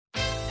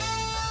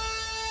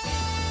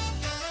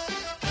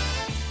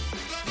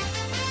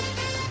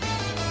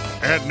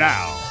And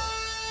now,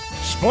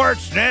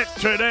 Sportsnet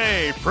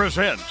Today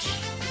presents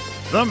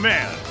the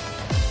man,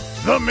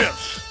 the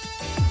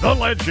myth, the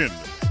legend,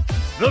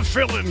 the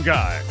fill-in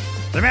guy,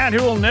 the man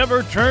who will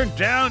never turn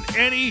down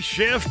any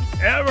shift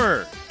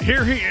ever.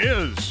 Here he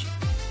is,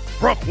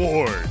 Brooke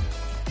Ward.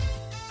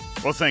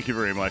 Well, thank you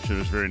very much. It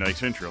was a very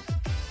nice intro.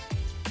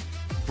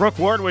 Brooke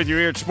Ward with you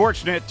here at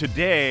Sportsnet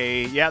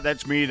Today. Yeah,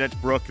 that's me, that's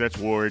Brooke, that's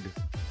Ward.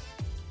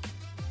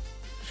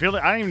 I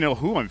don't even know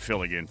who I'm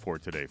filling in for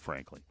today,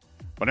 frankly.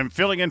 But I'm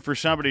filling in for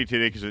somebody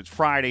today because it's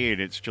Friday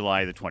and it's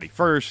July the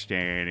 21st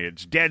and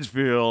it's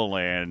Deadsville,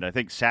 and I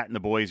think Sat and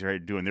the boys are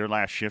doing their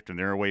last shift and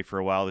they're away for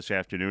a while this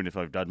afternoon, if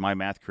I've done my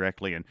math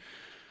correctly. And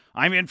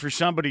I'm in for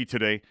somebody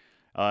today,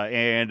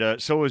 and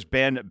so is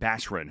Ben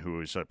Bassren, who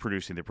is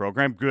producing the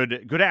program.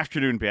 Good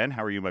afternoon, Ben.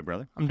 How are you, my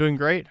brother? I'm doing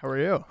great. How are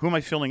you? Who am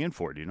I filling in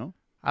for? Do you know?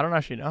 I don't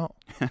actually know.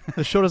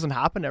 The show doesn't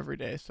happen every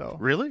day, so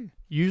Really?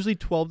 usually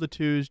 12 to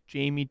 2s,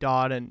 Jamie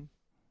Dodd and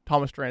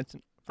Thomas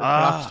Dranson for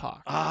Canucks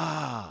talk.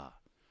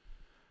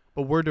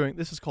 But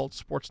this is called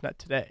Sportsnet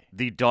Today.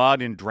 The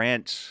Dodd and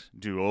Drance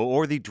duo,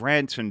 or the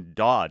Drance and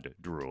Dodd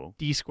duo.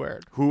 D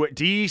squared.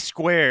 D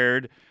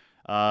squared,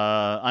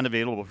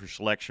 unavailable for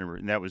selection,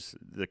 and that was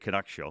the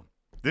Canucks show.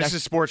 This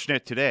is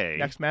Sportsnet Today.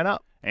 Next man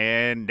up.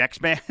 And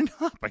next man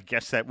up. I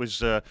guess that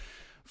was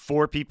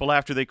 4 people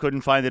after they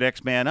couldn't find the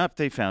next man up,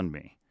 they found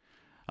me.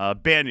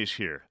 Ben is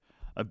here.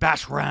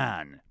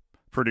 Bassran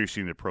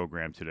producing the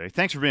program today.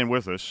 Thanks for being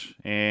with us,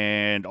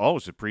 and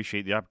always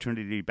appreciate the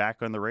opportunity to be back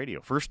on the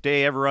radio. First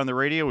day ever on the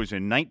radio was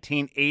in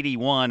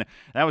 1981.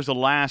 That was the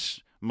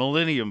last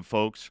millennium,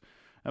 folks.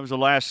 That was the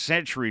last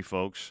century,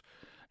 folks.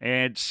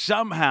 And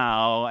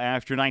somehow,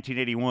 after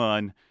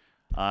 1981,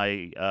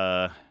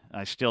 I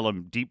still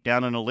am deep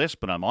down on a list,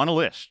 but I'm on a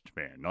list,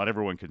 man. Not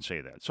everyone can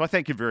say that. So I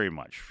thank you very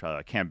much,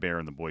 Cam Bear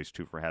and the boys,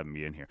 too, for having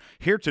me in here.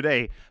 Here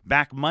today,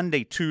 back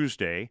Monday,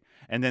 Tuesday,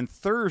 and then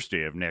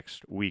Thursday of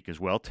next week as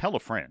well. Tell a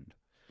friend.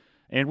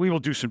 And we will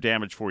do some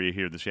damage for you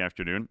here this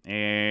afternoon,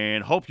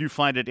 and hope you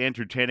find it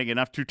entertaining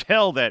enough to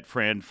tell that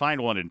friend.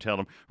 Find one and tell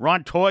them.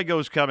 Ron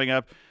Toigo's coming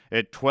up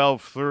at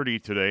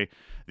 12:30 today,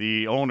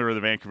 the owner of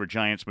the Vancouver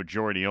Giants,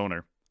 majority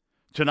owner.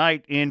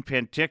 Tonight in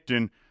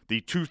Penticton,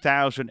 the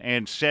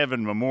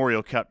 2007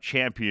 Memorial Cup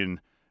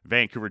champion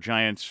Vancouver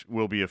Giants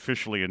will be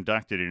officially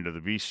inducted into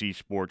the BC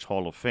Sports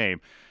Hall of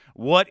Fame.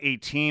 What a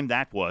team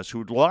that was,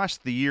 who'd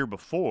lost the year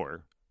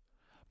before,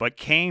 but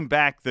came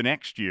back the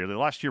next year. They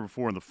lost the year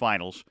before in the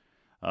finals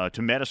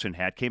to Medicine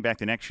Hat, came back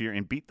the next year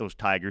and beat those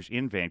Tigers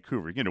in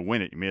Vancouver. You're going to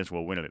win it, you may as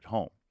well win it at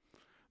home.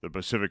 The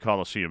Pacific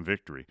Coliseum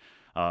victory.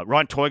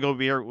 Ron Toigo will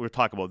be here. We'll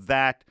talk about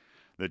that.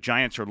 The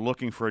Giants are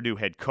looking for a new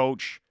head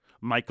coach.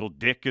 Michael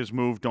Dick has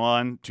moved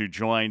on to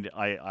join.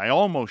 I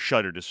almost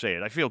shudder to say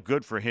it. I feel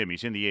good for him.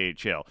 He's in the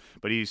AHL,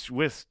 but he's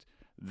with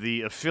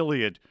the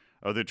affiliate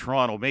of the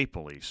Toronto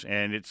Maple Leafs.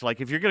 And it's like,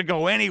 if you're going to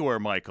go anywhere,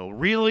 Michael,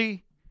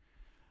 really?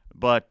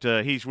 But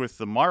he's with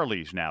the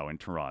Marlies now in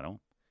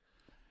Toronto.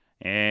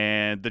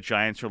 And the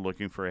Giants are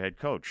looking for a head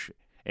coach.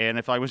 And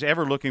if I was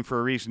ever looking for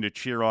a reason to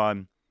cheer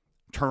on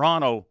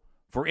Toronto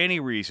for any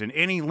reason,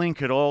 any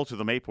link at all to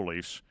the Maple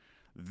Leafs,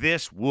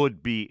 this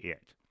would be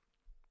it.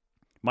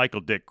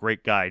 Michael Dick,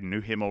 great guy, knew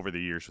him over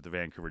the years with the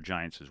Vancouver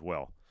Giants as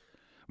well.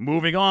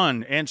 Moving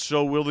on, and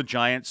so will the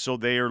Giants, so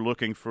they are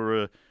looking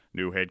for a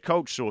new head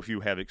coach. So if you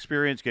have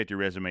experience, get your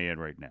resume in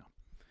right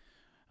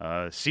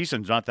now.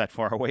 Season's not that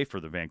far away for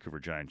the Vancouver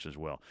Giants as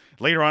well.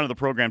 Later on in the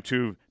program,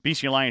 too,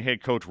 BC Lion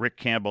head coach Rick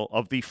Campbell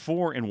of the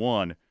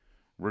 4-1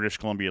 British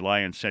Columbia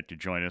Lions set to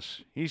join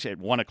us. He's at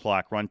 1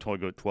 o'clock, Ron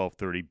Toigo at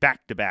 12:30,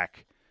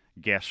 back-to-back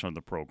guests on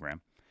the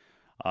program.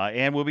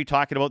 And we'll be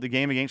talking about the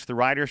game against the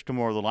Riders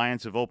tomorrow. The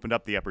Lions have opened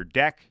up the upper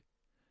deck.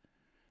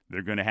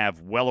 They're going to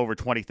have well over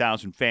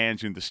 20,000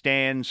 fans in the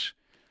stands.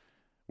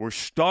 We're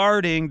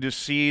starting to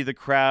see the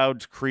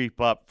crowds creep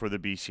up for the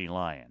BC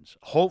Lions.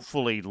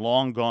 Hopefully,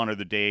 long gone are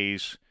the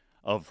days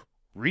of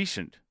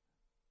recent,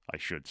 I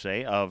should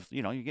say, of,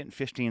 you're getting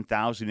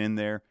 15,000 in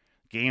there.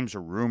 Games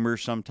are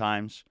rumors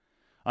sometimes.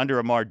 Under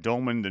Amar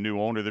Doman, the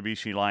new owner of the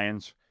BC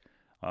Lions,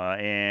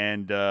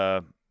 and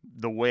the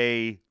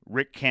way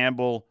Rick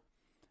Campbell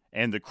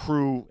and the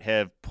crew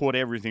have put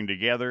everything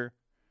together,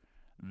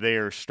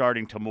 they're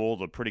starting to mold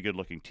a pretty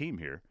good-looking team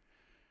here.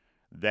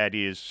 That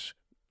is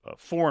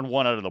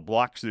 4-1 out of the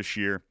blocks this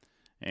year,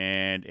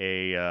 and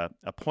a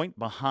point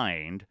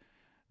behind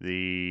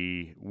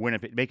the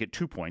Winnipeg. Make it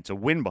 2 points, a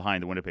win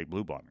behind the Winnipeg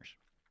Blue Bombers.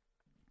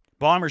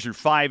 Bombers are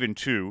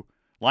 5-2.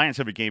 Lions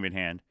have a game in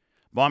hand.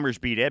 Bombers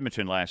beat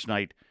Edmonton last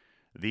night.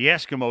 The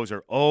Eskimos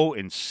are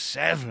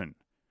 0-7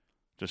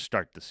 to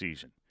start the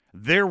season.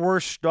 Their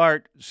worst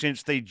start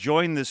since they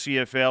joined the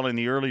CFL in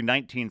the early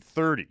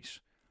 1930s,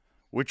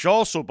 which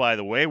also, by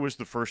the way, was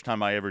the first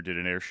time I ever did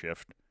an air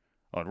shift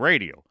on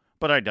radio.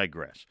 But I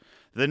digress.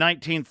 The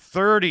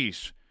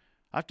 1930s,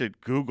 I have to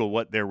Google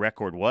what their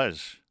record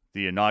was,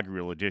 the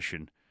inaugural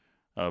edition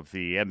of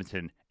the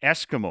Edmonton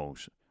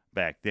Eskimos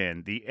back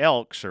then. The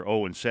Elks are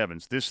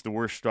 0-7. This is the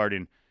worst start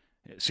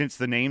since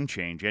the name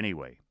change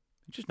anyway.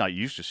 I'm just not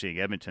used to seeing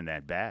Edmonton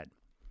that bad.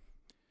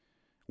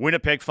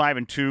 Winnipeg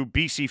 5-2,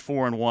 BC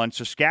 4-1.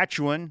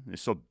 Saskatchewan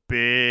is a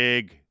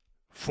big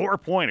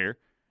 4-pointer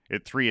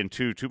at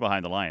 3-2, 2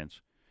 behind the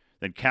Lions.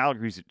 Then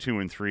Calgary's at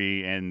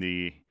 2-3, and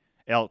the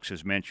Elks,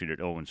 as mentioned, at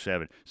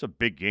 0-7. It's a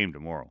big game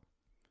tomorrow.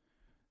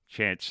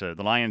 Chance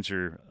the Lions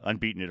are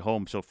unbeaten at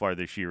home so far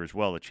this year as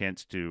well. A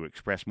chance to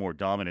express more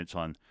dominance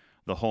on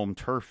the home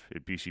turf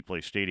at BC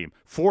Place Stadium.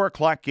 4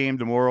 o'clock game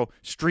tomorrow.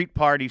 Street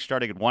party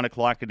starting at 1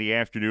 o'clock in the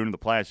afternoon in the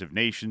Plaza of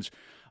Nations,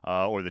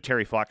 or the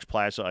Terry Fox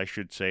Plaza, I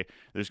should say.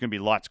 There's going to be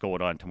lots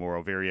going on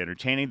tomorrow. Very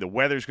entertaining. The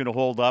weather's going to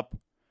hold up.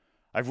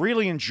 I've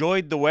really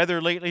enjoyed the weather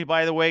lately,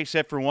 by the way,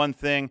 except for one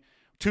thing.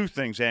 2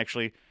 things,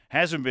 actually.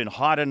 Hasn't been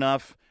hot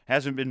enough.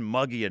 Hasn't been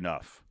muggy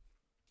enough.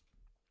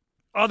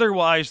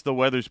 Otherwise, the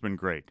weather's been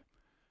great.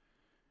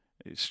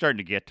 It's starting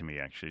to get to me,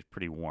 actually. It's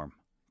pretty warm.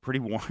 Pretty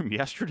warm.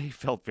 Yesterday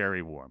felt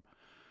very warm.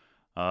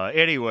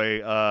 Anyway,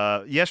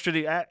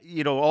 yesterday,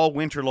 all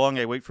winter long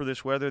I wait for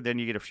this weather. Then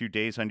you get a few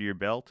days under your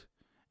belt.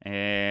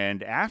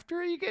 And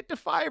after you get to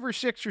 5 or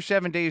 6 or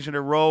 7 days in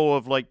a row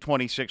of like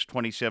 26,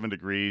 27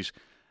 degrees,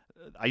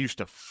 I used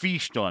to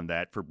feast on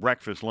that for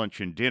breakfast, lunch,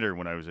 and dinner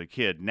when I was a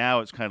kid. Now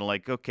it's kind of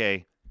like,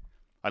 okay,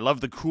 I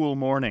love the cool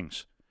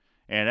mornings.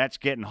 And that's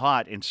getting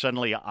hot, and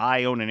suddenly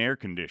I own an air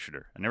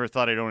conditioner. I never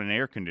thought I'd own an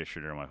air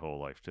conditioner my whole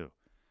life, too.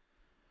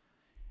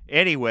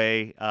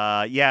 Anyway,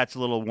 it's a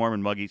little warm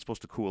and muggy. It's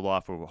supposed to cool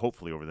off,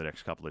 hopefully, over the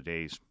next couple of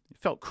days. It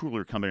felt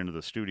cooler coming into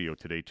the studio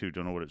today, too.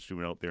 Don't know what it's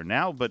doing out there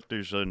now, but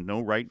there's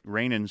no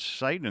rain in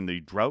sight, and the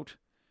drought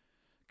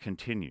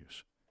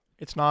continues.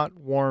 It's not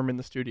warm in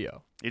the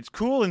studio. It's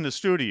cool in the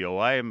studio.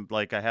 I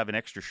have an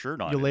extra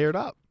shirt on. You layered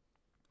up.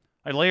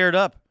 I layered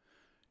up.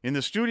 In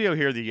the studio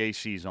here, the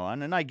AC's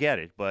on, and I get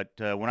it. But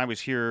when I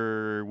was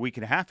here a week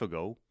and a half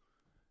ago,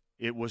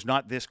 it was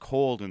not this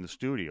cold in the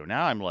studio.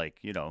 Now I'm like,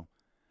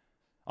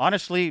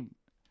 honestly,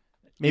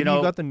 maybe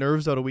you got the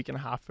nerves out a week and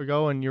a half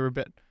ago, and you were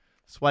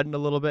sweating a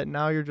little bit.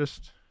 Now you're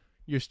just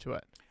used to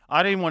it.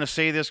 I didn't want to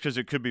say this because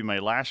it could be my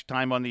last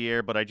time on the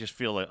air, but I just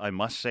feel like I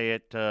must say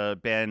it,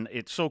 Ben.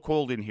 It's so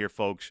cold in here,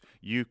 folks.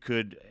 You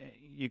could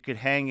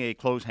hang a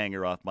clothes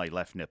hanger off my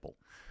left nipple.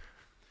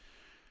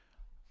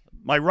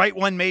 My right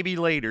one maybe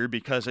later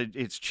because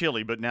it's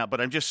chilly, but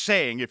I'm just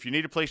saying, if you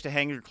need a place to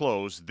hang your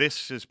clothes,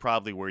 this is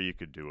probably where you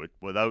could do it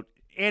without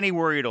any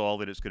worry at all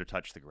that it's going to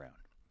touch the ground.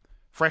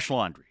 Fresh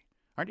laundry.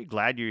 Aren't you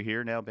glad you're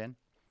here now, Ben?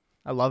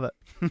 I love it.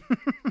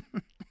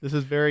 This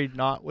is very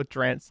not what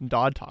Drance and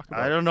Dodd talk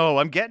about. I don't know.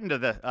 I'm getting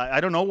to I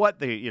don't know what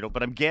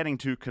but I'm getting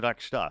to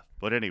Canucks stuff.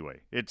 But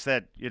anyway, it's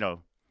that,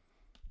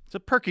 it's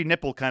a perky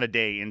nipple kind of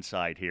day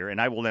inside here,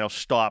 and I will now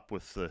stop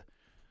with the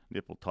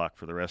nipple talk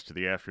for the rest of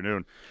the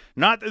afternoon.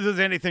 Not that there's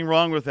anything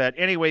wrong with that.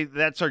 Anyway,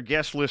 that's our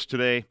guest list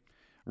today.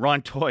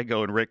 Ron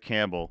Toigo and Rick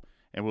Campbell,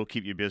 and we'll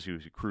keep you busy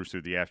as you cruise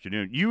through the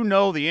afternoon. You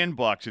know the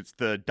inbox. It's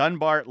the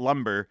Dunbar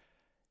Lumber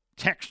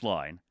text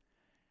line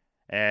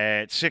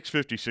at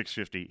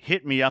 650-650.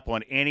 Hit me up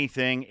on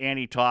anything,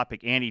 any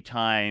topic,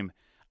 anytime.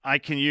 I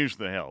can use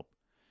the help.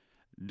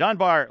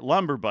 Dunbar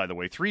Lumber, by the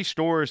way, 3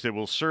 stores that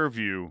will serve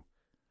you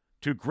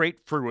to great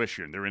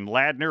fruition. They're in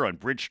Ladner on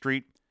Bridge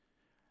Street.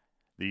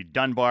 The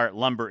Dunbar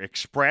Lumber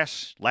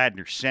Express,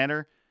 Ladner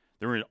Center.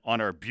 They're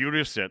on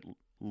Arbutus, that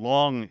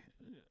long-time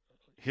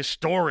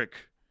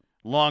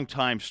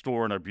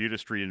store on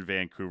Arbutus Street in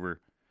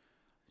Vancouver.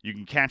 You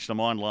can catch them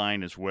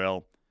online as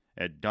well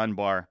at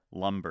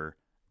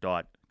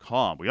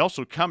dunbarlumber.com. We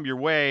also come your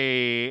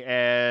way,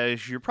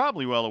 as you're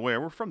probably well aware,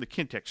 we're from the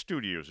Kintec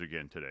Studios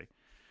again today.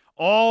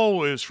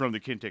 Always from the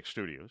Kintec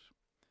Studios.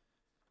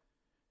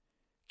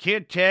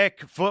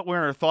 Kintec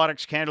Footwear and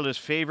Orthotics, Canada's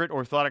favorite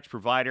orthotics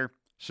provider.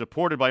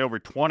 Supported by over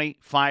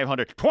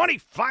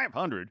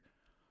 2,500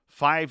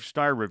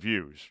 5-star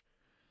reviews.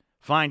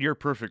 Find your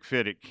perfect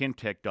fit at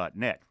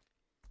kintec.net.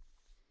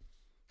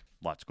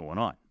 Lots going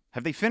on.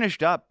 Have they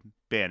finished up,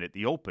 Ben, at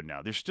the Open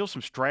now? There's still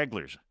some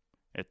stragglers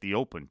at the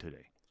Open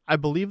today. I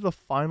believe the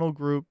final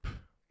group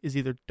is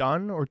either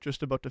done or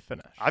just about to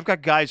finish. I've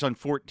got guys on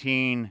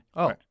 14.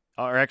 Oh.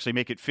 Or actually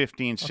make it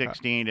 15,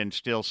 16, and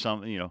still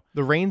some,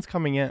 The rain's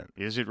coming in.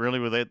 Is it really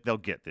with it? They'll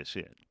get this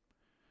in.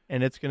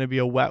 And it's going to be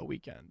a wet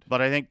weekend.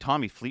 But I think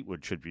Tommy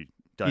Fleetwood should be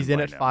done. He's in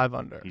by at now. 5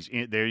 under. He's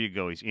in. There you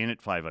go. He's in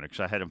at 5 under because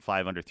I had him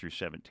 5 under through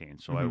 17.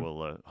 So I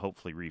will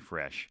hopefully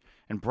refresh.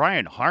 And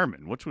Brian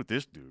Harmon, what's with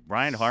this dude?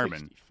 Brian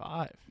Harmon,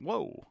 65.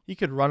 Whoa! He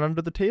could run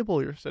under the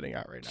table you're sitting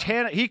at right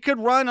now. He could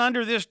run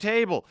under this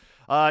table.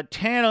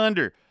 10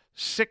 under,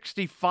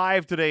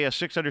 65 today. A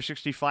 6 under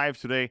 65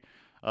 today.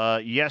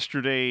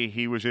 Yesterday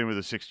he was in with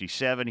a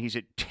 67. He's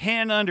at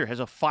 10 under. Has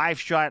a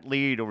 5-shot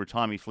lead over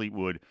Tommy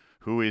Fleetwood,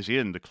 who is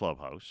in the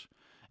clubhouse.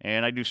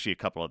 And I do see a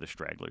couple other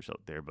stragglers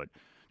out there, but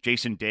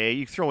Jason Day,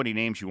 you can throw any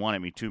names you want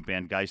at me too,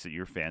 Ben, guys that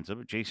you're fans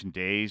of. Jason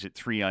Day's at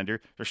 3 under.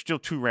 There's still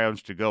 2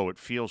 rounds to go. It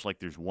feels like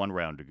there's 1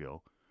 round to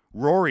go.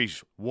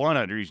 Rory's 1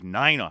 under. He's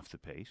 9 off the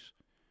pace.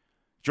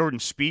 Jordan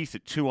Spieth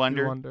at 2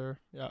 under. 2 under,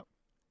 yeah.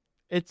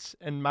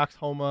 And Max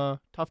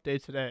Homa, tough day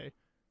today.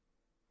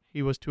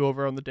 He was 2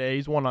 over on the day.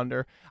 He's 1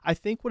 under. I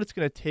think what it's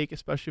going to take,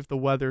 especially if the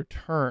weather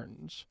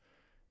turns,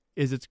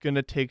 is it's going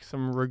to take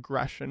some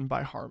regression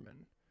by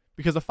Harmon.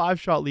 because a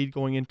 5-shot lead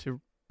going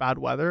into bad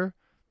weather,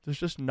 there's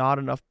just not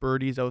enough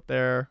birdies out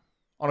there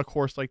on a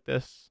course like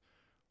this.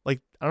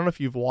 Like, I don't know if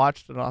you've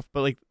watched enough,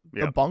 but like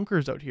the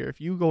bunkers out here,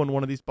 if you go in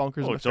one of these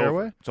bunkers in the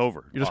fairway, it's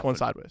over. You're just going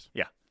sideways.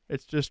 Yeah.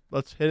 It's just,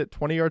 let's hit it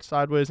 20 yards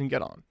sideways and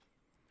get on.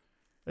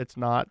 It's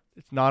not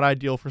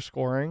ideal for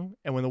scoring.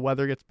 And when the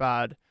weather gets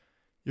bad,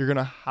 you're going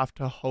to have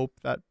to hope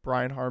that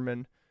Brian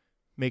Harman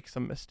makes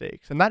some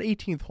mistakes. And that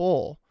 18th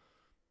hole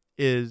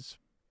is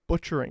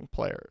butchering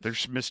players.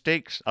 There's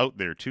mistakes out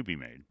there to be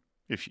made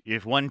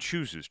if one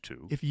chooses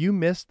to. If you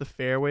miss the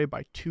fairway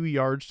by 2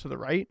 yards to the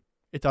right,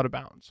 it's out of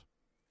bounds.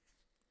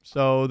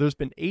 So there's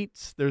been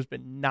 8s, there's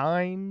been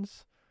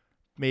 9s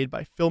made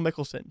by Phil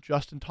Mickelson,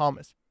 Justin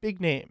Thomas, big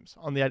names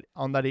on that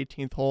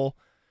 18th hole.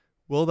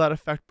 Will that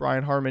affect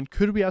Brian Harman?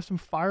 Could we have some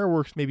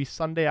fireworks maybe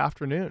Sunday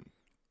afternoon?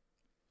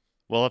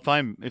 Well, if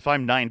I'm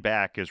 9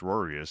 back as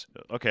Rory is,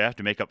 okay, I have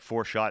to make up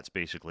 4 shots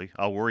basically.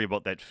 I'll worry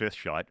about that 5th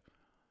shot.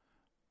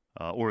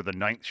 Or the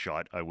 9th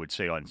shot, I would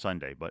say, on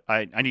Sunday. But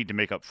I need to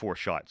make up 4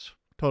 shots.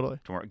 Totally.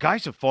 Tomorrow.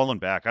 Guys have fallen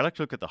back. I like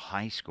to look at the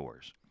high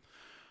scores.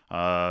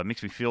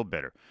 Makes me feel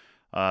better.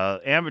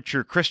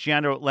 Amateur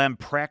Cristiano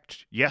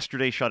Lamprecht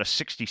yesterday shot a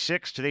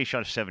 66. Today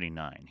shot a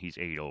 79. He's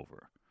 8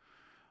 over.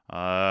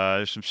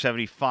 There's some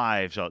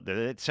 75s out there.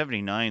 That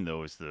 79,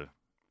 though,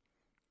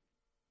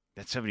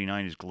 that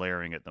 79 is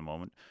glaring at the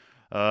moment.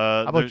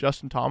 How about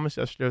Justin Thomas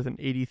yesterday with an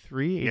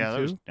 83, 82?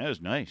 Yeah, that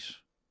was nice.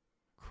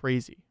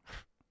 Crazy.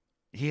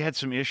 He had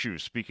some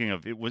issues. Speaking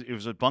of, it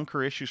was a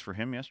bunker issues for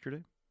him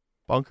yesterday.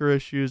 Bunker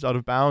issues, out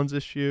of bounds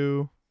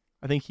issue.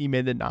 I think he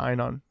made the 9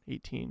 on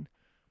 18.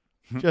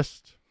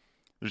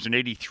 There's an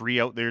 83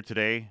 out there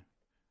today.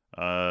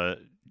 I'm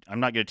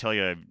not going to tell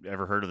you I've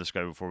ever heard of this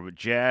guy before, but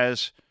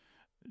Jazz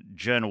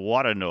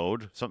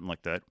Janwatanode, something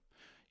like that.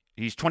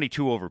 He's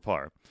 22 over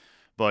par,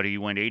 but he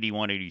went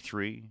 81,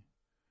 83.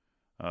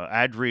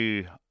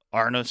 Adri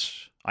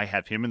Arnus, I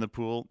have him in the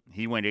pool.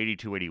 He went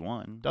 82,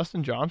 81.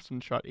 Dustin Johnson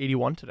shot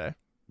 81 today.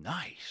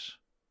 Nice.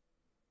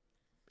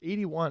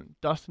 81,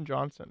 Dustin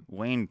Johnson.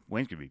 Wayne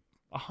could be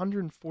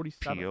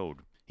 147.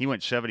 PO'd. He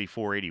went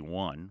 74,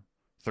 81,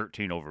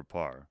 13 over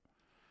par.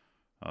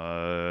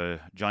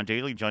 John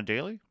Daly,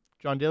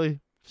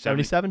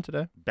 77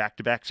 today.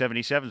 Back-to-back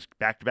 77s,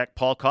 back-to-back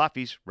Paul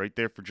Coffeys, right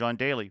there for John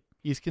Daly.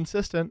 He's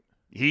consistent.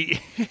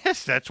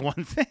 Yes, that's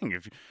one thing.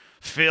 If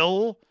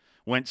Phil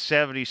went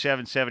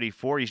 77,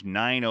 74, he's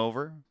 9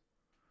 over.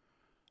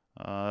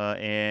 I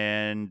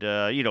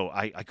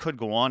could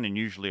go on, and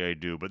usually I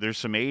do, but there's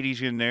some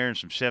 80s in there and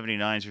some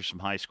 79s. There's some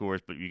high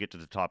scores, but you get to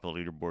the top of the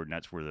leaderboard, and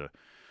that's where the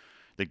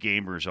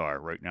gamers are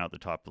right now at the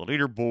top of the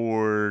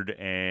leaderboard.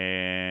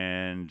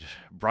 And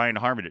Brian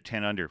Harman at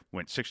 10 under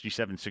went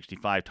 67,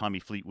 65. Tommy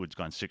Fleetwood's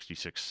gone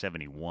 66,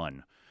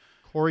 71.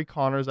 Corey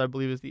Connors, I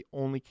believe, is the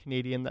only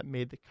Canadian that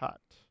made the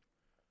cut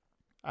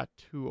at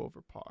 2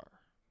 over par.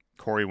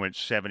 Corey went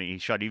 70. He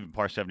shot even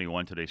par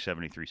 71 today,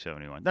 73,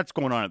 71. That's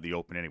going on at the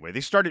Open anyway.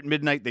 They start at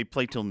midnight. They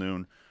play till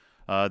noon.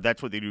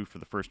 That's what they do for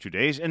the first 2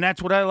 days, and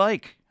that's what I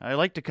like. I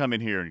like to come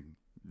in here, and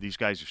these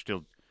guys are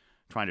still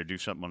trying to do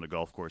something on the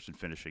golf course and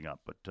finishing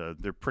up. But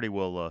they're pretty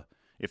well,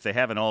 if they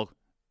haven't all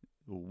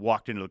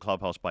walked into the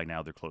clubhouse by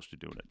now, they're close to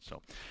doing it.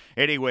 So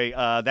anyway,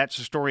 that's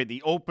the story at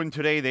the Open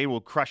today. They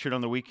will crush it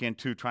on the weekend,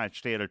 too, trying to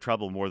stay out of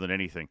trouble more than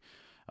anything.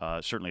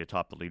 Certainly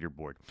atop the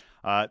leaderboard.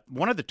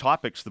 One of the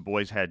topics the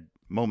boys had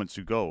moments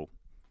ago,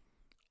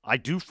 I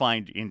do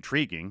find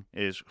intriguing,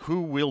 is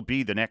who will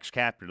be the next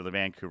captain of the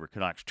Vancouver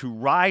Canucks to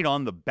ride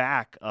on the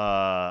back,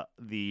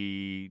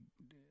 the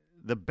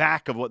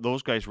back of what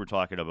those guys were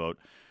talking about.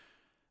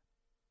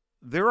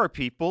 There are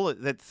people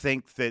that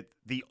think that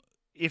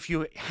if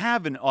you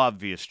have an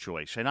obvious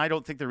choice, and I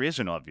don't think there is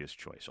an obvious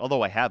choice,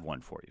 although I have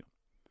one for you,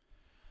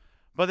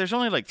 but there's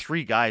only like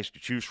 3 guys to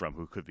choose from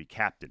who could be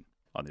captain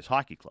on this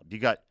hockey club. You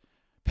got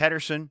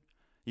Pettersson,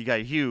 you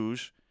got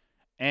Hughes,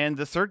 and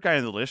the third guy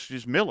on the list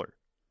is Miller,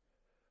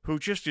 who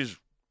just is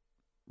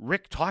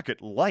Rick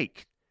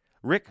Tocchet-like.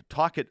 Rick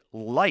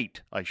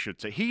Tocchet-light, I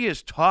should say. He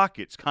is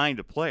Tocchet's kind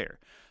of player.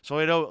 So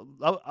I know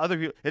other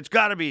people, it's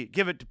got to be,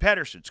 give it to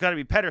Pettersson. It's got to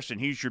be Pettersson.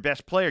 He's your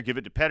best player. Give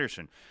it to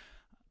Pettersson.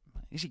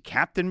 Is he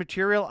captain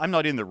material? I'm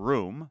not in the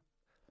room,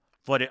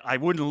 but I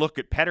wouldn't look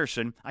at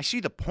Pettersson. I see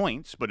the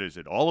points, but is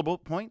it all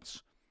about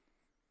points?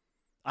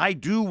 I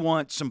do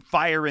want some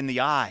fire in the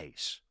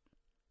eyes.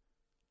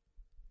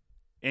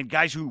 And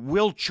guys who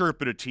will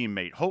chirp at a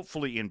teammate,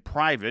 hopefully in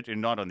private and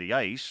not on the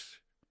ice,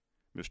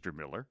 Mr.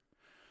 Miller.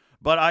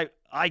 But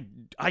I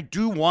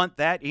do want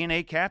that in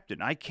a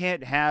captain. I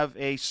can't have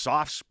a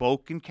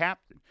soft-spoken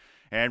captain.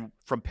 And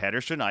from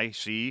Pettersson, I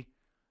see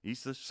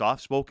he's the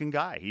soft-spoken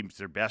guy. He's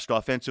their best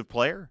offensive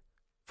player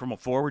from a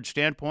forward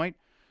standpoint.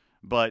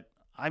 But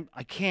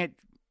I can't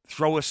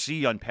throw a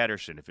C on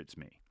Pettersson if it's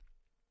me.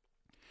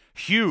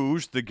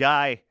 Hughes, the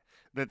guy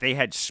that they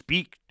had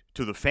speak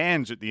to the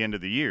fans at the end of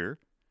the year,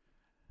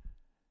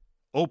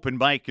 open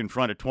mic in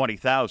front of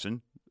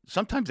 20,000.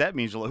 Sometimes that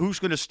means who's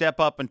going to step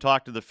up and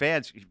talk to the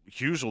fans?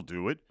 Hughes will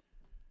do it.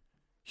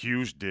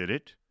 Hughes did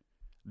it.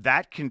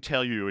 That can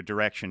tell you a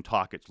direction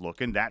Tockett's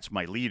looking. That's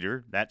my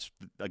leader. That's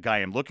the guy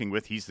I'm looking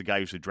with. He's the guy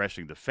who's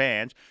addressing the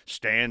fans.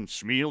 Stan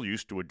Smeal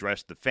used to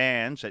address the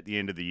fans at the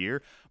end of the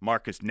year.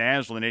 Marcus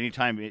Naslund,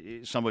 anytime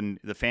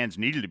the fans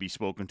needed to be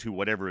spoken to,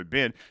 whatever it had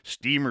been,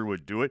 Steamer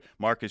would do it.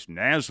 Marcus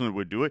Naslund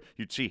would do it.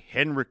 You'd see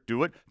Henrik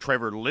do it.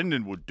 Trevor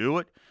Linden would do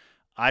it.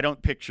 I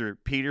don't picture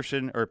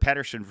Patterson,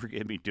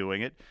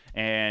 doing it.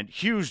 And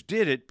Hughes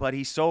did it, but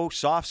he's so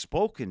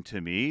soft-spoken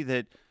to me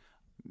that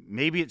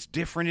maybe it's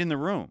different in the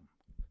room.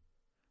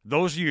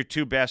 Those are your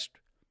two best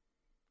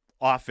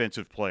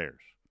offensive players.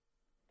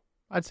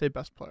 I'd say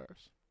best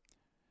players.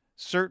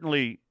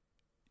 Certainly,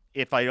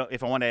 if I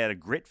want to add a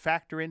grit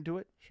factor into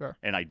it, sure,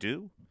 and I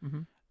do,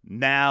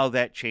 now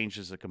that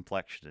changes the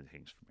complexion of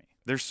things for me.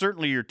 There's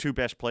certainly your two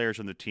best players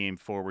on the team,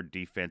 forward,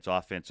 defense,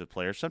 offensive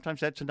players.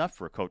 Sometimes that's enough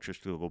for a coach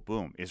just to go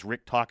boom. Is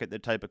Rick Tocchet the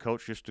type of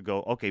coach just to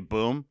go, okay,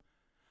 boom?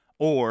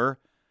 Or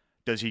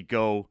does he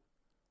go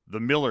the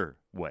Miller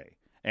way?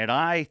 And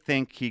I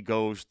think he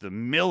goes the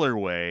Miller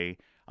way.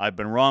 I've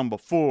been wrong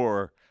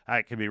before.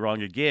 I can be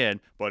wrong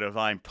again. But if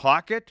I'm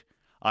Tocchet,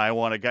 I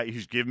want a guy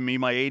who's giving me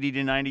my 80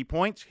 to 90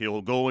 points.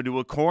 He'll go into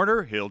a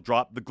corner. He'll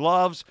drop the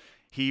gloves.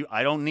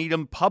 I don't need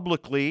him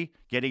publicly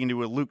getting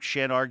into a Luke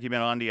Shen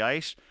argument on the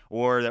ice,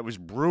 or that was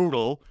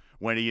brutal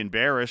when he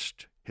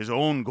embarrassed his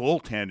own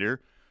goaltender,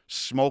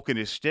 smoking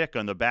his stick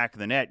on the back of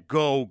the net.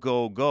 Go,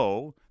 go,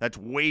 go. That's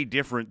way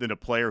different than a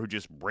player who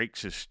just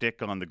breaks his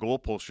stick on the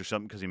goalpost or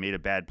something because he made a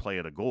bad play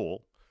at a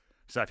goal.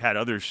 So I've had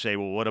others say,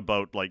 well, what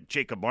about like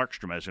Jacob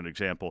Markstrom as an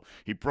example?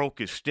 He broke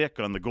his stick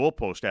on the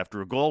goalpost after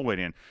a goal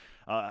went in.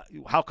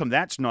 How come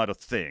that's not a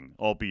thing,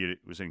 albeit it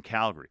was in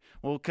Calgary?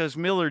 Well, because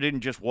Miller didn't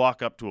just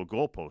walk up to a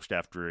goalpost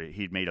after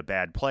he'd made a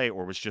bad play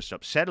or was just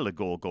upset at a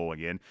goal going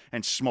in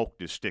and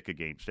smoked his stick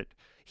against it.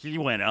 He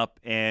went up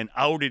and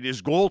outed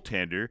his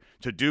goaltender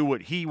to do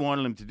what he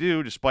wanted him to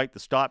do, despite the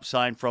stop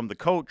sign from the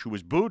coach, who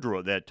was Boudreau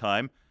at that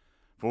time.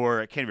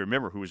 I can't even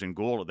remember who was in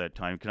goal at that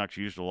time. Canucks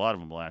used a lot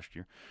of them last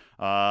year.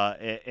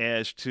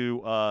 As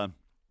to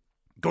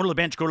go to the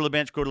bench, go to the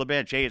bench, go to the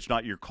bench. Hey, it's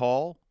not your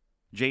call,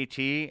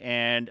 JT,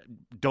 and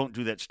don't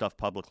do that stuff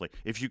publicly.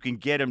 If you can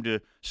get him to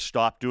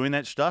stop doing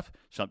that stuff,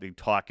 something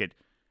Tocchet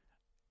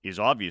is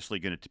obviously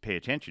going to pay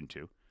attention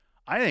to.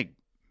 I think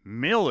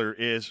Miller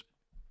is,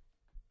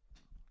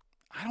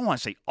 I don't want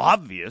to say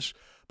obvious,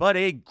 but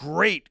a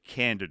great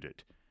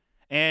candidate.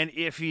 And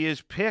if he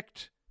is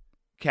picked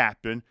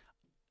captain,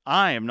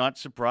 I am not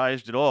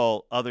surprised at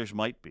all others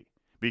might be,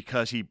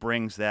 because he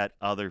brings that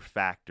other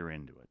factor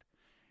into it.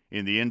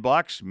 In the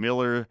inbox,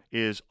 Miller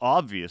is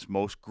obvious,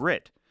 most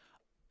grit.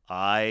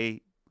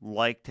 I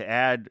like to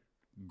add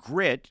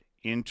grit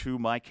into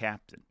my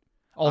captain.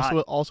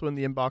 Also in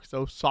the inbox,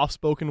 though,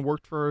 soft-spoken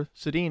worked for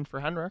Sedin,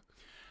 for Henrik.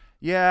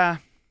 Yeah.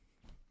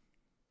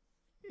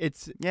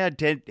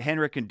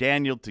 Henrik and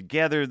Daniel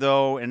together,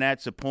 though, and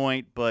that's a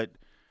point, but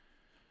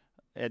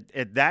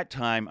at that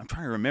time, I'm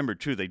trying to remember,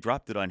 too, they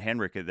dropped it on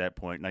Henrik at that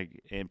point,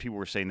 and people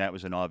were saying that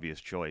was an obvious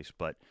choice.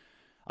 But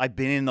I've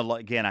been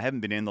I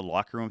haven't been in the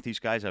locker room with these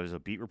guys. I was a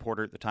beat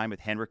reporter at the time with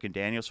Henrik and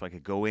Daniel, so I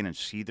could go in and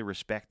see the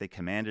respect they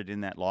commanded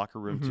in that locker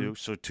room, too.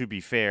 So to be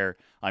fair,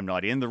 I'm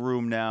not in the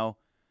room now,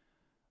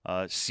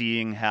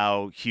 seeing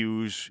how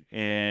Hughes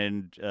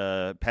and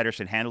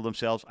Pettersson handled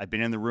themselves. I've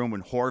been in the room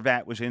when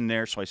Horvat was in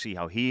there, so I see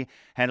how he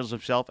handles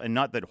himself. And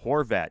not that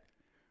Horvat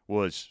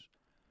was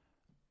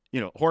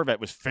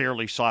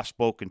fairly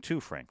soft-spoken too,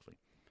 frankly.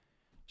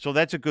 So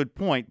that's a good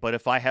point. But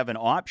if I have an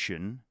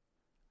option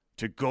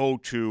to go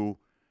to,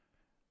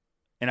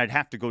 and I'd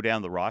have to go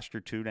down the roster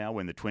too now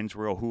when the Twins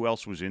were, who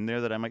else was in there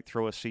that I might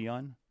throw a C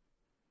on?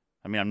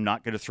 I mean, I'm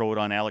not going to throw it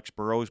on Alex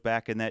Burrows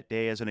back in that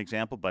day as an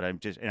example, but I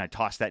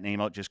tossed that name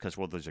out just because,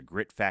 there's a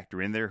grit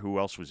factor in there. Who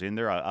else was in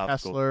there?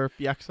 Kessler,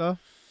 Bieksa?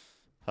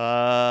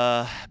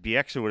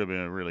 Bieksa would have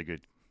been a really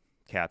good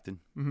captain.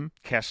 Mm-hmm.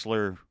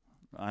 Kessler,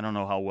 I don't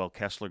know how well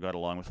Kessler got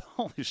along with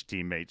all his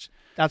teammates.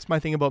 That's my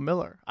thing about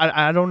Miller.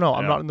 I don't know.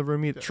 I'm not in the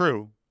room either.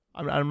 True.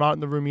 I'm not in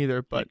the room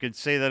either, but you could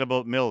say that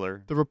about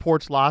Miller. The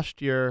reports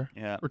last year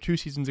or 2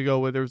 seasons ago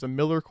where there was a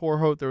Miller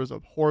cohort, there was a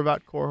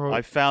Horvat cohort.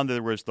 I found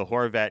there was the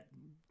Horvat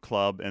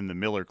club and the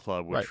Miller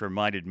club, which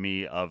reminded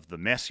me of the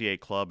Messier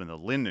club and the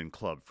Linden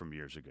club from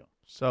years ago.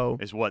 So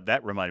is what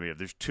that reminded me of.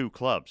 There's 2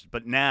 clubs,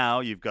 but now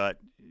you've got.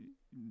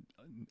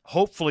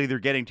 Hopefully, they're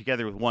getting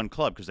together with one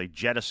club because they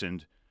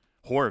jettisoned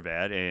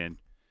Horvat and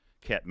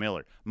kept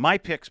Miller. My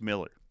pick's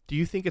Miller. Do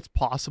you think it's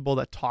possible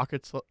that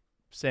Tocchet's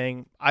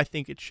saying, I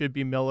think it should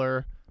be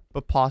Miller,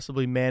 but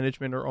possibly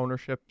management or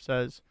ownership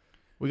says,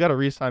 we got to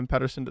re-sign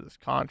Pettersson to this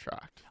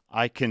contract?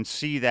 I can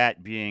see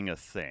that being a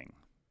thing.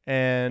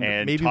 And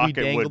maybe Tocchet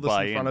we dangle this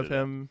in front of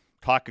him.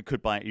 Tocchet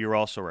could buy. You're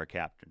also our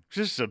captain.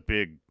 This is a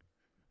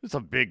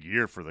big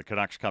year for the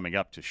Canucks coming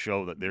up to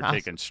show that they're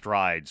taking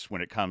strides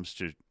when it comes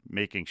to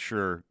making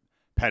sure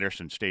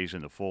Pettersson stays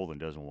in the fold and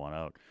doesn't want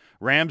out.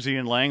 Ramsey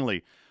and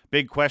Langley,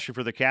 big question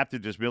for the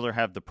captain. Does Miller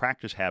have the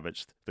practice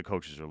habits the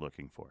coaches are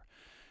looking for?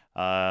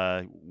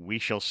 We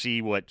shall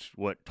see what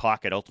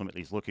Tocchet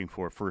ultimately is looking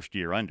for first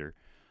year under.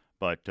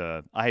 But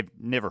I've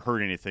never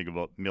heard anything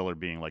about Miller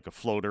being like a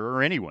floater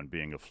or anyone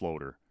being a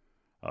floater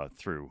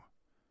through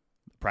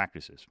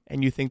practices.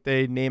 And you think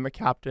they name a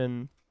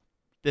captain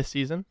this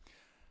season?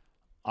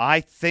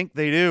 I think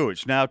they do.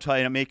 It's now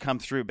time. It may come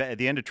through at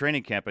the end of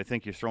training camp. I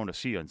think you're throwing a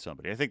C on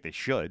somebody. I think they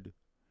should,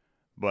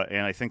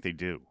 and I think they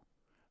do.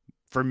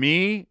 For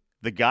me,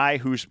 the guy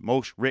who's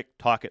most Rick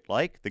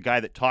Tocchet-like, the guy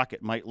that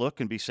Tocchet might look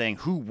and be saying,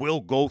 who will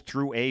go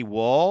through a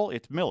wall?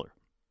 It's Miller.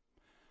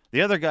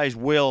 The other guys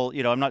will,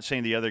 I'm not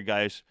saying the other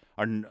guys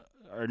are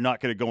not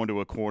going to go into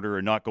a corner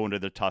or not go into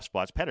the tough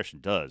spots.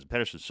 Pettersson does.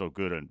 Pettersson's so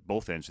good on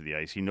both ends of the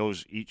ice. He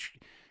knows each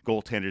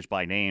goaltenders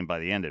by name by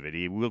the end of it.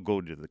 He will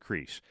go to the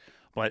crease.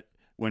 But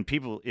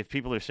if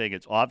people are saying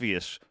it's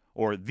obvious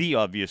or the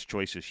obvious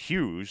choice is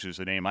Hughes, is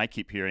the name I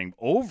keep hearing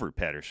over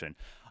Pettersson,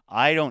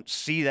 I don't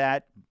see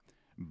that.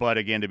 But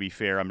again, to be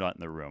fair, I'm not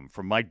in the room.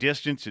 From my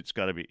distance, it's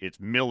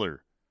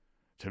Miller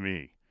to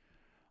me.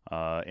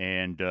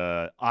 And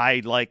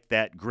I like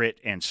that grit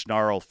and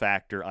snarl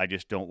factor. I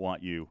just don't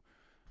want you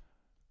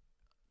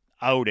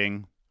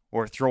outing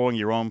or throwing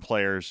your own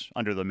players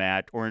under the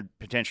mat or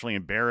potentially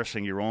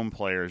embarrassing your own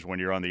players when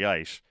you're on the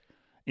ice,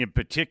 in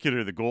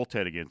particular the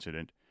goaltending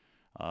incident.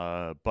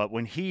 But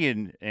when he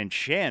and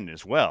Shen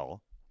as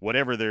well,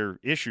 whatever their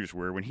issues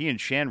were, when he and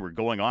Shen were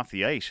going off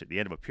the ice at the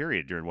end of a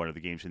period during one of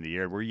the games in the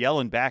year, we're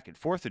yelling back and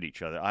forth at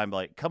each other. I'm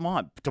like, come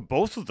on, to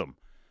both of them.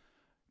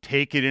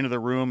 Take it into the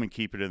room and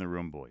keep it in the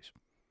room, boys.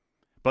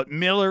 But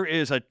Miller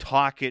is a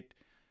Tocchet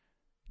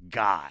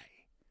guy.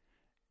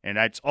 And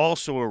that's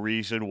also a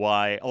reason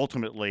why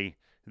ultimately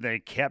they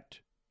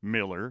kept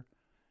Miller,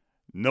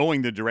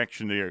 knowing the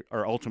direction they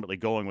are ultimately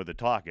going with the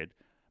Tocchet.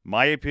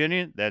 My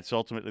opinion, that's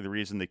ultimately the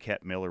reason they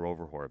kept Miller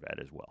over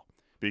Horvat as well.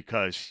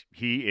 Because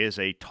he is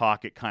a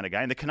Tocchet kind of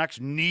guy. And the Canucks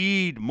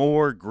need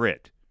more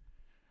grit.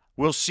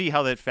 We'll see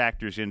how that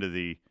factors into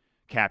the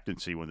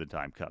captaincy when the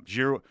time comes.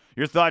 Your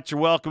thoughts are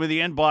welcome in the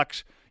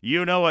inbox.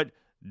 You know it.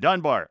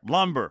 Dunbar,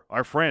 Lumber,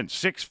 our friends,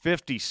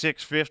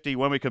 650.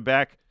 When we come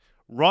back,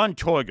 Ron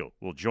Toigo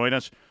will join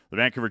us. The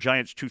Vancouver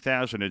Giants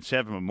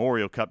 2007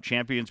 Memorial Cup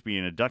champions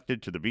being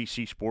inducted to the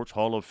BC Sports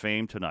Hall of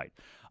Fame tonight.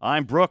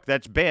 I'm Brooke.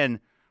 That's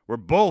Ben. We're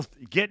both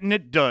getting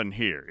it done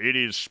here. It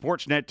is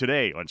Sportsnet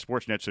Today on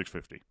Sportsnet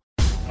 650.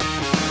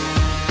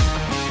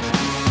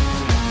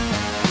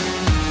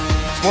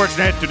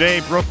 Sportsnet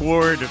Today, Brooke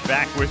Ward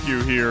back with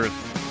you here.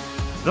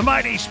 The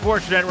mighty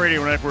Sportsnet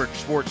Radio Network,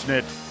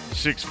 Sportsnet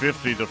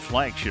 650, the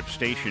flagship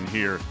station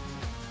here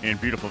in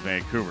beautiful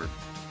Vancouver.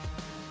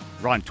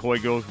 Ron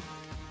Toigo,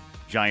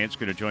 Giants,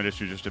 going to join us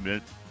in just a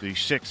minute. The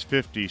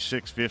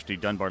 650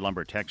 Dunbar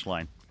Lumber text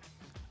line.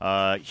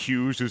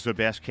 Hughes is the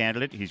best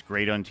candidate. He's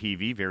great on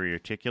TV, very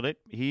articulate.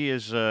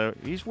 He's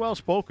well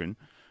spoken,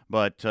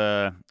 but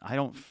I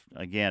don't.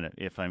 Again,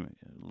 if I'm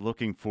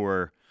looking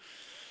for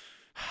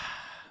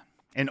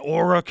an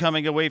aura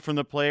coming away from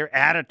the player,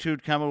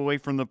 attitude coming away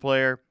from the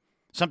player,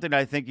 something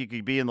I think you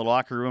could be in the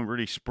locker room,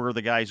 really spur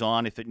the guys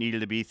on if it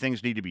needed to be.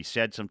 Things need to be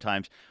said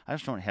sometimes. I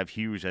just don't have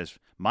Hughes as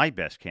my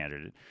best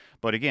candidate.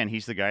 But again,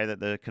 he's the guy that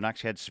the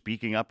Canucks had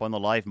speaking up on the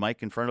live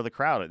mic in front of the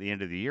crowd at the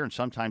end of the year, and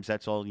sometimes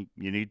that's all you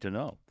need to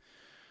know.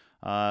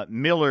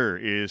 Miller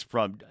is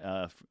from,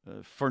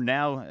 for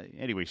now,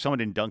 anyway, someone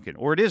in Duncan,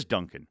 or it is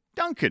Duncan.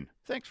 Duncan,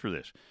 thanks for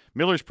this.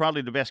 Miller's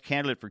probably the best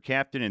candidate for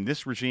captain in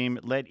this regime.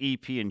 Let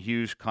EP and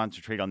Hughes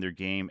concentrate on their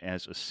game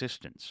as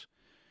assistants.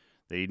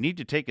 They need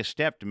to take a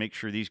step to make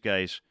sure these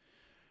guys,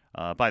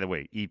 by the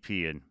way, EP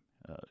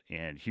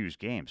and Hughes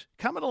games,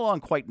 coming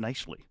along quite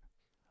nicely,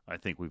 I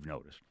think we've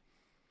noticed.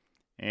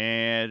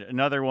 And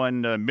another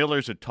one,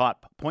 Miller's a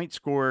top point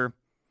scorer.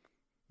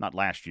 Not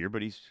last year,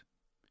 but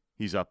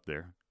he's up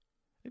there.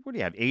 What do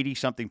you have,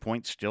 80-something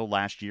points still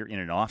last year in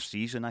an off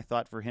season, I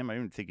thought, for him? I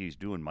didn't think he was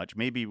doing much.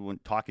 Maybe when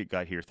Tocchet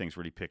got here, things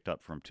really picked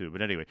up for him, too.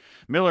 But anyway,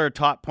 Miller, a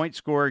top point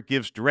scorer,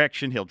 gives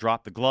direction. He'll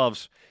drop the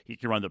gloves. He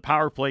can run the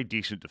power play,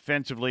 decent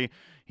defensively.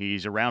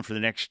 He's around for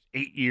the next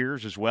 8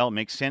 years as well. It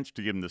makes sense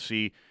to give him the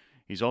C.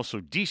 He's also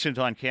decent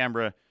on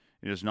camera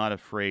and is not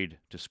afraid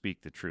to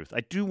speak the truth. I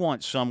do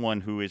want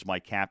someone who is my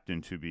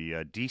captain to be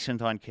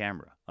decent on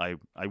camera. I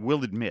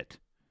will admit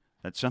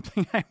that's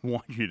something I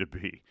want you to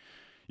be.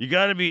 You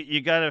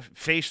gotta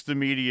face the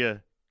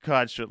media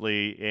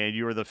constantly, and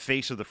you are the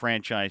face of the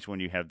franchise when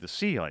you have the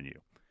C on you.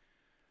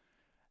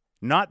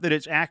 Not that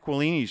it's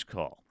Aquilini's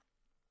call,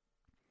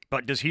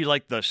 but does he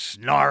like the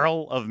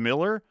snarl of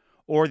Miller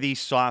or the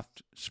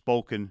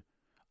soft-spoken,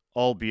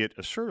 albeit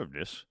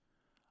assertiveness,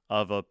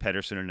 of a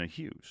Pettersson and a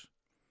Hughes?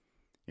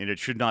 And it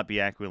should not be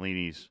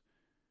Aquilini's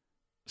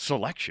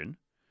selection.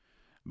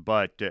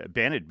 But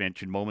Ben had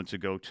mentioned moments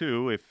ago,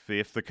 too, if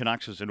the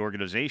Canucks as an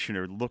organization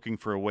are looking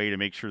for a way to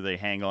make sure they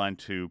hang on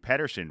to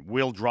Pettersson,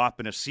 will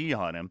dropping a C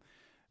on him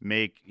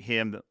make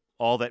him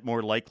all that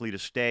more likely to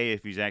stay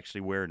if he's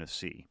actually wearing a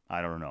C?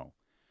 I don't know.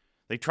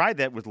 They tried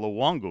that with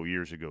Luongo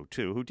years ago,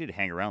 too, who did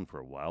hang around for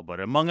a while. But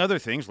among other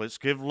things, let's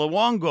give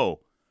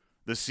Luongo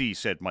the C,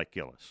 said Mike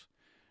Gillis.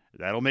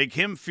 That'll make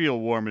him feel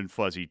warm and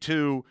fuzzy,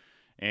 too.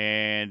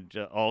 And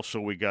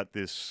also we got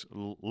this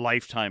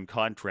lifetime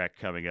contract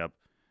coming up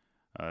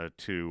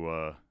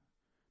to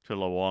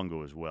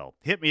Luongo as well.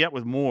 Hit me up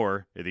with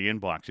more in the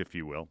inbox, if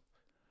you will.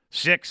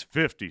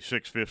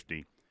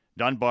 650.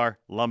 Dunbar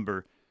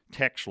Lumber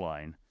text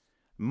line.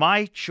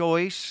 My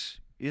choice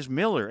is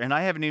Miller, and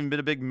I haven't even been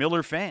a big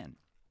Miller fan.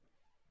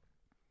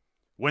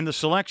 When the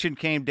selection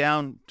came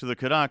down to the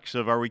Canucks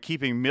of are we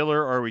keeping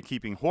Miller or are we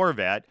keeping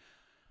Horvat,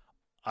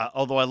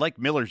 although I like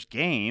Miller's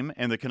game,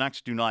 and the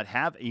Canucks do not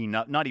have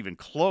enough, not even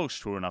close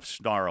to enough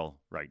snarl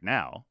right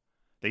now.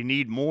 They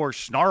need more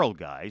snarl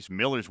guys.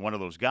 Miller's one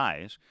of those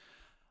guys.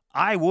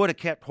 I would have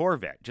kept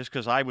Horvat just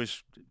because I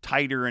was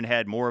tighter and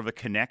had more of a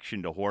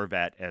connection to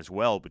Horvat as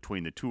well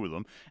between the two of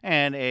them,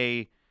 and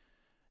a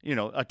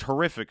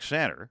terrific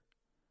center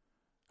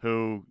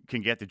who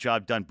can get the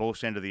job done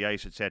both ends of the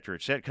ice, et cetera,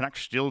 et cetera.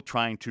 Canucks still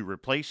trying to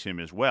replace him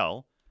as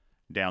well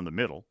down the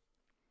middle.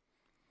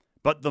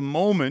 But the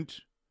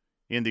moment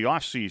in the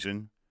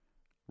offseason,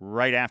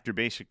 right after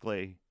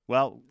basically,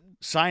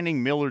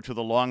 signing Miller to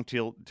the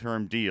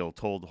long-term deal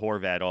told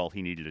Horvat all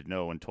he needed to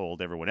know and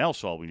told everyone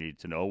else all we needed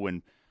to know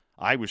when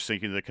I was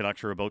thinking the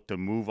Canucks are about to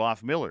move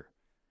off Miller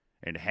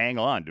and hang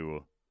on to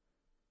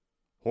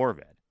a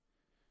Horvat.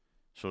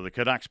 So the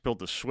Canucks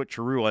built a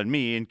switcheroo on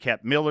me and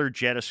kept Miller,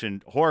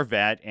 jettisoned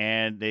Horvat,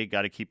 and they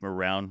got to keep him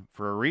around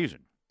for a reason.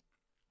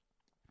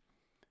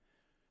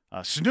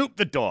 Snoop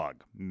the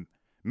dog.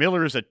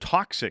 Miller is a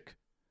toxic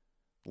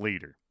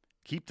leader.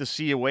 Keep the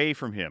C away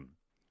from him.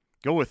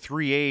 Go with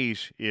 3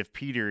 A's if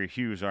Peter or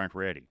Hughes aren't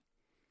ready.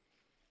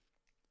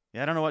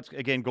 Yeah, I don't know what's,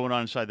 again, going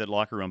on inside that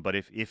locker room, but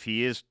if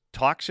he is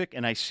toxic,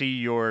 and I see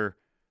your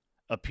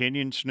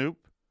opinion,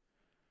 Snoop,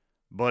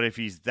 but if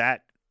he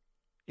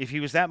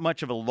was that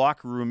much of a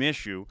locker room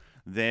issue,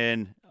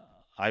 then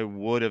I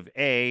would have,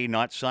 A,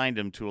 not signed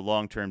him to a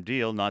long-term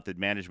deal, not that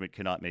management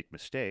cannot make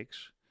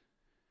mistakes,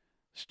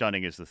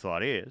 stunning as the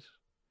thought is.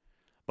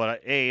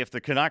 But, A, if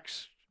the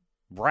Canucks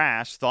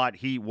brass thought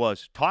he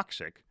was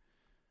toxic,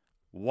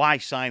 why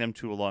sign him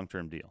to a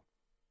long-term deal?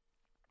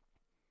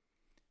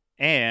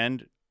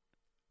 And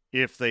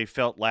if they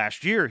felt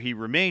last year he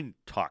remained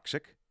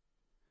toxic,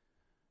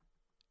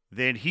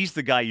 then he's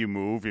the guy you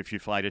move if you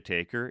find a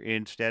taker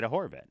instead of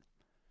Horvat.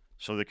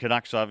 So the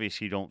Canucks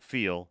obviously don't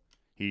feel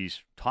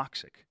he's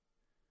toxic.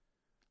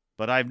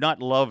 But I've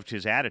not loved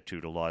his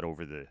attitude a lot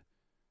over the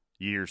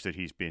years that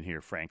he's been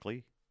here,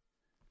 frankly,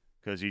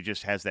 because he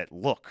just has that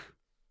look.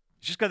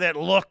 He's just got that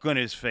look on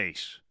his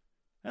face.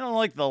 I don't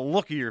like the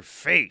look of your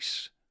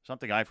face,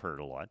 something I've heard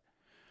a lot.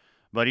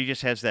 But he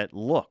just has that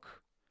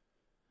look.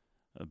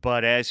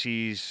 But as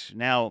he's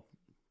now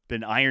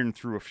been ironed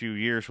through a few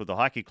years with the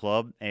hockey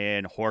club,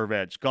 and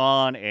Horvat's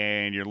gone,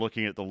 and you're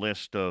looking at the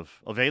list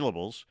of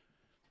availables,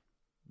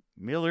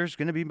 Miller's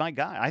going to be my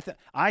guy.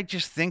 I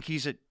just think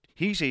he's a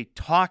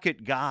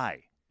talk-it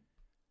guy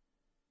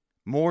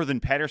more than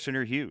Pettersson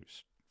or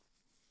Hughes.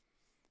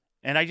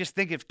 And I just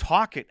think if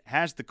Tocchet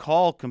has the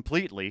call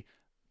completely,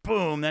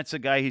 boom, that's a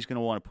guy he's going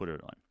to want to put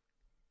it on.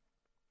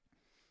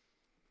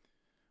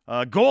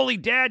 Goalie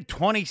Dad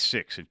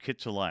 26 at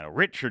Kitsilano.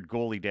 Richard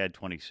Goalie Dad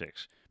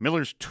 26.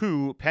 Miller's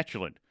too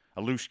petulant.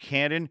 A loose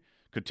cannon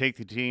could take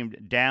the team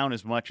down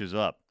as much as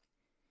up.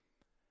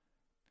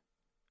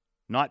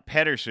 Not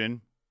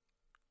Pettersson,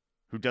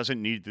 who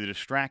doesn't need the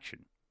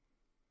distraction.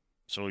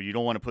 So you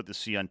don't want to put the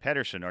C on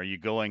Pettersson. Are you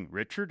going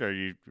Richard? Are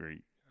you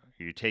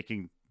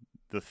taking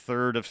the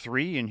third of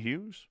 3 in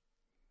Hughes?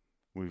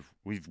 We've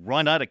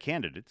run out of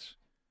candidates.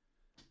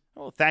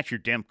 Oh, Thatcher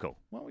Demko.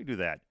 Why don't we do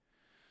that?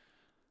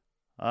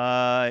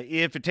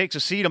 If it takes a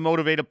C to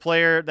motivate a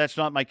player, that's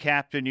not my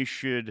captain. You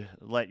should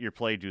let your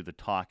play do the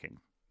talking.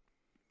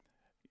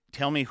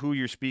 Tell me who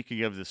you're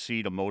speaking of the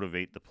C to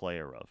motivate the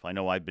player of. I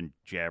know I've been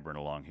jabbering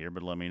along here,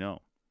 but let me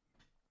know.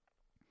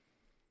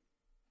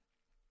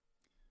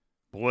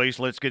 Boys,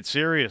 let's get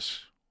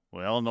serious.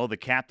 Well, no, the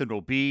captain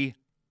will be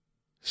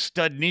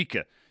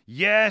Studnicka.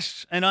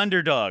 Yes, an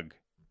underdog.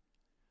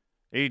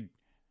 An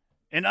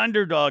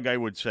underdog, I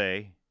would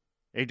say.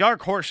 A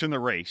dark horse in the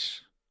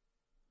race.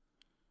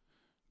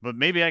 But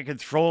maybe I could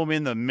throw him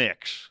in the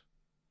mix.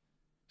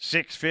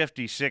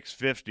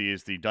 650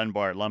 is the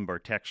Dunbar Lumber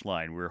text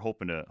line. We're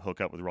hoping to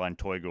hook up with Ron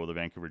Toigo of the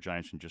Vancouver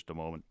Giants in just a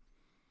moment.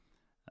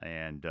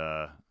 And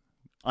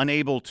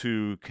unable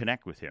to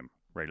connect with him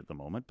right at the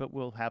moment, but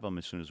we'll have him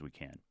as soon as we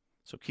can.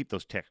 So keep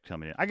those texts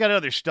coming in. I got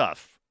other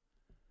stuff,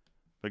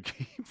 but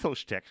keep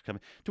those texts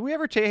coming. Do we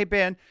ever take, hey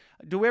Ben,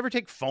 do we ever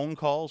take phone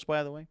calls,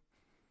 by the way?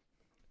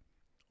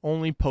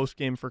 Only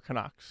post-game for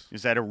Canucks.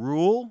 Is that a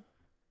rule?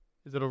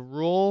 Is it a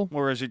rule?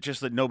 Or is it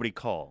just that nobody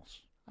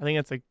calls? I think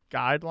it's a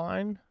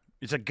guideline.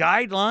 It's a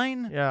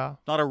guideline? Yeah.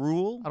 Not a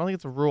rule? I don't think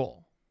it's a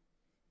rule.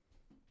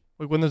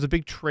 Like when there's a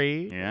big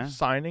trade, Yeah.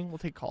 signing, we'll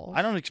take calls.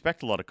 I don't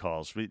expect a lot of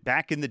calls.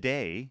 Back in the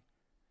day,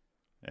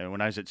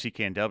 when I was at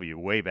CKNW,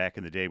 way back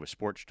in the day with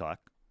Sports Talk,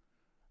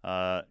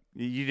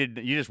 you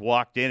just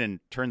walked in and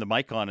turned the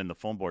mic on and the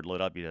phone board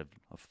lit up. You had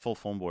a full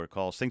phone board of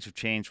calls. Things have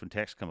changed when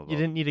texts come about. You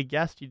didn't need a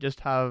guest. You just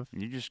have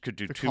You just could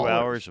do the 2 callers.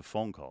 hours of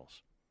phone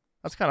calls.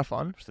 That's kind of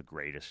fun. It's the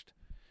greatest.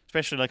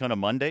 especially like on a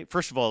Monday.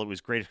 First of all, it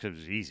was great because it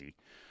was easy.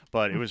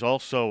 But it was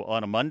also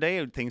on a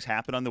Monday, things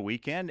happen on the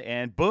weekend,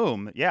 and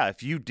boom, yeah,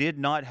 if you did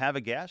not have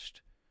a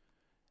guest,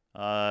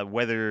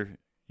 whether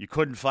you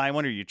couldn't find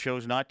one or you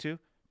chose not to,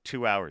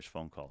 2 hours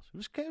phone calls.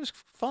 It was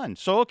fun.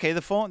 So, okay,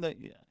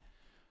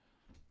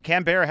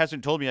 Canberra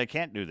hasn't told me I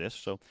can't do this,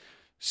 so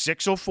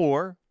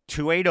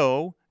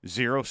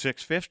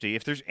 604-280-0650.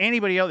 If there's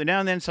anybody out there, now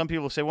and then some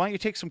people say, why don't you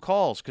take some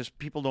calls, because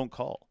people don't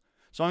call.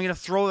 So I'm going to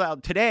throw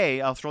that,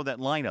 today I'll throw that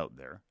line out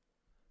there.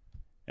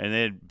 And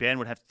then Ben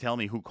would have to tell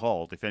me who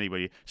called, if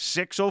anybody.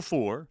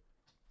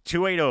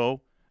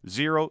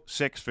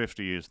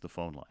 604-280-0650 is the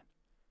phone line.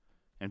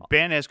 And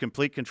Ben has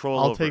complete control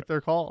over it. I'll take their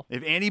call.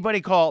 If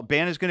anybody call,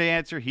 Ben is going to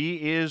answer.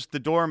 He is the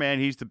doorman.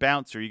 He's the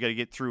bouncer. You got to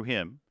get through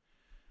him.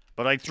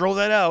 But I throw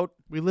that out.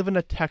 We live in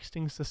a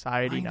texting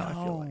society now, I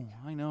feel like.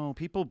 I know.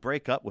 People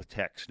break up with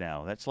text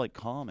now. That's like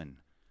common.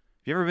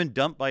 Have you ever been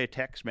dumped by a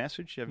text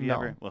message? Have you No.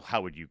 ever? Well,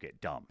 how would you get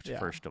dumped, Yeah.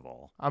 first of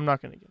all? I'm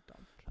not going to get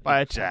dumped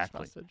by a text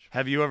message.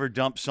 Have you ever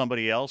dumped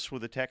somebody else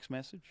with a text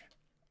message?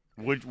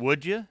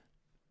 Would you?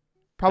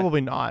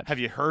 Probably not. Have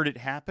you heard it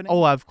happening?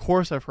 Oh, of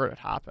course I've heard it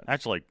happen.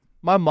 That's like...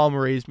 My mom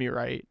raised me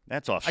right.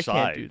 That's offside.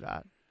 I can't do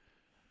that.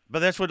 But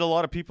that's what a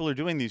lot of people are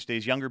doing these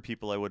days, younger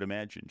people, I would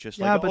imagine. Just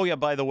Yeah, like, but oh, yeah,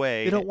 by the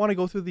way. They don't want to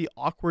go through the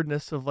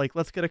awkwardness of, like,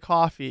 let's get a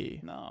coffee.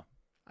 No.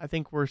 I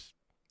think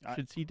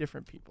should see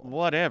different people.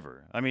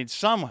 Whatever. I mean,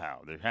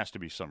 somehow there has to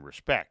be some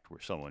respect where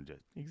someone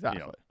just,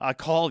 Exactly. I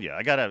call you.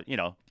 I got to,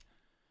 I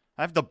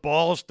have the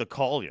balls to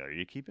call you. Are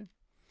you keeping?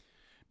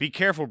 Be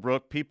careful,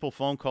 Brooke.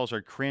 Phone calls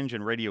are cringe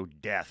and radio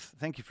death.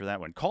 Thank you for that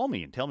one. Call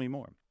me and tell me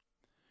more.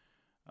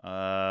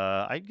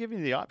 I'd give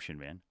you the option,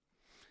 man.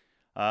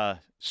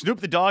 Snoop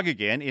the dog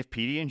again if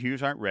Petey and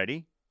Hughes aren't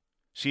ready.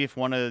 See if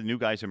one of the new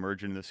guys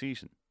emerge in the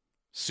season.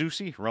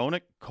 Susie,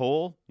 Ronick,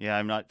 Cole. Yeah,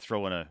 I'm not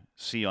throwing a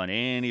C on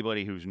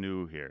anybody who's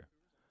new here.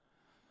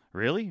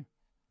 Really?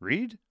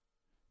 Reed?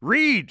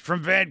 Reed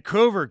from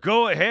Vancouver.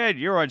 Go ahead.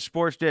 You're on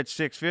Sportsnet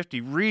 650.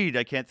 Reed,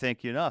 I can't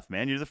thank you enough,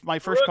 man. You're my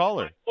first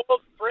caller. My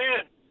old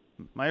friend.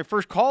 My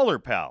first caller,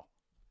 pal.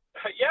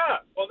 Yeah,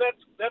 well,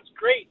 that's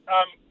great.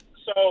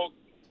 So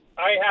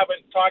I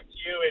haven't talked to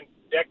you in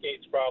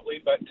decades, probably,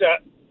 but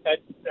that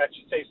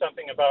should say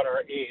something about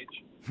our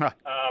age.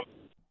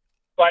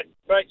 But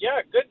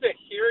yeah, good to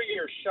hear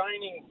your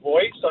shining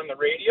voice on the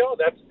radio.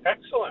 That's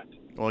excellent.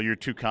 Well, you're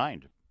too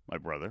kind, my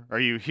brother. Are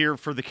you here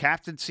for the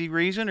captaincy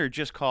reason or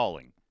just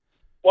calling?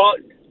 Well,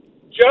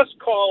 just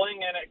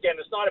calling, and again,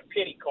 it's not a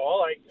pity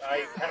call.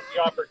 I have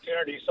the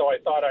opportunity, so I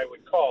thought I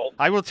would call.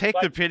 I will take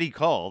the pity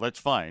call. That's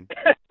fine.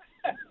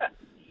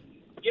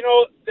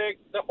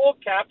 The whole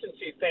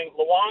captaincy thing,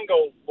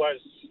 Luongo was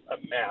a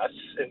mess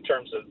in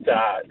terms of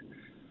that.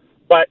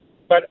 But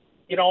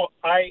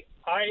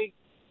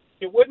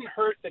it wouldn't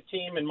hurt the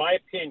team, in my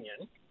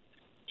opinion,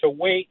 to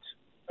wait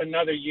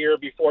another year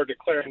before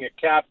declaring a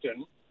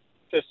captain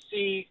to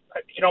see,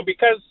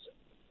 because,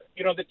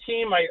 the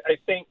team, I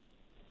think,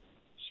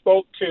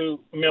 spoke to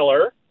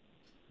Miller.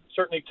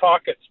 Certainly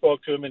Tocchet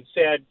spoke to him and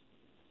said,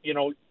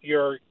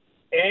 your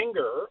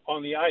anger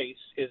on the ice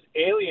is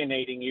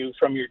alienating you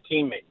from your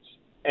teammates,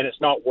 and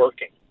it's not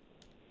working.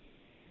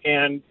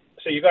 And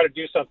so you got to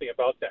do something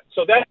about that.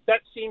 So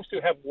that seems to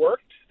have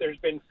worked. There's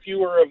been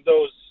fewer of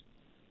those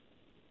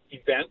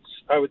events,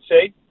 I would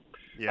say.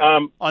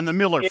 Yeah. On the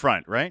Miller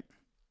front, right?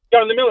 Yeah,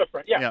 on the Miller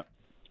front. Yeah. Yeah.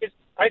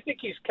 I think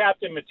he's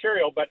captain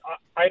material, but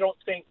I don't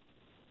think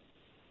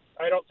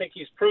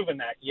he's proven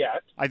that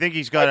yet. I think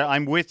he's got.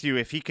 I'm with you.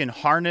 If he can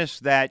harness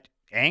that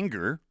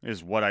anger,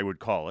 is what I would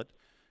call it.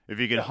 If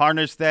he can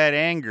harness that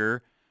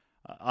anger,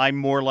 I'm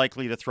more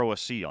likely to throw a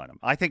C on him.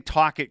 I think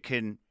Tocchet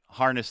can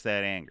harness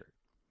that anger.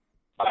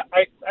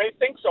 I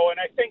think so, and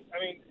I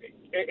mean,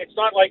 it's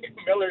not like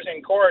Miller's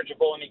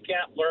incorrigible and he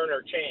can't learn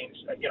or change,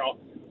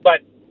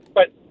 but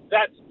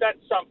that's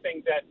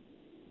something that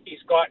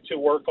he's got to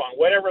work on.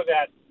 Whatever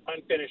that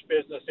unfinished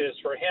business is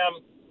for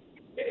him,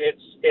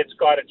 it's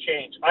got to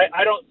change.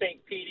 I don't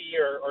think Petey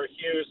or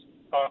Hughes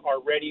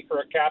are ready for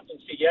a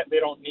captaincy yet. They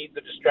don't need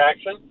the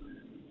distraction.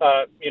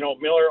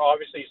 Miller,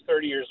 obviously, he's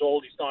 30 years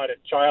old. He's not a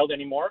child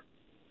anymore,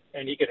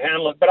 and he could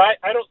handle it. But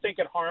I don't think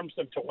it harms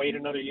them to wait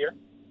another year.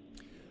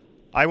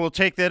 I will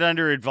take that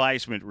under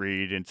advisement,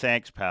 Reed, and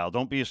thanks, pal.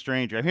 Don't be a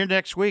stranger. I'm here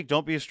next week.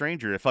 Don't be a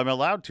stranger. If I'm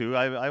allowed to,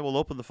 I will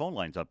open the phone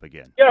lines up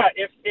again. Yeah,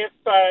 if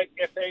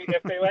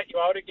they let you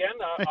out again,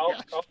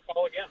 I'll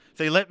call again. If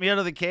they let me out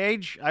of the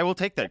cage, I will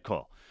take that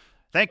call.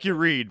 Thank you,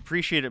 Reed.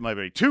 Appreciate it, my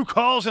buddy. 2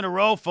 calls in a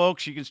row,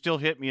 folks. You can still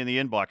hit me in the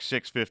inbox,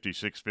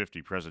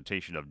 650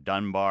 presentation of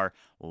Dunbar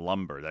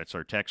Lumber. That's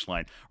our text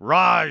line.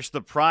 Raj,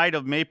 the pride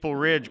of Maple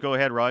Ridge. Go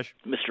ahead, Raj.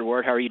 Mr.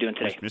 Ward, how are you doing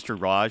today? Mr.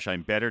 Raj,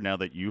 I'm better now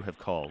that you have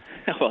called.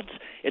 Well,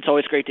 it's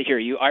always great to hear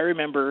you. I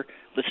remember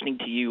listening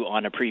to you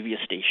on a previous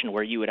station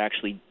where you would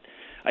actually,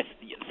 I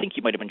think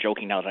you might have been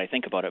joking now that I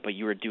think about it, but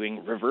you were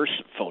doing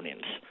reverse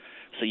phone-ins.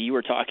 So you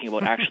were talking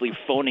about actually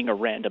phoning a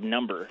random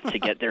number to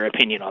get their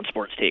opinion on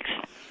sports takes.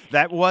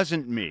 That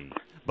wasn't me,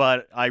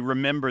 but I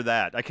remember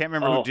that. I can't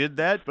remember who did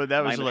that, but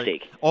that was my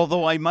mistake.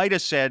 Although I might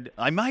have said,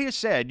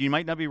 you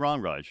might not be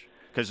wrong, Raj.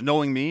 Because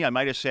knowing me, I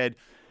might have said,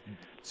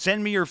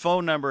 send me your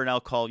phone number and I'll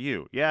call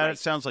you. Yeah, Right. That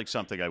sounds like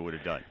something I would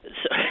have done.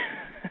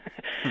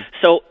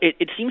 So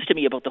it seems to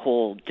me about the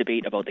whole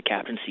debate about the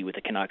captaincy with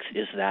the Canucks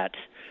is that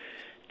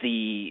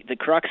the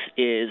crux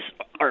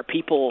are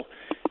people,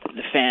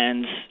 the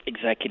fans,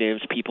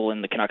 executives, people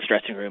in the Canucks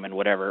dressing room and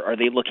whatever, are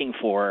they looking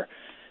for,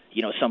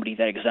 somebody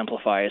that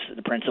exemplifies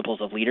the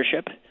principles of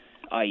leadership,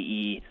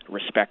 i.e.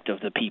 respect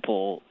of the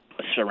people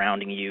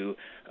surrounding you?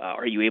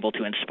 Are you able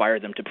to inspire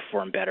them to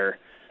perform better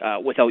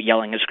without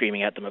yelling and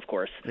screaming at them, of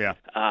course? Yeah.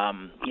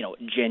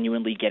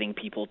 Genuinely getting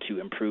people to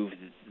improve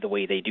the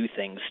way they do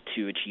things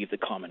to achieve the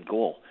common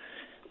goal.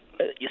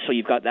 So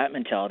you've got that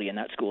mentality and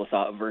that school of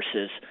thought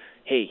versus,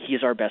 hey,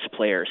 he's our best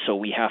player, so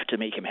we have to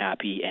make him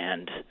happy,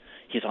 and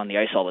he's on the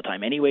ice all the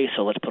time anyway,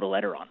 so let's put a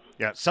letter on.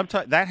 Yeah,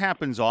 sometimes that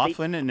happens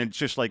often, and it's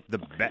just like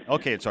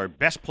okay, it's our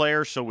best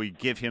player, so we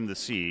give him the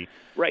C.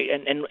 Right,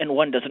 and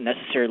one doesn't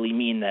necessarily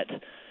mean that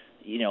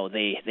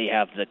they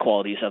have the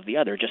qualities of the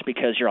other. Just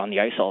because you're on the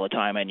ice all the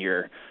time and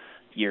you're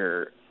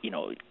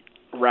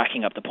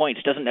racking up the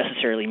points doesn't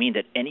necessarily mean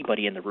that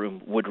anybody in the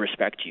room would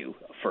respect you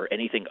for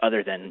anything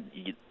other than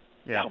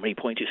how many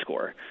points you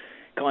score.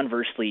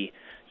 Conversely,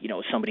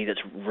 somebody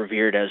that's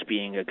revered as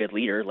being a good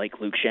leader,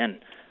 like Luke Shen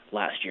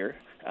last year,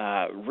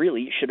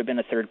 really should have been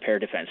a third-pair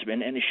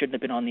defenseman, and he shouldn't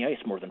have been on the ice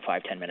more than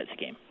 5-10 minutes a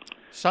game.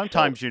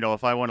 Sometimes,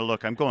 if I want to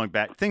look, I'm going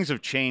back. Things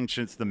have changed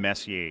since the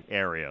Messier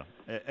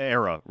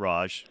era,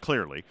 Raj,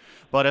 clearly.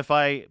 But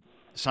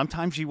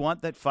sometimes you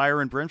want that fire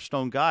and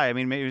brimstone guy. I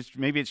mean,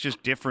 maybe it's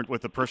just different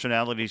with the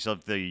personalities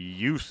of the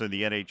youth in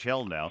the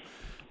NHL now.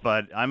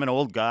 But I'm an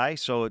old guy,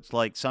 so it's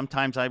like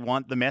sometimes I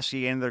want the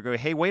Messier in there to go,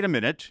 hey, wait a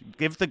minute,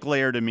 give the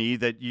glare to me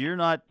that you're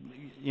not,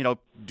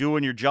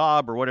 doing your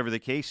job or whatever the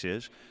case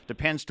is.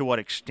 Depends to what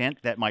extent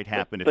that might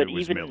happen if it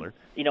was even, Miller.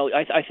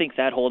 I think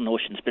that whole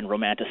notion's been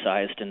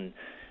romanticized and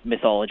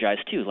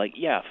mythologized too. Like,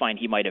 yeah, fine,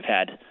 he might have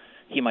had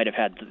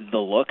the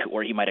look,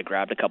 or he might have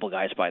grabbed a couple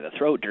guys by the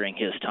throat during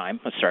his time.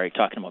 Sorry,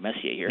 talking about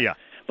Messier here. Yeah.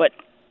 But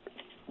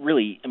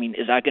really, I mean,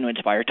 is that going to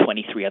inspire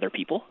 23 other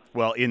people?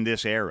 Well, in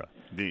this era.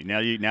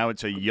 Now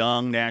it's a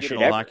young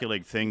National Hockey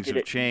League. Things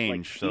have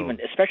changed. Even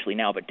especially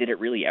now, but did it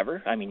really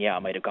ever? I mean, yeah,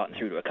 it might have gotten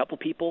through to a couple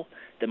people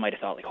that might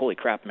have thought, like, holy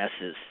crap, Mess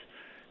is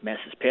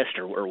pissed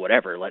or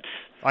whatever.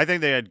 I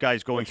think they had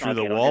guys going through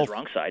the wall.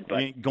 Wrong side,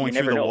 but going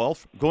through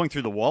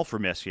the wall for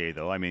Messier,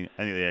 though. I mean,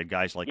 I think they had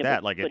guys like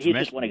that. But he's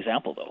just one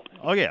example, though.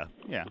 Oh yeah.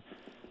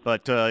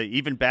 But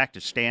even back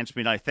to Stan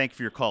Smith, I thank you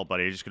for your call,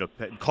 buddy. I'm just going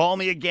to call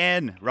me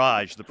again,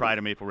 Raj, the pride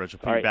of Maple Ridge. I'll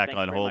put you back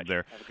on hold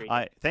there.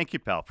 Thank you,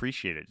 pal.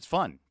 Appreciate it. It's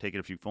fun taking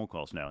a few phone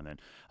calls now and then.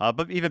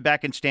 But even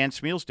back in Stan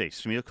Smeal's days,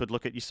 Smeal could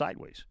look at you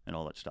sideways and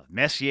all that stuff.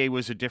 Messier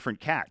was a different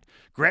cat.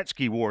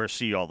 Gretzky wore a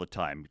C all the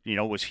time.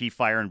 Was he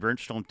fire and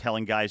brimstone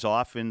telling guys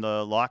off in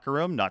the locker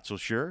room? Not so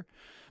sure.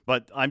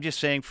 But I'm just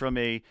saying from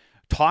a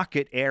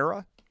Tocchet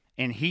era,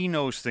 and he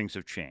knows things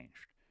have changed.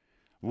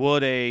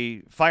 Would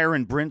a fire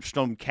and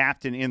brimstone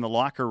captain in the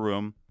locker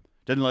room,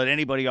 doesn't let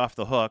anybody off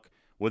the hook,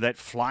 would that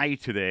fly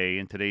today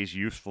in today's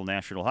youthful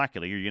National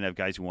Hockey League? You're going to have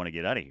guys who want to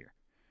get out of here.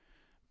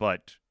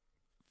 But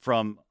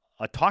from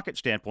a Tocchet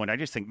standpoint, I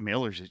just think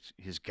Miller's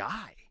his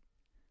guy.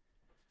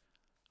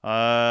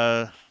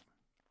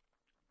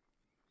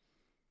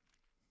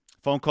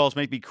 Phone calls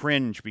make me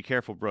cringe. Be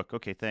careful, Brooke.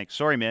 Okay, thanks.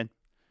 Sorry, man.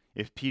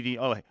 If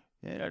PD...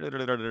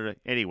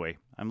 Anyway,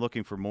 I'm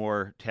looking for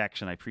more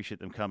texts, and I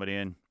appreciate them coming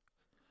in.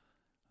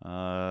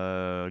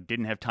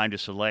 Didn't have time to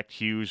select.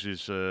 Hughes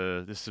is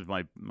this is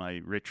my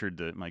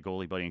Richard, my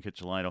goalie buddy in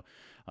Kitsilano.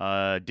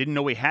 Didn't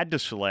know we had to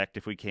select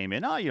if we came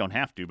in. No, you don't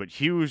have to, but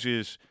Hughes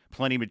is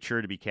plenty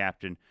mature to be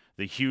captain.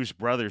 The Hughes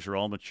brothers are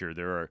all mature.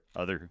 There are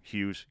other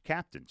Hughes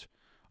captains,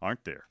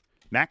 aren't there?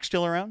 Max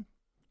still around?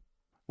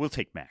 We'll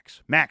take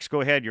Max. Max, go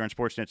ahead. You're on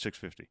Sportsnet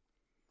 650.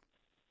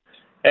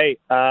 Hey,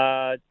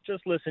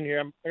 just listen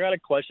here. I got a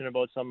question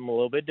about something a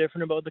little bit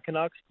different about the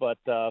Canucks, but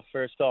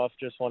first off,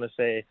 just want to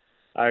say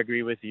I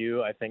agree with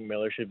you. I think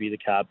Miller should be the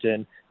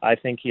captain. I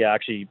think he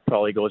actually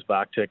probably goes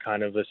back to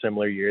kind of a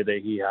similar year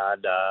that he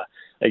had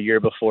a year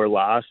before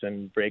last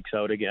and breaks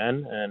out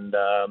again. And,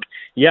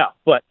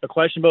 but a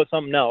question about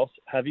something else.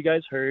 Have you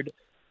guys heard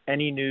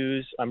any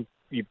news?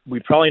 We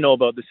probably know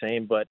about the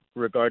same, but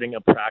regarding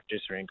a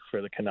practice rink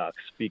for the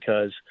Canucks,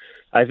 because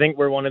I think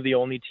we're one of the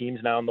only teams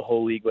now in the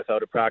whole league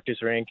without a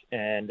practice rink,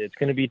 and it's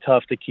going to be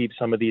tough to keep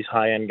some of these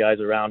high-end guys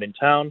around in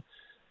town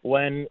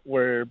when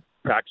we're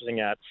practicing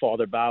at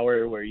Father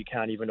Bauer, where you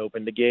can't even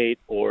open the gate,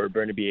 or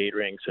Burnaby 8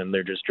 rinks, and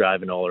they're just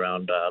driving all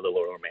around the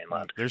Lower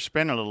Mainland. They're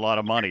spending a lot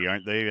of money,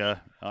 aren't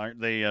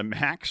they?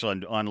 Max,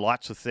 on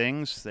lots of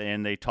things?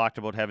 And they talked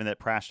about having that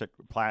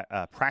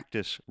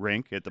practice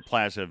rink at the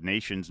Plaza of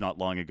Nations not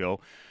long ago.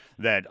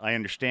 That I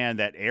understand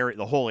that area,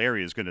 the whole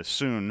area is going to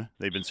soon,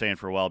 they've been saying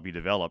for a while, be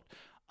developed.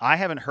 I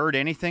haven't heard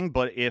anything,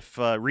 but if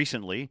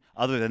recently,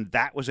 other than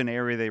that was an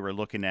area they were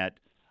looking at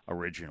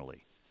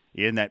originally,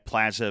 in that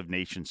Plaza of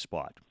Nations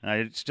spot. And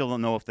I still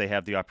don't know if they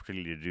have the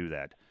opportunity to do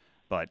that,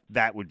 but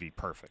that would be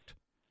perfect.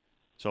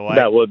 So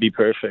that would be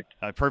perfect.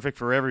 Perfect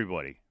for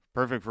everybody.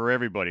 Perfect for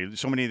everybody.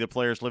 So many of the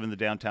players live in the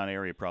downtown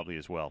area probably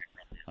as well.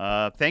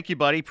 Thank you,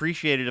 buddy.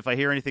 Appreciate it. If I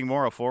hear anything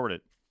more, I'll forward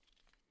it.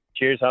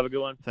 Cheers. Have a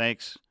good one.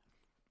 Thanks.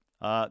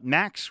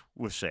 Max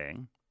was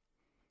saying,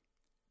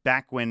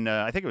 back when,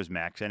 I think it was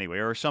Max anyway,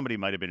 or somebody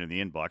might have been in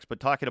the inbox,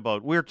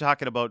 but we were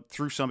talking about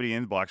through somebody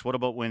in the inbox, what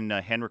about when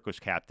Henrik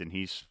was captain?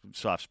 He's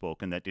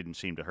soft-spoken. That didn't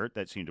seem to hurt.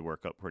 That seemed to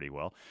work out pretty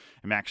well.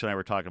 And Max and I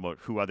were talking about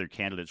who other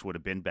candidates would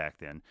have been back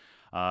then.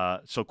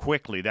 So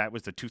quickly, that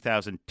was the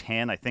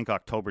 2010, I think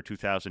October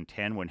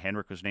 2010, when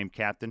Henrik was named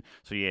captain.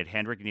 So you had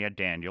Henrik and you had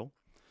Daniel.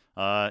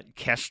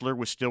 Kessler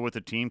was still with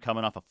the team,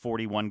 coming off a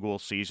 41-goal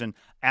season.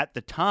 At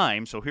the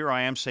time, so here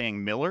I am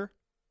saying Miller.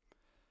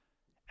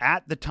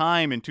 At the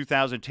time in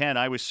 2010,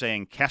 I was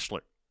saying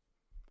Kessler.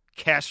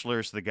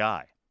 Kessler's the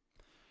guy.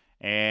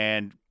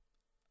 And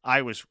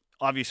I was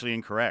obviously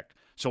incorrect.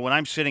 So when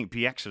I'm sitting,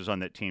 BX was on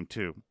that team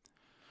too.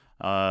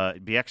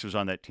 BX was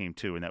on that team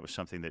too, and that was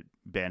something that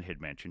Ben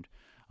had mentioned.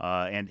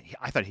 I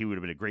thought he would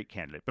have been a great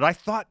candidate. But I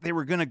thought they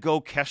were going to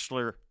go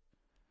Kessler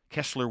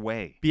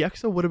way.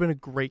 Bieksa would have been a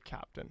great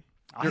captain.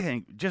 I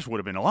think just would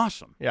have been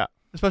awesome. Yeah.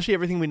 Especially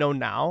everything we know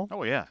now.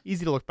 Oh, yeah.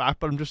 Easy to look back,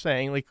 but I'm just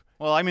saying, like...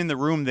 Well, I'm in the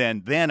room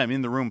then. Then I'm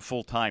in the room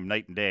full-time,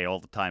 night and day, all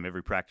the time,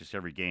 every practice,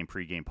 every game,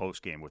 pre-game,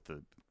 post-game with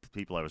the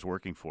people I was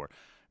working for.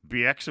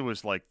 Bieksa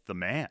was like the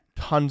man.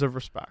 Tons of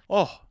respect.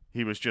 Oh,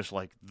 he was just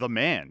like the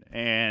man.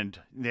 And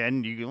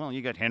then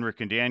you got Henrik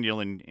and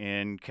Daniel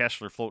and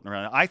Kessler floating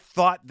around. I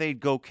thought they'd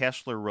go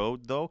Kessler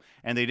road, though,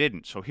 and they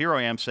didn't. So here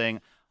I am saying,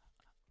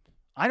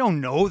 I don't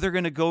know they're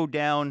going to go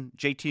down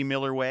JT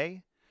Miller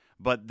way,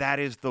 but that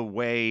is the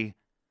way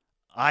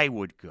I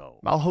would go.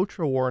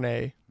 Malhotra wore an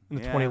A in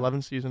the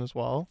 2011 season as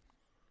well.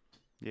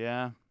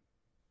 Yeah.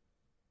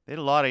 They had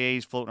a lot of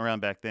A's floating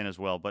around back then as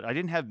well, but I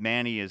didn't have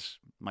Manny as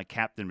my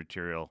captain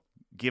material,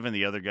 given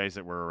the other guys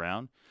that were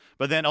around.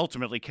 But then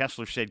ultimately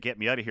Kessler said, get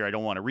me out of here. I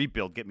don't want to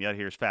rebuild. Get me out of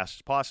here as fast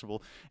as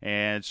possible.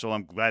 And so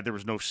I'm glad there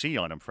was no C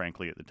on him,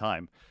 frankly, at the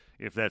time,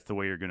 if that's the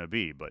way you're going to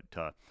be. But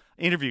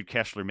interviewed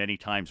Kessler many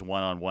times,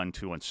 one-on-one,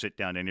 too, on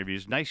sit-down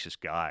interviews.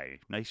 Nicest guy.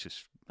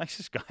 Nicest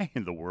guy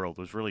in the world.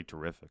 Was really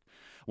terrific.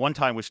 One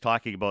time was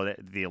talking about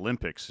the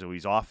Olympics, so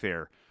he's off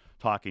air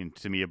talking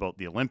to me about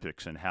the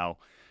Olympics and how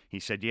he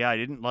said, I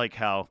didn't like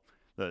how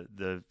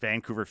the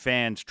Vancouver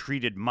fans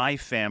treated my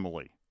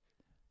family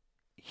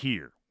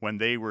here when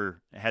they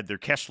had their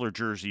Kessler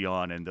jersey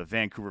on and the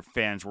Vancouver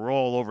fans were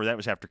all over. That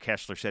was after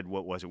Kessler said,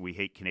 what was it? We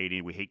hate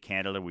Canadian, we hate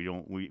Canada,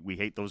 we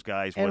hate those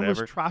guys, and whatever.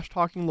 And was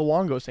trash-talking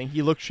Luongo, saying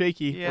he looked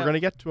shaky. Yeah. We're going to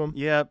get to him.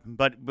 Yeah,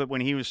 but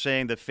when he was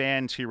saying the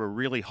fans here were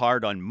really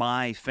hard on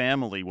my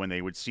family when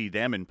they would see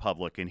them in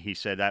public, and he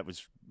said that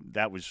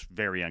was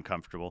very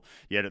uncomfortable.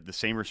 Yet at the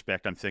same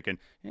respect, I'm thinking,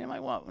 you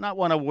might not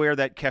want to wear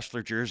that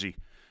Kessler jersey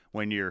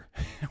when you're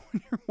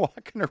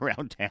walking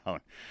around town.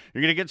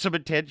 You're going to get some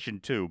attention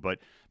too, but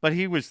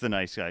he was the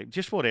nice guy.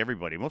 Just about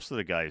everybody. Most of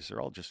the guys,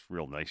 they're all just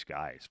real nice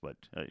guys, but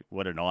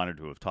what an honor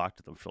to have talked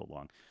to them so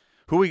long.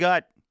 Who we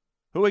got,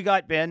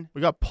 Ben?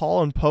 We got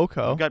Paul and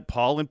Poco. We got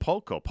Paul and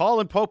Poco.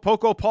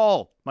 Poco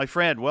Paul, my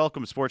friend,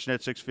 welcome,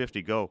 Sportsnet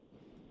 650, go.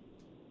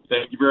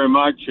 Thank you very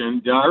much.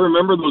 And I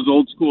remember those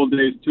old school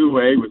days too,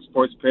 with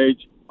Sports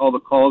Page, all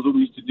the calls that we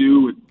used to do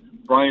with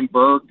Brian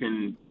Burke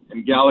and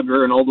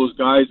Gallagher and all those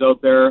guys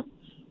out there.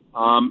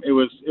 It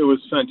was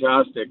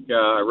fantastic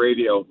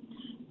radio.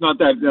 Not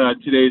that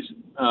today's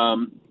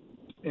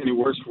any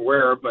worse for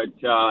wear, but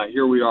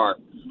here we are.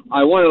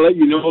 I want to let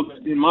you know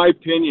that, in my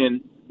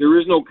opinion, there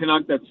is no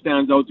Canuck that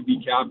stands out to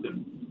be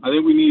captain. I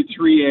think we need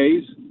 3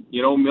 A's,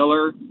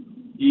 Miller,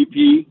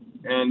 EP,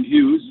 and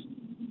Hughes.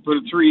 Put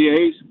 3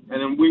 A's,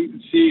 and then we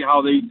can see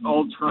how they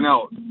all turn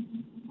out.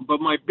 But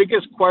my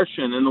biggest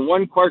question, and the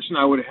one question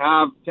I would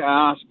have to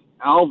ask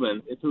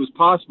Alvin, if it was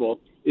possible,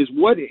 is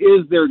what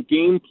is their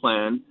game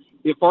plan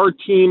if our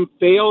team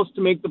fails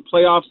to make the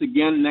playoffs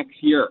again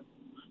next year?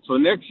 So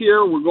next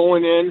year we're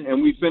going in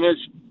and we finish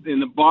in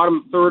the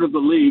bottom third of the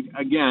league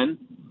again.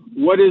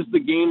 What is the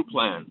game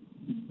plan?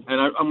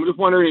 And I'm just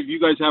wondering if you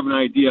guys have an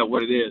idea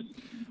what it is.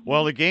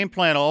 Well, the game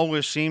plan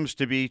always seems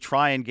to be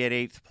try and get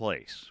 8th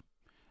place.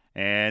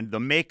 And the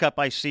makeup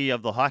I see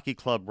of the hockey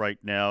club right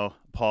now,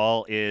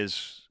 Paul,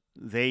 is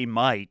they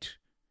might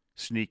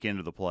sneak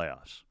into the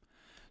playoffs.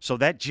 So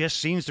that just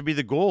seems to be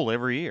the goal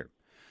every year.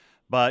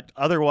 But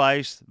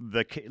otherwise,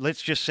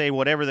 let's just say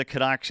whatever the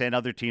Canucks and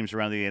other teams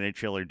around the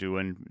NHL are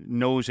doing,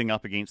 nosing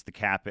up against the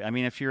cap. I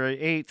mean, if you're an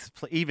 8th,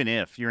 even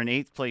if you're an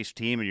 8th place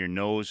team and your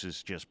nose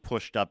is just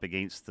pushed up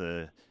against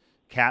the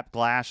cap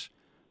glass,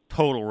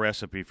 total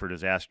recipe for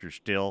disaster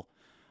still.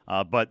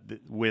 But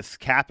with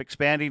cap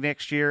expanding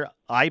next year,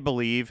 I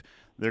believe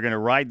they're going to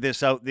ride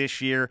this out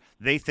this year.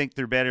 They think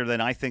they're better than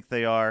I think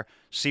they are.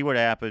 See what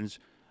happens.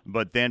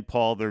 But then,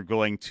 Paul, they're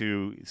going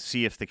to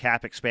see if the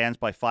cap expands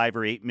by $5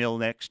 or $8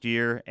 million next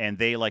year, and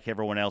they, like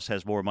everyone else,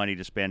 has more money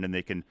to spend, and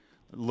they can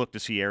look to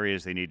see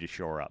areas they need to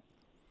shore up.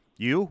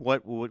 You?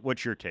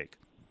 What's your take?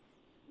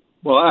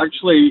 Well,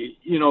 actually,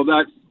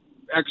 that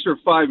extra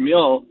 $5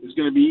 million is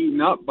going to be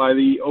eaten up by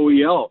the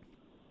OEL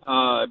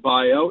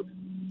buyout.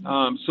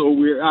 So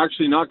we're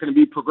actually not going to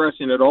be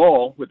progressing at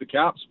all with the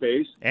cap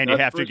space. And you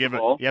have to give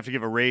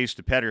a raise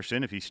to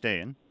Pettersson if he's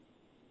staying.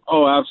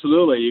 Oh,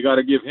 absolutely. You got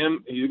to give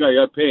him. You got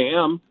to pay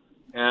him.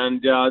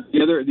 And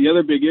the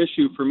other big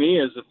issue for me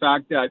is the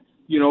fact that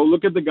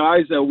look at the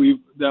guys that we've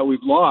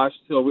lost.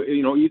 So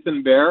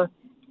Ethan Bear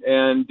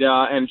and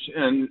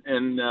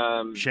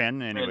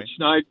Shen anyway. And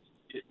Schneid,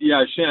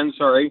 Shen.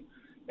 Sorry.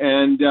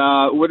 And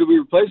what did we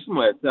replace them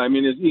with? I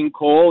mean, is Ian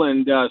Cole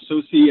and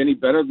Susi any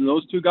better than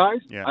those two guys?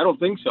 Yeah. I don't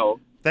think so.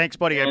 Thanks,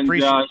 buddy. I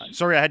appreciate it.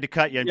 Sorry I had to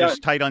cut you. I'm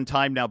just tight on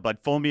time now,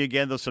 but phone me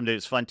again, though, someday.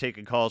 It's fun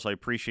taking calls. I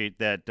appreciate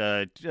that.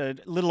 A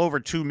little over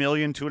 $2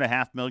 million,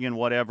 $2.5 million,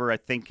 whatever, I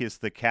think is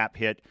the cap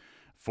hit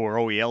for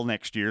OEL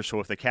next year.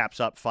 So if the cap's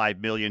up $5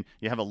 million,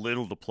 you have a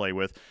little to play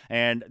with.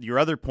 And your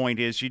other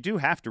point is you do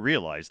have to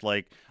realize,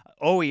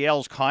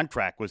 OEL's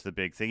contract was the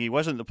big thing. He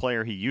wasn't the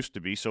player he used to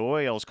be, so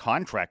OEL's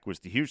contract was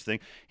the huge thing.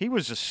 He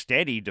was a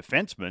steady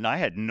defenseman. I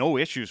had no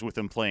issues with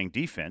him playing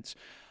defense.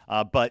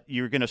 But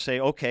you're going to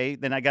say, okay,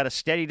 then I got a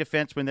steady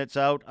defenseman that's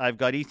out. I've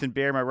got Ethan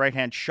Bear, my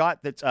right-hand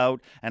shot, that's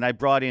out. And I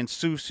brought in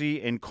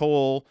Susi and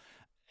Cole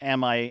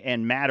and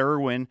Matt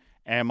Irwin.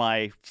 Am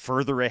I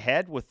further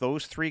ahead with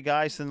those three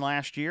guys than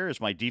last year?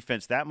 Is my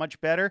defense that much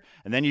better?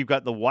 And then you've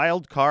got the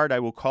wild card, I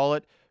will call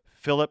it,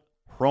 Philip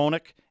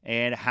Hronik,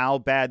 and how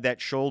bad that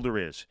shoulder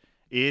is.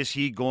 Is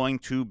he going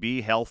to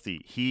be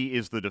healthy? He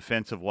is the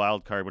defensive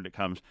wild card when it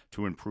comes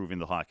to improving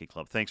the hockey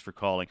club. Thanks for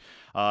calling.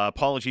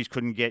 Apologies,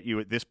 couldn't get you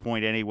at this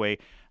point anyway.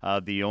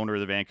 The owner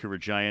of the Vancouver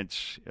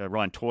Giants,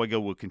 Ron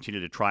Toiga, will continue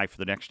to try for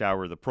the next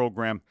hour of the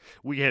program.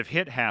 We have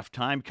hit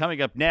halftime.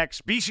 Coming up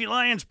next, BC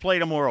Lions play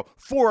tomorrow,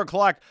 4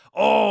 o'clock.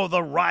 Oh,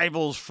 the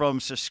rivals from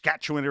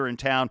Saskatchewan are in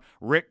town.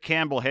 Rick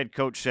Campbell, head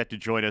coach, set to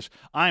join us.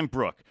 I'm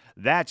Brooke.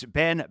 That's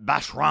Ben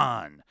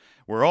Bashran.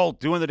 We're all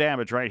doing the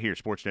damage right here,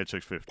 Sportsnet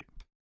 650.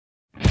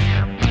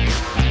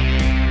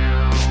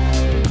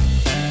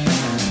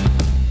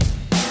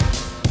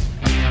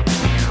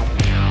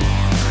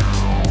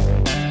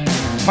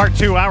 Part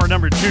 2, hour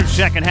number 2,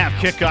 second half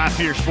kickoff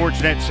here,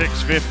 Sportsnet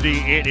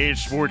 650. It is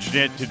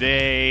Sportsnet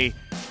today.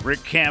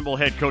 Rick Campbell,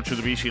 head coach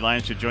of the BC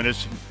Lions, to join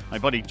us. My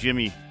buddy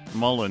Jimmy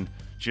Mullen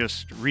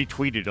just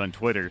retweeted on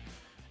Twitter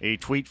a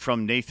tweet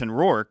from Nathan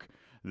Rourke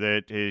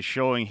that is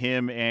showing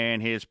him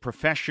and his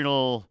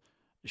professional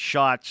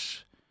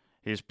shots,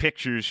 his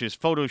pictures, his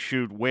photo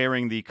shoot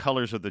wearing the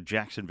colors of the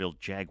Jacksonville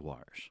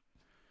Jaguars.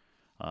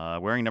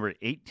 Wearing number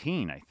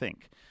 18, I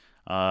think.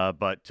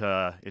 But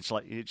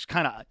it's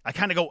kind of, I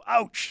kind of go,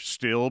 ouch,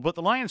 still. But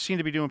the Lions seem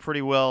to be doing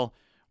pretty well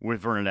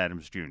with Vernon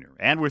Adams Jr.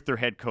 and with their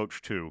head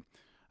coach, too,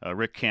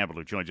 Rick Campbell,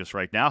 who joins us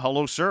right now.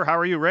 Hello, sir. How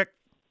are you, Rick?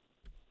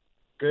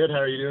 Good. How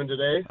are you doing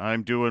today?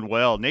 I'm doing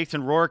well.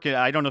 Nathan Rourke,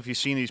 I don't know if you've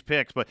seen these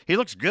pics, but he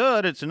looks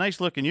good. It's a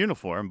nice-looking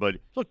uniform, but he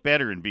looked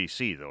better in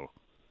BC, though.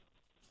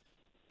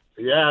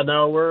 Yeah,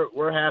 no,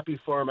 we're happy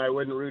for him. I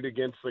wouldn't root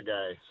against the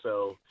guy.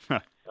 So,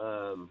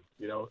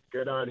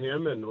 good on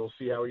him, and we'll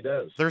see how he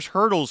does. There's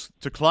hurdles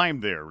to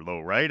climb there,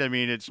 though, right? I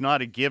mean, it's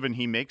not a given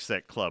he makes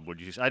that club.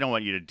 I don't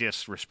want you to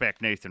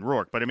disrespect Nathan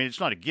Rourke, but, I mean, it's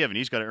not a given.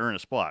 He's got to earn a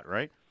spot,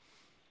 right?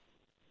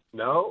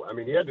 No, I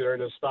mean, he had to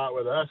earn a spot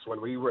with us.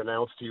 When we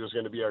announced he was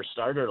going to be our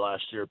starter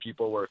last year,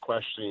 people were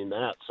questioning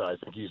that. So I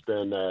think he's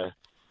been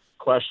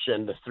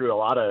questioned through a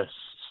lot of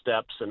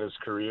steps in his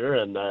career,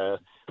 and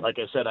like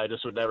I said, I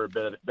just would never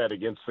bet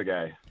against the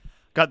guy.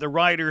 Got the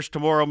Riders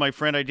tomorrow, my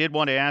friend. I did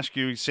want to ask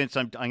you, since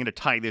I'm going to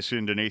tie this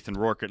into Nathan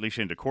Rourke, at least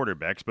into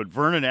quarterbacks, but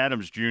Vernon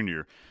Adams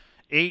Jr.,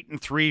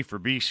 8-3 for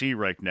BC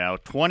right now,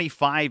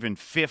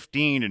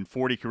 25-15 in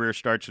 40 career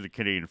starts in the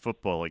Canadian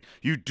Football League.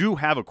 You do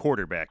have a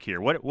quarterback here.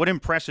 What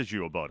impresses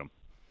you about him?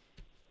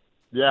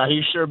 Yeah,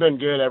 he's sure been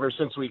good ever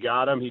since we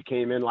got him. He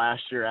came in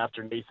last year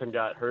after Nathan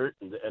got hurt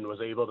and was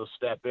able to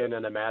step in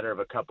a matter of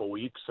a couple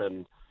weeks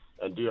and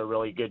do a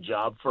really good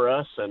job for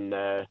us. And,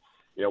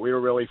 we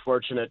were really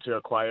fortunate to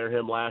acquire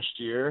him last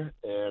year.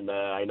 And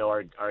I know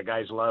our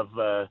guys love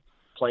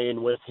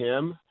playing with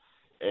him.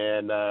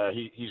 And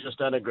he's just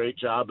done a great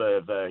job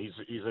of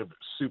he's a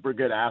super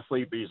good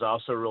athlete, but he's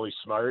also really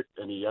smart,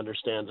 and he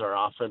understands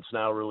our offense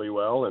now really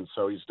well. And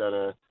so he's done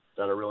a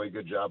really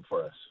good job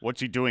for us.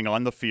 What's he doing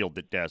on the field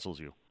that dazzles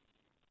you?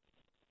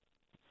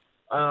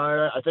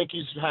 I think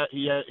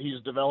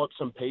he's developed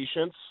some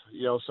patience,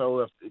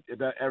 so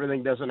if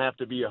everything doesn't have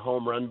to be a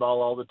home run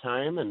ball all the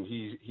time, and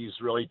he's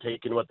really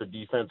taken what the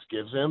defense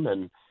gives him.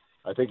 And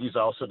I think he's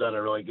also done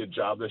a really good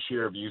job this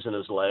year of using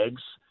his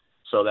legs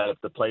so that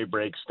if the play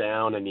breaks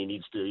down and he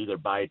needs to either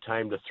buy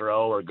time to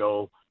throw or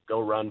go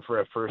run for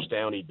a first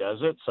down, he does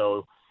it.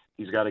 So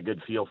he's got a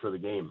good feel for the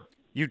game.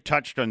 You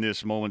touched on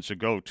this moments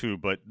ago, too,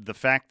 but the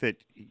fact that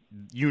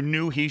you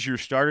knew he's your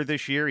starter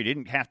this year, he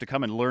didn't have to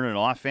come and learn an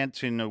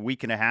offense in a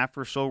week and a half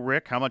or so,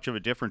 Rick. How much of a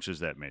difference has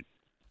that made?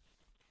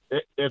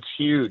 It's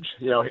huge.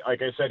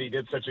 Like I said, he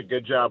did such a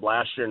good job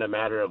last year in a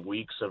matter of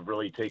weeks of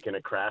really taking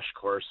a crash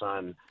course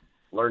on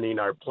learning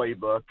our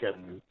playbook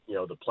and,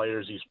 the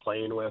players he's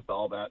playing with,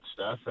 all that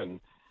stuff.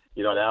 And,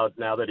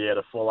 now that he had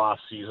a full off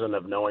season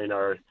of knowing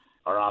our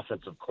our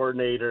offensive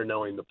coordinator,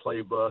 knowing the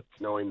playbook,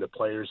 knowing the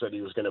players that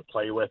he was going to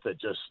play with. It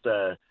just,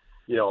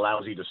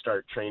 allows you to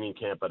start training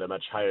camp at a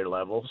much higher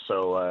level.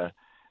 So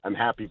I'm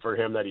happy for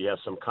him that he has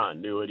some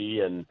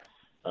continuity and,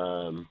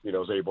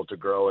 is able to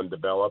grow and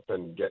develop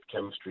and get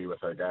chemistry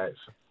with our guys.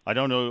 I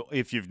don't know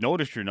if you've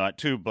noticed or not,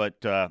 too,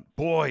 but,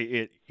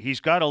 he's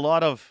got a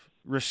lot of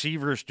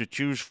receivers to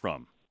choose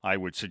from, I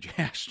would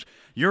suggest.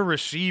 Your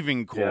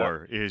receiving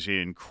core is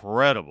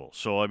incredible.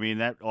 So, I mean,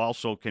 that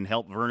also can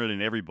help Vernon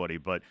and everybody.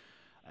 But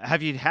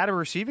have you had a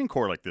receiving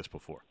core like this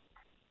before?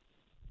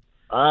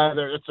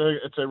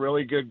 It's a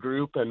really good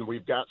group, and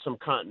we've got some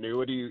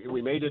continuity.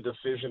 We made a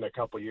decision a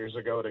couple years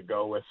ago to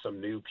go with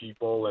some new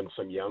people and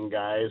some young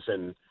guys,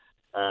 and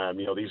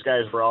these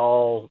guys were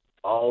all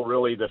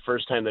really the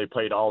first time they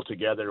played all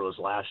together was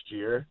last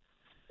year,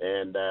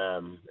 and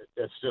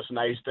it's just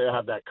nice to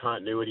have that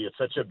continuity. It's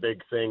such a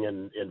big thing,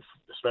 in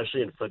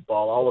especially in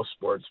football, all the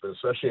sports, but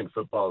especially in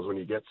football, is when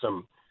you get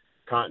some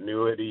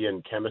continuity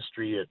and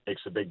chemistry, it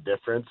makes a big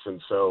difference,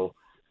 and so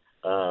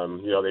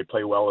they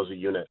play well as a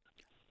unit.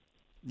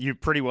 You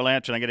pretty well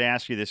answered. I'm going to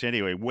ask you this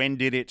anyway. When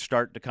did it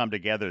start to come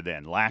together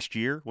then? Last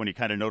year, when you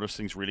kind of noticed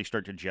things really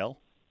start to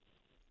gel?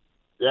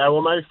 Yeah,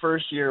 well, my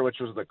first year, which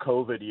was the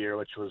COVID year,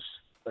 which was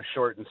a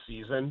shortened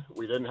season,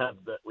 we didn't have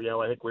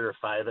I think we were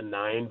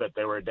 5-9, but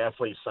there were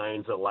definitely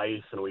signs of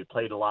life, and we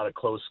played a lot of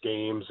close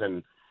games,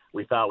 and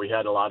we thought we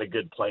had a lot of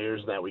good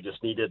players and that we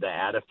just needed to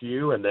add a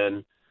few. And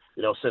then,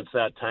 since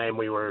that time,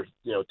 we were,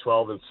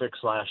 12-6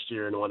 last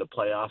year and won a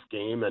playoff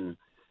game, and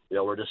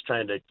we're just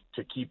trying to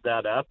keep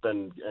that up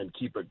and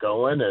keep it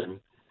going and,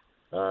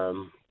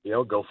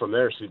 go from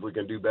there, see if we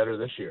can do better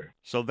this year.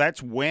 So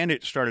that's when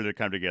it started to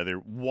come together.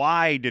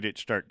 Why did it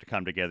start to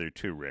come together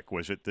too, Rick?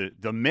 Was it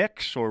the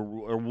mix or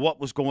what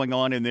was going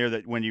on in there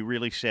that when you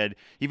really said,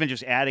 even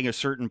just adding a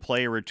certain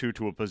player or two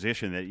to a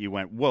position that you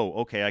went, whoa,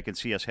 okay, I can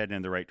see us heading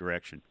in the right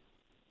direction?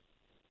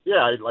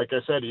 Yeah, like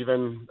I said,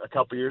 even a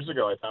couple years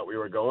ago, I thought we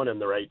were going in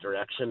the right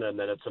direction, and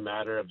then it's a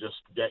matter of just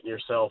getting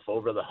yourself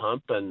over the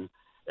hump and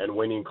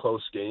winning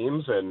close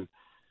games. And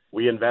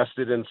we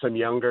invested in some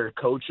younger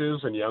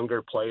coaches and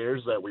younger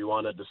players that we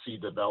wanted to see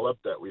develop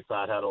that we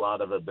thought had a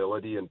lot of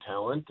ability and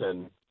talent.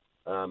 And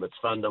it's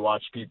fun to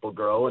watch people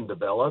grow and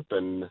develop.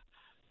 And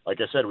like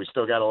I said, we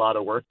still got a lot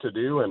of work to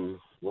do, and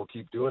we'll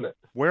keep doing it.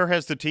 Where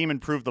has the team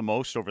improved the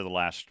most over the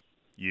last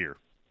year?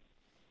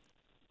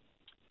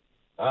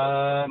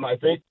 I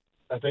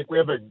think we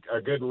have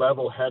a good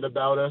level head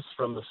about us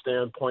from the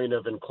standpoint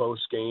of in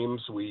close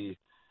games. We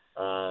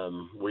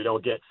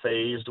don't get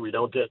phased. We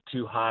don't get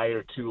too high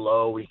or too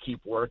low. We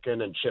keep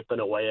working and chipping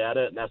away at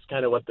it. And that's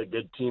kind of what the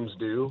good teams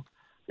do.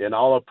 In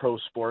all of pro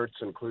sports,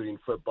 including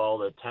football,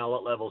 the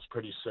talent level is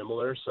pretty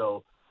similar.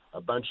 So a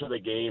bunch of the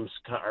games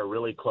are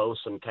really close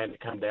and kind of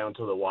come down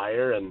to the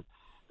wire. And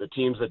the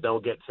teams that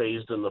don't get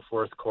phased in the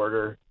fourth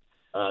quarter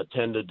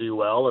tend to do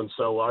well. And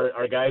so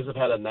our guys have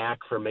had a knack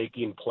for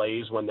making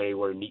plays when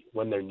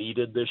they're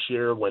needed this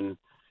year, when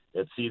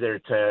it's either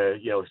to,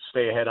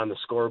 stay ahead on the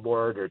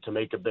scoreboard or to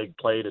make a big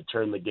play to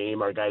turn the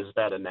game. Our guys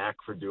have had a knack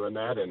for doing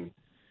that, and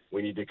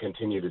we need to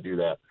continue to do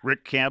that.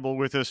 Rick Campbell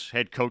with us,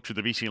 head coach of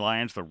the BC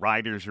Lions. The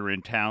Riders are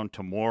in town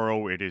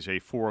tomorrow. It is a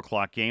 4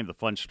 o'clock game. The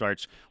fun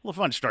starts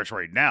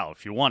right now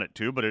if you want it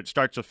to, but it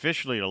starts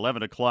officially at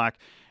 11 o'clock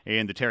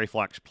in the Terry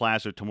Fox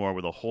Plaza tomorrow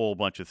with a whole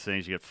bunch of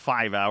things. You get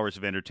 5 hours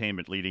of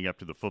entertainment leading up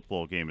to the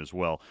football game as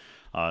well.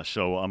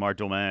 So Amar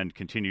Doman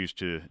continues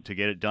to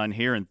get it done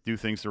here and do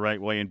things the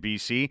right way in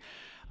BC.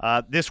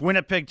 This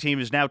Winnipeg team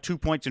is now 2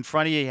 points in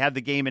front of you. You have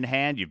the game in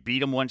hand. You beat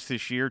them once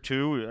this year,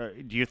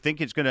 too. Do you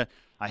think it's going to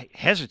 – I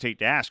hesitate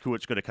to ask who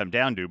it's going to come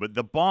down to, but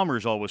the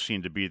Bombers always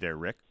seem to be there,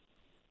 Rick.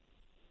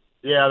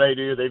 Yeah, they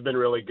do. They've been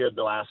really good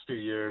the last 2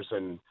 years,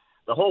 and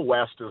the whole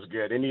West is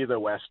good. Any of the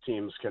West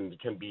teams can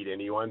beat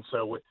anyone.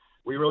 So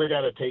we really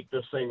got to take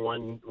this thing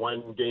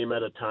one game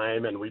at a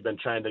time, and we've been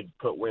trying to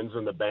put wins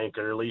in the bank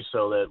early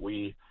so that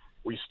we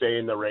stay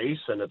in the race,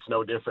 and it's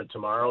no different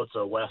tomorrow. It's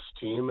a West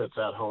team. It's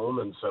at home,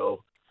 and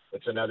so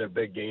it's another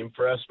big game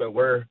for us. But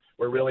we're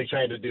really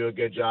trying to do a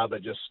good job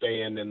of just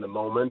staying in the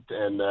moment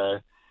and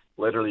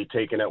literally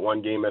taking it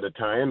one game at a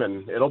time.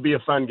 And it'll be a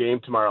fun game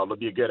tomorrow. It'll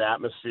be a good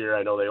atmosphere.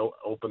 I know they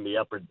open the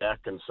upper deck,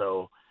 and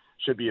so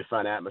should be a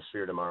fun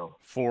atmosphere tomorrow.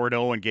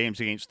 4-0 in games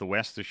against the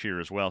West this year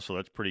as well, so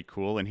that's pretty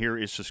cool. And here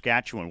is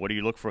Saskatchewan. What do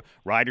you look for?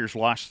 Riders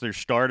lost their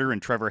starter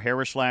and Trevor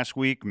Harris last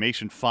week.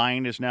 Mason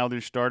Fine is now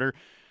their starter.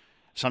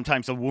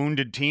 Sometimes a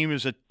wounded team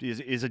is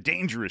a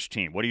dangerous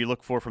team. What do you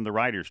look for from the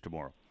Riders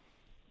tomorrow?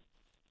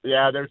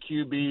 Yeah, their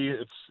QB,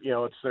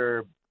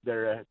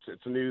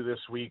 it's new this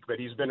week, but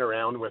he's been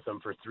around with them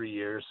for 3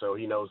 years, so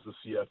he knows the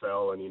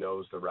CFL and he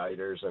knows the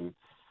Riders, and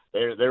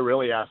they're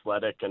really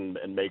athletic and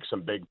make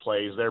some big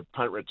plays. Their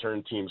punt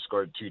return team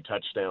scored 2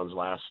 touchdowns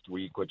last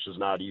week, which is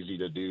not easy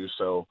to do.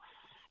 So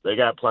they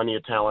got plenty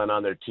of talent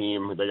on their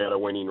team. They got a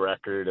winning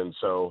record, and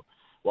so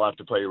we'll have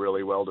to play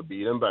really well to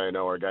beat them, but I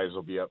know our guys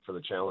will be up for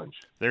the challenge.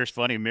 There's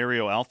funny,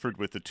 Mario Alford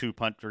with the 2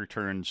 punt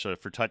returns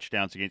for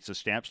touchdowns against the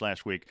Stamps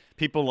last week.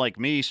 People like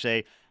me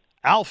say,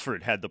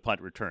 Alfred had the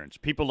punt returns.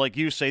 People like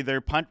you say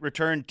their punt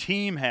return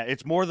team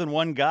it's more than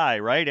one guy,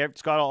 right?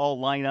 It's got to all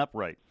line up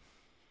right.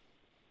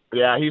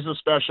 Yeah, he's a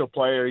special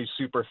player. He's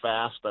super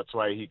fast. That's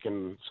why he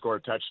can score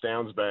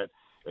touchdowns, but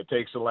it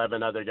takes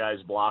 11 other guys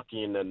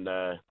blocking, and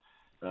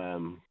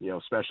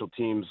special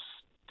teams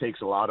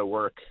takes a lot of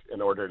work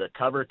in order to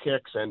cover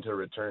kicks and to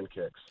return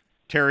kicks.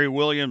 Terry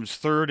Williams,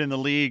 third in the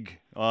league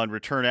on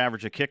return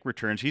average of kick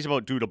returns. He's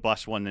about due to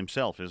bust one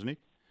himself, isn't he?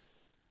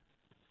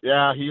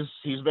 Yeah,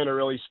 he's been a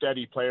really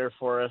steady player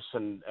for us,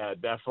 and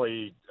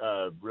definitely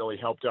really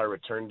helped our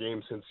return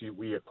game since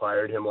we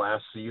acquired him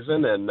last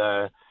season. And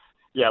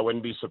it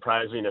wouldn't be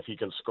surprising if he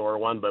can score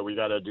one, but we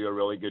got to do a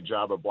really good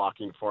job of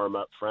blocking for him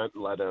up front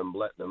and let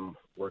him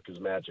work his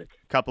magic.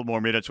 Couple more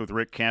minutes with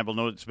Rick Campbell.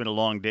 No, it's been a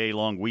long day,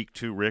 long week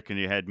too, Rick, and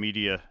you had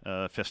media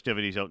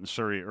festivities out in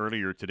Surrey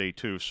earlier today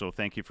too. So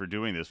thank you for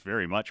doing this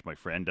very much, my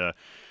friend.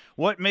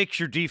 What makes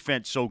your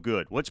defense so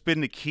good? What's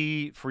been the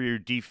key for your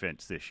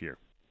defense this year?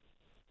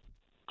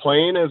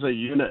 Playing as a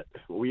unit.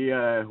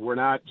 We're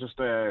not just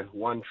a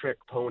one-trick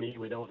pony.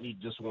 We don't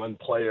need just one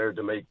player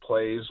to make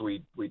plays.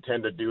 We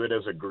tend to do it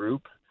as a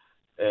group,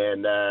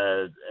 and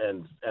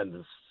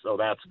so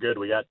that's good.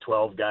 We got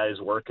 12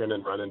 guys working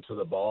and running to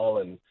the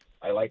ball, and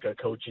I like our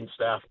coaching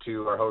staff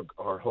too.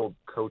 Our whole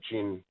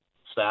coaching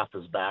staff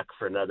is back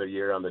for another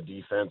year on the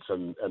defense,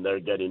 and they're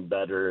getting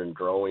better and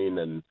growing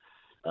and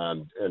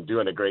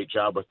doing a great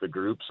job with the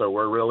group. So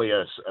we're really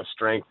a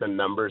strength in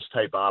numbers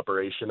type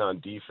operation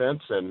on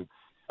defense, and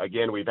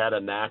again, we've had a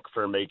knack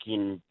for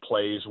making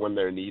plays when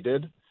they're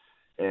needed,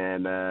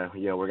 and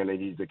we're going to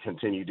need to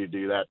continue to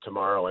do that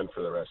tomorrow and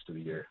for the rest of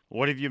the year.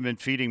 What have you been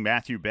feeding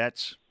Matthew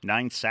Betts?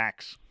 9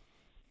 sacks.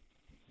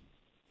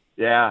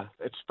 Yeah,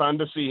 it's fun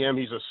to see him.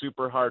 He's a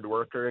super hard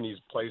worker, and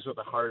he plays with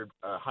a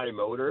high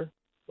motor,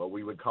 what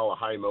we would call a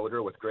high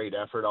motor, with great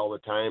effort all the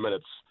time. And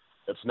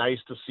it's nice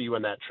to see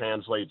when that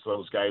translates.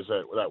 Those guys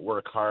that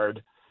work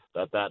hard,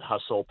 that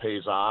hustle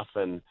pays off,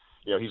 and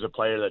he's a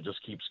player that just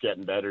keeps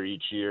getting better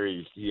each year.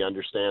 He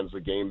understands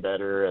the game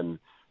better, and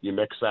you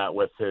mix that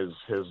with his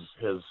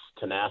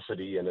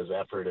tenacity and his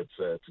effort. It's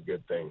a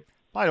good thing.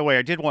 By the way,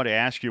 I did want to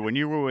ask you, when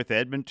you were with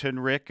Edmonton,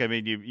 Rick, I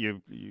mean,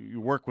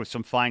 you work with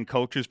some fine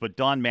coaches, but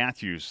Don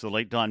Matthews, the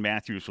late Don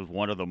Matthews, was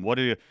one of them. What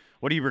do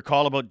you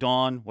recall about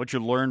Don? What you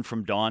learned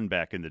from Don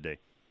back in the day?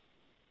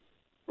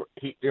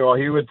 He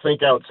would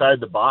think outside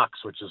the box,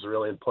 which is a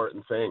really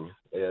important thing.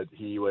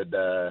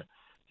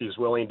 He's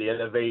willing to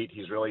innovate.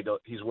 He's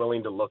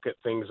willing to look at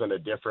things in a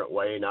different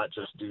way, not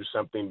just do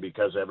something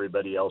because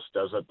everybody else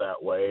does it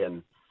that way.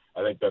 And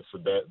I think that's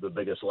the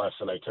biggest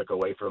lesson I took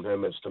away from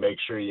him, is to make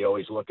sure you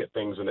always look at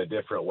things in a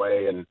different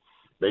way and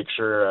make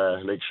sure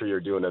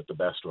you're doing it the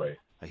best way.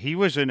 He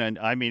was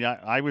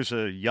I was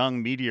a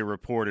young media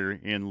reporter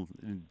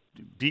in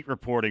beat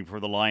reporting for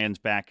the Lions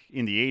back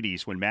in the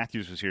 80s when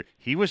Matthews was here.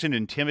 He was an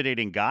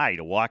intimidating guy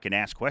to walk and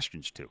ask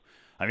questions to.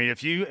 I mean,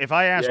 if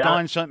I asked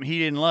Don something he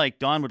didn't like,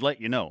 Don would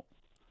let you know.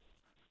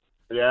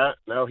 Yeah,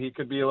 no, he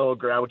could be a little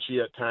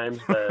grouchy at times,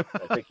 but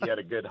I think he had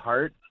a good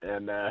heart,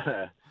 and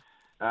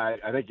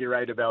I think you're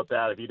right about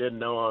that. If you didn't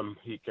know him,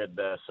 he could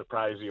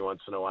surprise you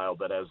once in a while.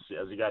 But as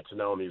you got to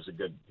know him, he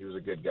was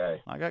a good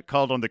guy. I got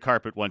called on the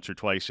carpet once or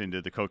twice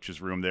into the coach's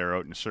room there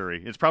out in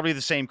Surrey. It's probably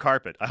the same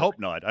carpet. I hope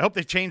not. I hope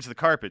they've changed the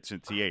carpet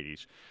since the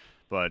 80s.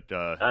 But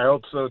I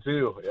hope so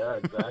too. Yeah,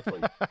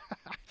 exactly.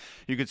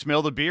 You could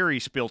smell the beer he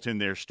spilt in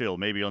there still,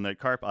 maybe on that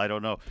carpet. I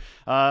don't know.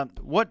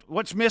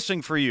 What's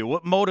missing for you?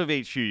 What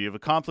motivates you? You've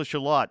accomplished a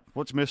lot.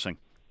 What's missing?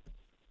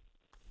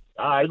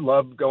 I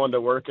love going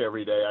to work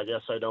every day. I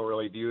guess I don't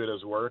really view it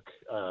as work.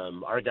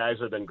 Our guys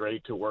have been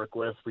great to work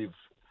with. We've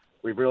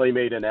really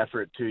made an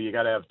effort to. You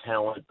got to have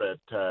talent,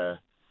 but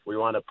we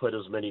want to put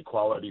as many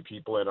quality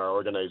people in our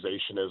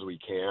organization as we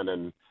can,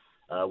 and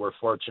we're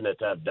fortunate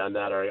to have done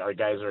that. Our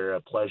guys are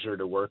a pleasure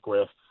to work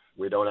with.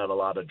 We don't have a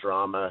lot of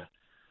drama,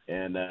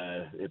 and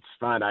it's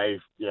fun. I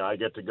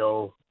get to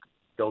go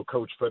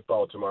coach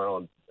football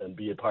tomorrow and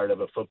be a part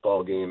of a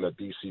football game that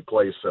BC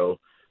plays. So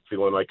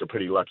feeling like a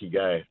pretty lucky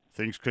guy.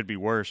 Things could be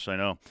worse, I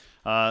know.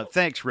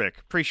 Thanks, Rick.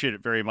 Appreciate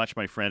it very much,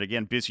 my friend.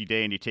 Again, busy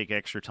day, and you take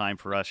extra time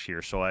for us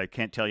here, so I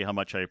can't tell you how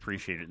much I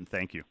appreciate it, and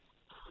thank you.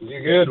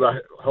 You're good. I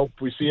hope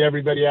we see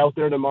everybody out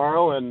there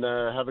tomorrow, and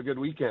have a good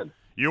weekend.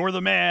 You're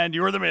the man.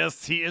 You're the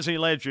myth. He is a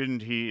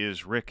legend. He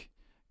is Rick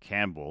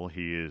Campbell.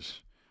 He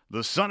is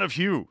the son of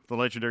Hugh, the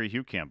legendary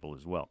Hugh Campbell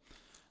as well.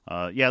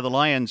 The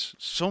Lions,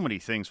 so many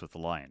things with the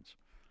Lions.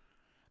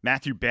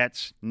 Matthew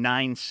Betts,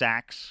 9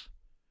 sacks.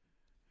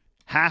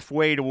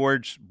 Halfway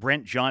towards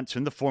Brent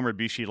Johnson, the former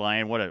BC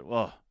Lion. What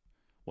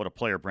a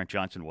player Brent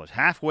Johnson was.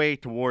 Halfway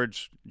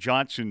towards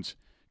Johnson's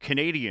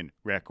Canadian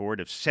record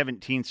of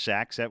 17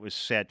 sacks. That was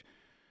set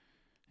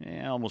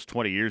almost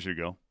 20 years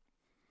ago.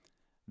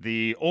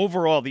 The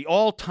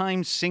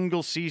all-time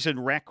single-season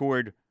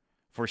record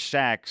for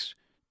sacks,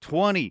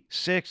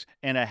 26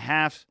 and a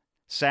half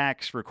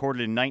sacks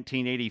recorded in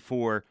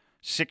 1984,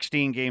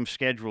 16-game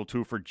schedule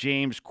too for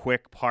James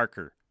Quick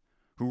Parker,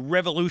 who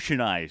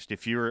revolutionized,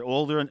 if you're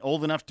old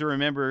enough to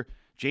remember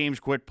James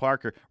Quick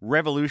Parker,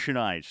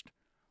 revolutionized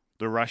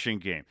the rushing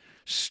game.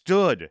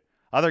 Stood.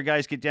 Other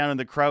guys get down in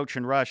the crouch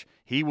and rush.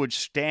 He would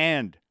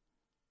stand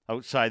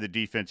outside the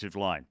defensive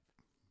line.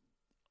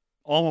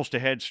 Almost a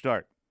head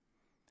start.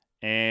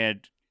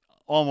 And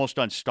almost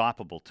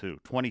unstoppable, too.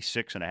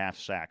 26.5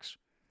 sacks.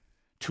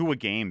 2 a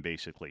game,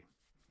 basically,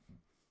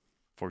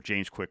 for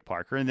James Quick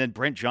Parker. And then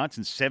Brent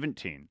Johnson,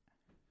 17.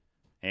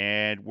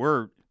 And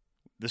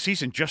the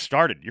season just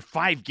started. You're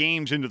 5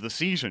 games into the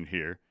season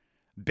here.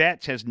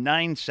 Betts has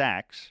 9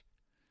 sacks.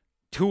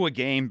 2 a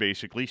game,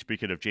 basically,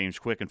 speaking of James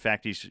Quick. In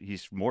fact,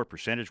 he's more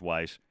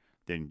percentage-wise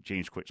than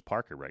James Quick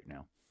Parker right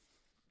now.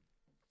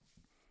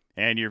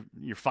 And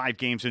you're 5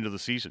 games into the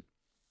season.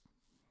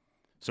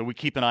 So we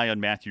keep an eye on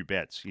Matthew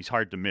Betts. He's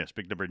hard to miss.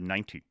 Big number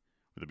 90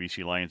 with the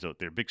BC Lions out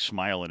there. Big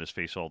smile on his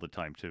face all the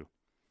time, too.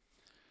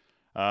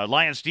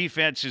 Lions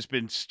defense has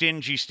been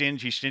stingy.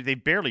 They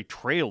barely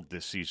trailed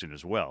this season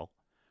as well.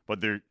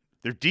 But their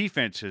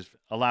defense has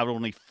allowed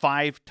only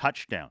 5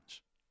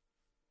 touchdowns.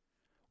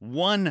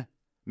 1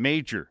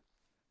 major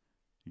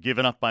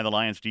given up by the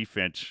Lions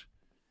defense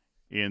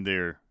in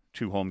their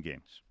 2 home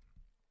games.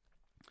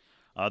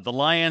 The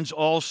Lions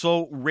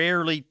also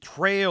rarely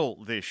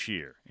trail this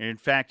year. In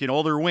fact, in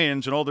all their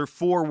wins, in all their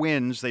 4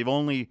 wins, they've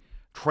only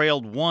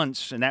trailed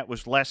once, and that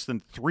was less than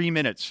 3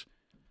 minutes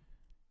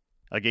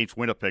against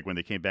Winnipeg when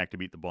they came back to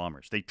beat the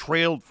Bombers. They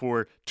trailed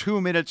for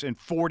 2 minutes and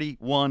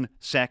 41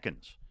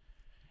 seconds.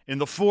 In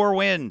the 4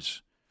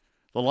 wins,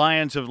 the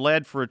Lions have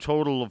led for a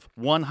total of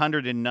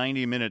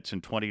 190 minutes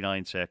and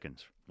 29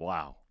 seconds.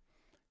 Wow.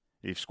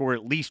 They've scored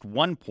at least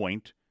 1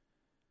 point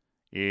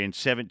in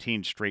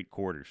 17 straight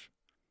quarters.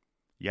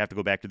 You have to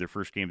go back to their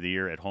first game of the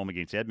year at home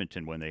against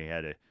Edmonton when they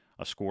had a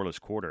scoreless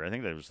quarter. I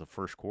think that was the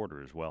first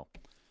quarter as well.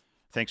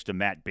 Thanks to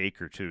Matt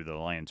Baker, too, the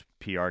Lions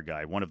PR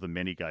guy, one of the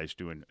many guys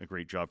doing a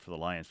great job for the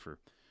Lions for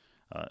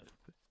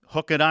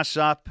hooking us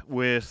up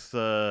with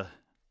the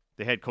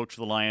head coach of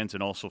the Lions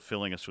and also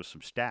filling us with some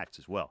stats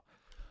as well.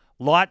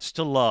 Lots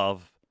to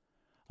love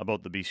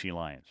about the BC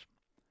Lions.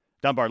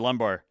 Dunbar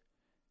Lumbar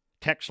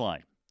text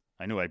line.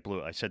 I knew I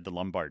said the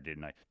lumbar,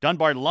 didn't I?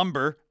 Dunbar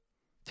Lumber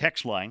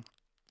text line.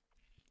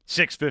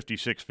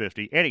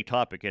 650. Any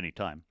topic,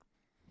 anytime.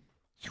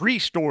 3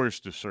 stores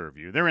to serve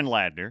you. They're in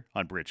Ladner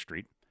on Bridge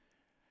Street.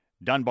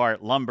 Dunbar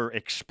Lumber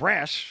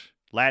Express,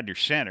 Ladner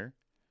Center.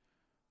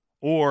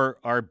 Or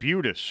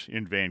Arbutus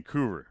in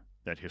Vancouver.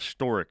 That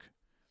historic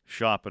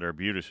shop at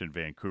Arbutus in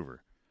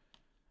Vancouver.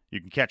 You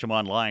can catch them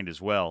online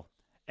as well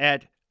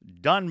at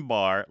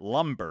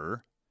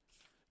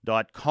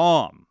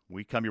dunbarlumber.com.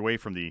 We come your way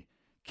from the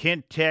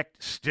Kintec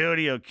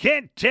studio.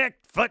 Kintec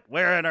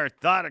Footwear and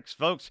Orthotics,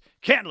 folks.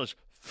 Canada's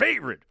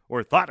favorite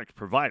orthotics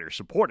provider,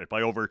 supported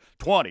by over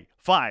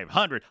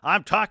 2,500.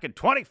 I'm talking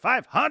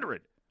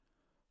 2,500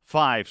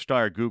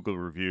 5-star Google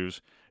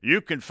reviews.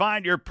 You can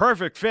find your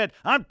perfect fit.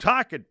 I'm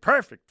talking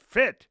perfect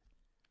fit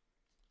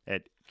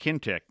at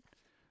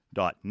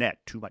kintec.net.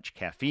 Too much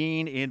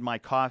caffeine in my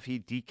coffee.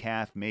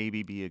 Decaf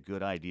maybe be a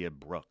good idea,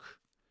 Brooke.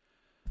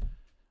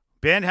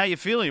 Ben, how you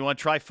feeling? You want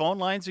to try phone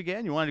lines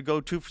again? You want to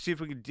go see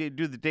if we can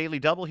do the daily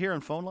double here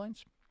on phone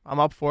lines? I'm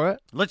up for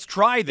it. Let's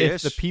try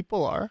this. If the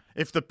people are.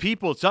 If the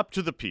people, it's up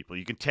to the people.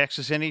 You can text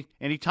us any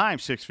time,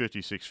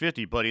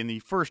 650. But in the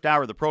first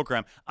hour of the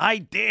program, we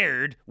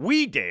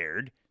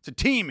dared, it's a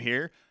team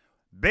here,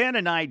 Ben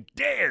and I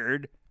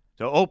dared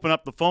to open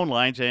up the phone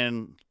lines,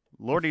 and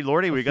Lordy,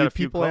 we got a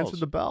few people calls. Answered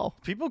the bell.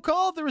 People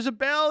called. There was a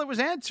bell that was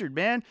answered,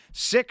 man.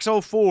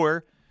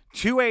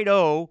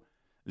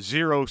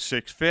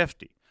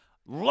 604-280-0650.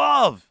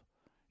 Love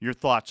your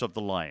thoughts of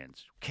the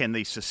Lions. Can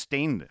they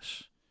sustain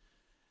this?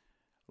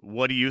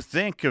 What do you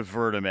think of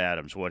Verdim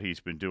Adams, what he's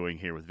been doing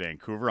here with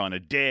Vancouver on a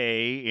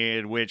day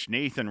in which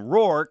Nathan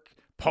Rourke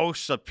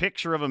posts a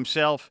picture of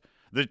himself,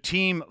 the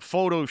team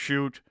photo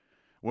shoot,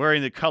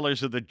 wearing the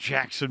colors of the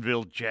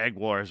Jacksonville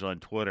Jaguars on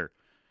Twitter?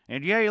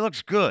 And yeah, he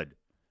looks good.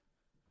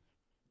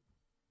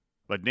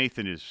 But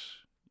Nathan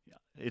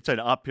it's an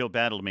uphill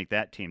battle to make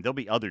that team. There'll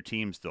be other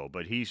teams, though,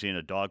 but he's in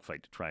a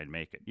dogfight to try and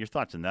make it. Your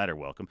thoughts on that are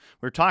welcome.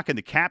 We're talking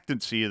the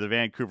captaincy of the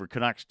Vancouver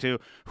Canucks, too.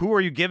 Who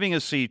are you giving a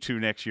C to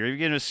next year? Are you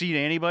giving a C to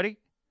anybody?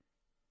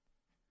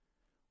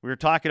 We were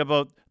talking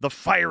about the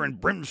fire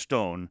and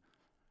brimstone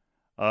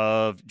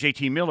of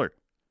JT Miller.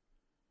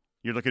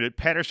 You're looking at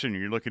Pettersson.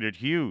 You're looking at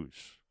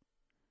Hughes.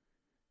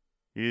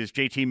 Is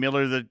JT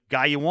Miller the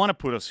guy you want to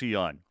put a C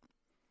on?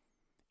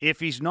 If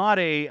he's not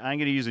I'm going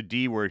to use a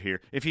D word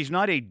here. If he's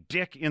not a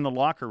dick in the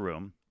locker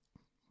room,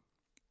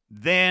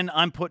 then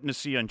I'm putting a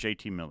C on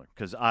JT Miller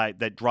because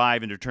that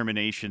drive and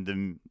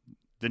determination,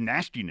 the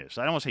nastiness.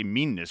 I don't want to say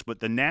meanness, but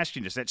the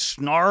nastiness, that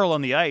snarl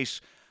on the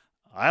ice,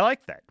 I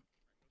like that.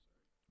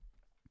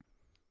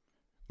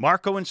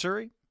 Marco in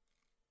Surrey?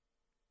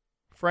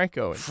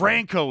 Franco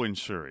in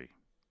Surrey.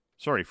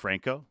 Sorry,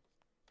 Franco.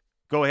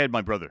 Go ahead,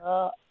 my brother.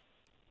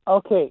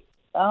 Okay.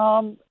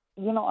 I'm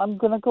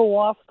going to go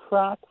off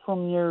track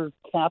from your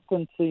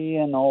captaincy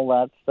and all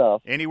that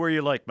stuff. Anywhere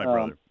you like, my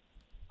brother.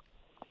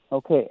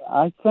 Okay.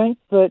 I think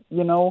that,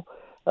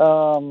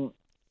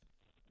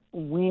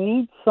 we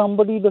need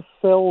somebody to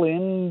fill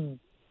in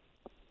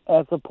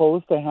as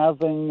opposed to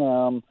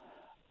having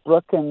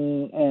Brooke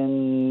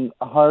and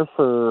Harf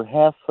or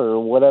Hess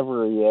or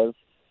whatever he is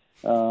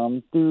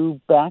do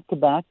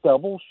back-to-back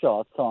double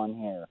shots on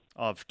here.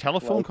 Of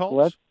telephone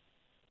calls?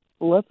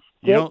 Let's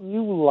get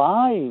you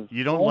live.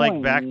 You don't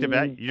like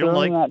back-to-back? You don't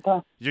like that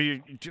time.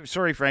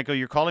 Sorry, Franco,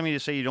 you're calling me to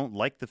say you don't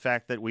like the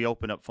fact that we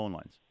open up phone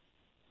lines.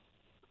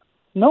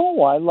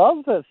 No, I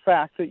love the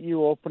fact that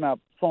you open up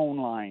phone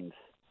lines.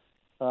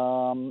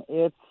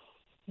 It's,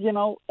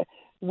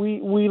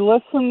 we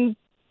listen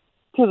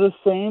to the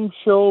same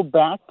show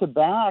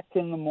back-to-back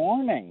in the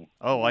morning.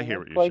 Oh, I hear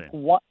what you're saying.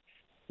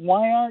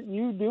 Why aren't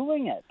you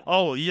doing it?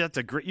 Oh, yeah,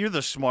 you're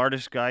the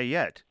smartest guy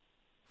yet,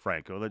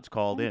 Franco, that's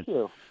called Thank in.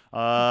 You.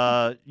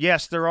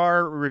 Yes, there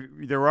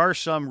are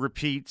some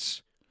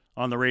repeats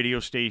on the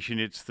radio station.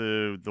 It's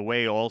the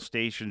way all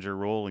stations are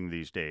rolling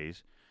these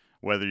days,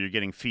 whether you're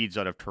getting feeds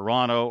out of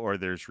Toronto or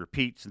there's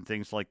repeats and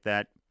things like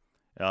that.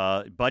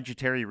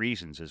 Budgetary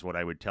reasons is what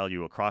I would tell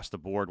you across the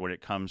board when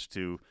it comes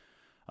to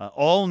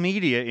all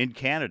media in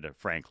Canada,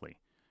 frankly,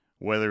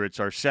 whether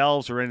it's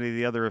ourselves or any of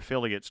the other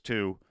affiliates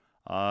too.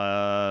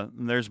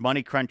 There's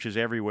money crunches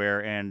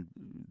everywhere, and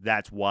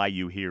that's why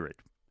you hear it.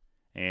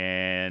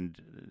 And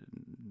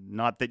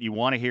not that you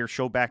want to hear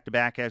show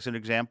back-to-back as an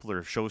example,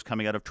 or shows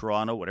coming out of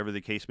Toronto, whatever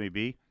the case may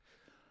be.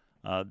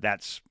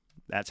 That's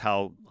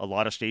how a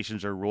lot of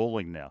stations are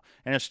rolling now.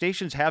 And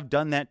stations have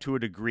done that to a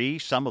degree,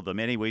 some of them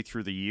anyway,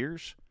 through the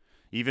years.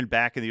 Even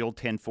back in the old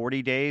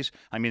 1040 days,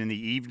 I mean, in the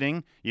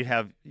evening, you'd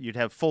have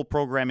full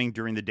programming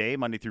during the day,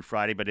 Monday through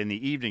Friday, but in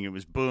the evening, it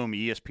was boom,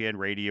 ESPN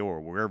radio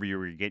or wherever you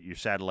were get your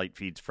satellite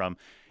feeds from.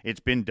 It's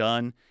been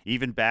done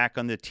even back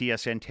on the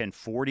TSN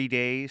 1040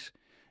 days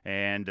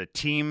and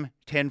Team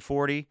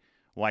 1040.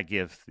 Why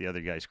give the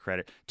other guys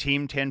credit?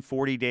 Team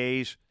 1040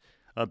 days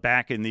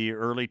back in the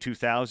early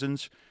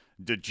 2000s,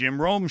 the Jim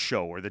Rome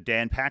show or the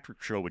Dan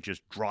Patrick show would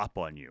just drop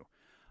on you.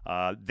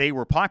 They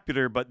were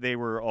popular, but they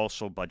were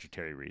also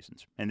budgetary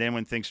reasons. And then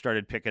when things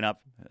started picking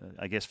up,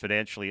 I guess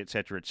financially, et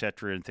cetera,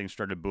 and things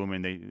started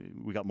booming,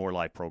 we got more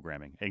live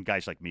programming, and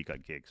guys like me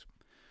got gigs.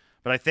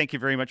 But I thank you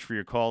very much for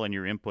your call and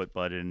your input,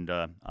 bud, and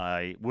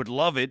I would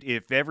love it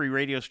if every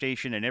radio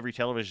station and every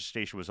television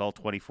station was all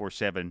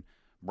 24/7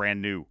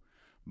 brand new.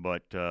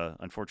 But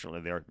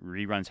unfortunately, their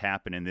reruns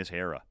happen in this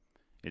era.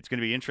 It's going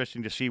to be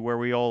interesting to see where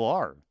we all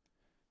are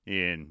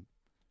in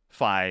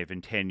 5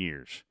 and 10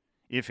 years,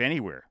 if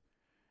anywhere,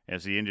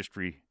 as the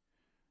industry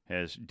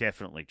has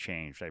definitely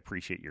changed. I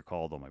appreciate your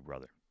call, though, my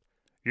brother.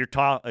 You're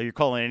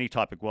calling any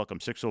topic. Welcome,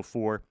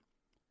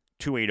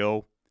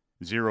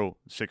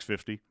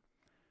 604-280-0650.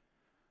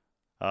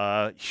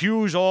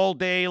 Hughes all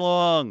day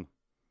long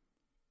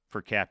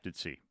for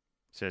captaincy,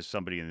 says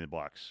somebody in the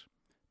box.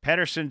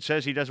 Pedersen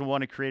says he doesn't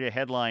want to create a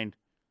headline.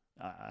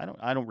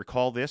 I don't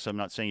recall this. I'm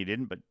not saying he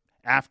didn't, but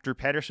after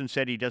Pedersen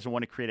said he doesn't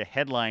want to create a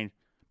headline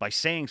by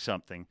saying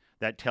something,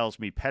 that tells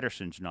me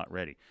Pedersen's not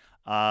ready.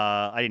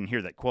 I didn't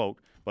hear that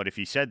quote, but if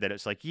he said that,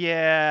 it's like,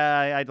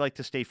 yeah, I'd like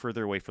to stay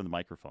further away from the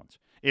microphones.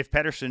 If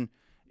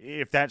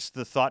that's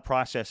the thought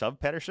process of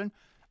Pedersen,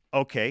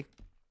 okay,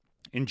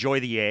 enjoy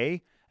the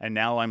A, and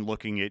now I'm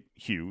looking at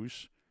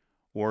Hughes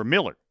or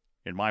Miller,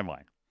 in my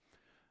mind,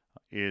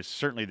 is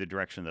certainly the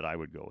direction that I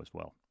would go as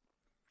well.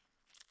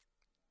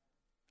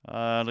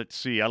 Let's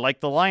see. I like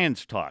the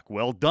Lions talk.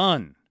 Well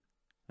done.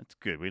 That's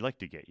good. We'd like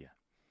to get you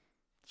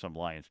some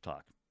Lions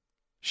talk.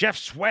 Chef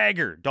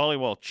Swagger,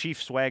 Dollywall,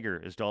 Chief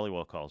Swagger, as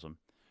Dollywall calls him.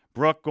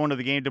 Brooke, going to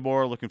the game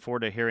tomorrow. Looking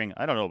forward to hearing,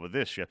 I don't know about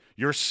this, Chef,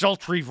 your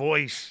sultry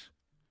voice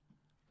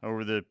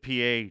over the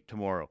PA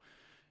tomorrow.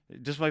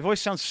 Does my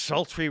voice sound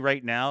sultry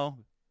right now?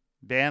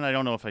 Dan, I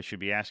don't know if I should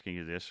be asking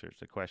you this, or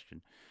it's a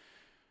question.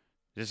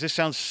 Does this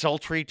sound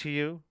sultry to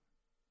you?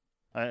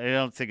 I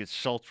don't think it's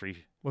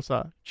sultry. What's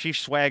that? Chief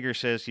Swagger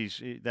says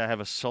I have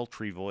a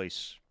sultry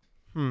voice.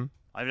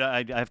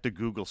 I have to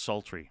Google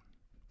sultry.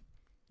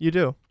 You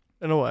do,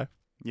 in a way.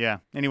 Yeah.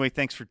 Anyway,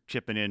 thanks for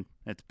chipping in.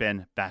 That's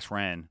Ben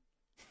Bassran.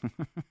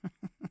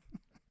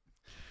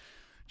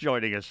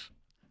 Joining us.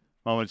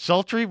 Moment.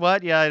 Sultry?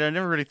 What? Yeah, I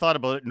never really thought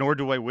about it, nor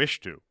do I wish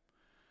to.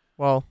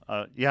 Well.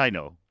 Yeah, I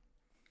know.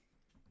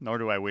 Nor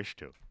do I wish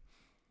to.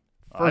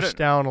 First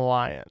down,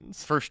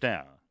 Lions. First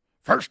down.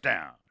 First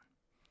down.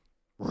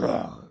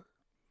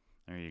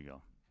 There you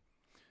go.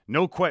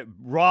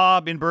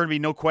 Rob in Burnaby,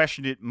 no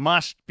question. It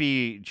must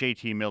be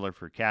JT Miller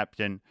for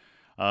captain.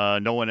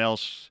 No one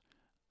else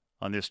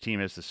on this team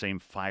has the same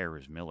fire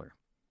as Miller.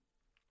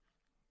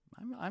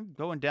 I'm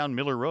going down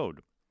Miller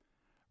Road.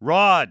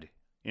 Rod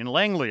in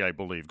Langley, I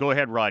believe. Go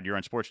ahead, Rod. You're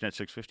on Sportsnet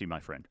 650, my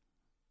friend.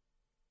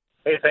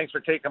 Hey, thanks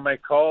for taking my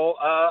call.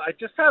 I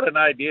just had an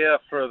idea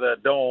for the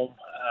Dome,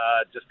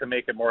 just to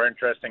make it more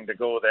interesting to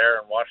go there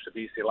and watch the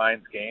BC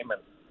Lions game.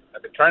 And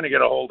I've been trying to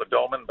get a hold of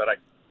Doman, but I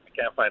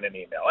can't find an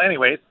email.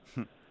 Anyways,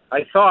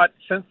 I thought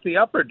since the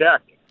upper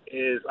deck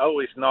is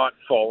always not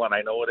full, and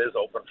I know it is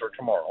open for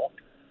tomorrow,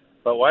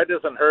 but why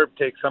doesn't Herb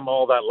take some of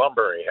all that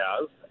lumber he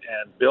has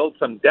and build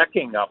some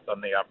decking up on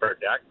the upper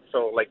deck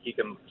so like you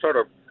can sort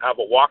of have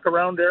a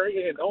walk-around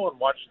area, and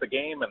watch the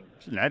game and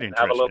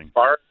have a little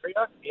bar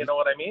area. You know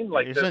what I mean?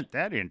 Like, isn't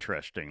that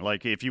interesting?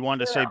 Like, if you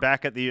wanted to say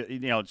back at the,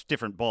 it's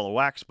different ball of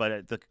wax, but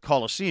at the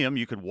Coliseum,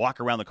 you could walk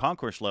around the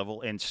concourse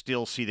level and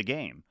still see the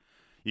game.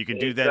 You can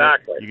do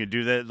that. You can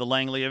do that at the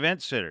Langley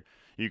Event Center.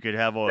 You could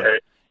have a.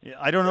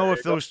 I don't know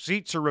if those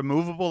seats are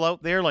removable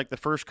out there, like the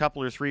first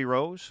couple or 3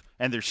 rows,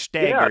 and they're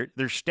staggered. Yeah.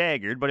 They're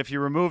staggered, but if you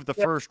remove the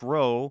first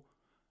row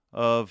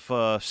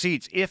of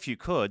seats, if you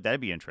could, that'd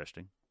be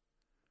interesting.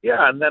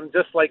 Yeah, and then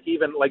just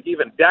even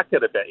deck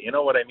it a bit, you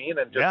know what I mean?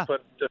 And just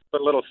put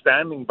little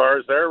standing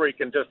bars there where you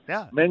can just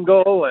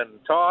mingle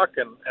and talk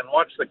and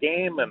watch the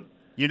game. And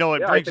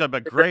it brings up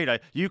a great.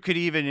 You could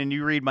even, and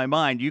you read my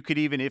mind. You could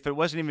even, if it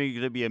wasn't even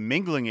going to be a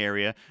mingling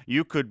area,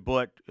 you could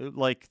put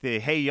like the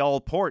Hey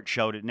Y'all porch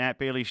out at Nat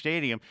Bailey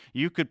Stadium.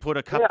 You could put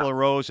a couple of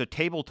rows of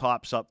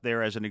tabletops up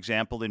there as an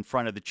example in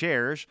front of the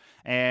chairs,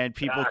 and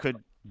people could.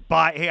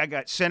 Hey, I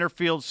got center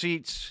field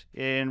seats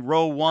in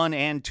row 1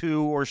 and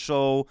 2 or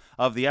so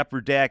of the upper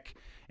deck,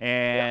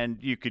 and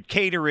you could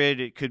cater it.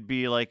 It could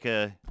be like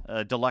a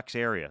deluxe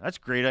area. That's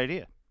a great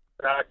idea.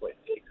 Exactly.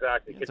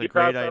 That's could you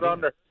pass that on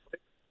there?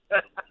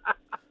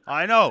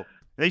 I know.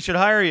 They should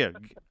hire you.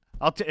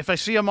 If I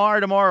see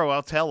Amar tomorrow,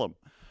 I'll tell him.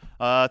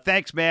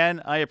 Thanks, man.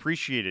 I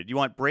appreciate it. You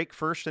want break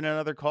first and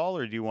another call,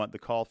 or do you want the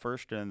call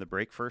first and then the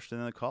break first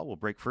and then the call? We'll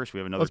break first. We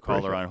have another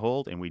caller on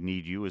hold, and we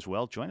need you as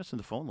well. Join us on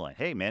the phone line.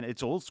 Hey, man,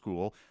 it's old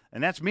school,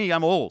 and that's me.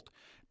 I'm old.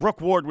 Brooke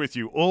Ward with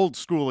you, old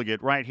school again,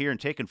 right here, and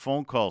taking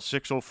phone calls,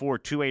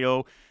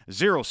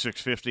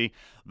 604-280-0650.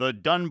 The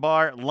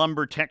Dunbar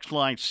Lumber text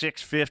line,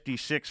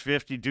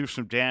 650-650. Do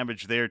some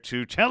damage there,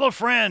 too. Tell a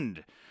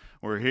friend.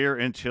 We're here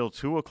until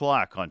 2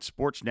 o'clock on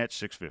Sportsnet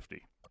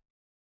 650.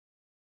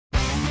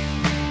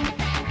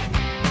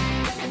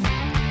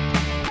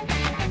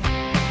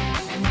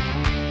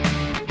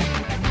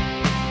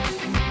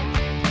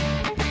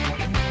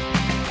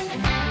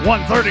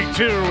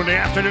 .132 in the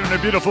afternoon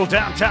in beautiful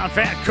downtown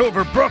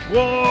Vancouver. Brooke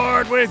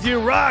Ward with you,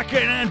 rocking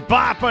and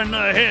bopping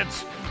the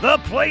hits. The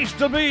place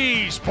to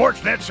be,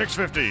 Sportsnet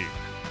 650.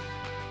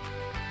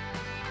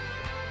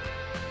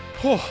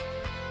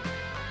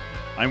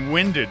 I'm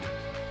winded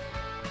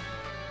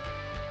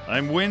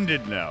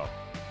now.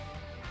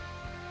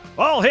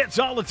 All hits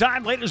all the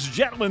time, ladies and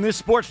gentlemen.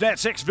 This Sportsnet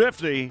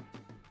 650.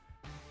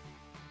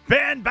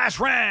 Ben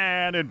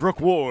Basran and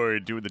Brooke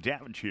Ward doing the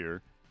damage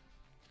here.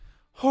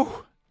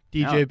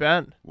 DJ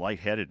Ben.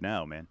 Lightheaded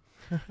now, man.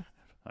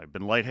 I've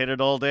been lightheaded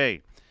all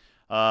day.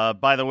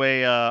 By the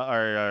way,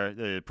 our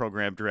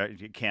program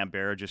director,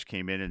 Canberra, just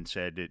came in and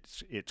said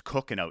it's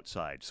cooking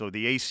outside. So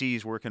the AC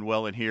is working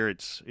well in here.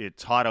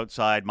 It's hot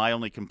outside. My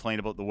only complaint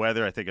about the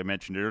weather, I think I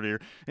mentioned earlier,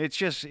 it's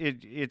just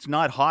it's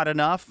not hot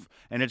enough,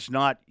 and it's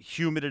not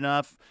humid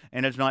enough,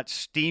 and it's not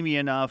steamy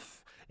enough,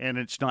 and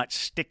it's not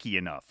sticky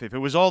enough. If it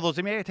was all those,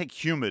 maybe I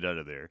take humid out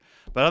of there.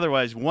 But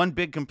otherwise, one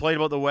big complaint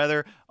about the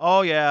weather,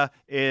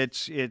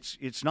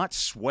 it's not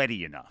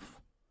sweaty enough.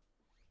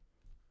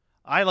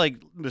 I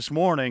this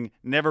morning,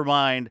 never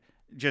mind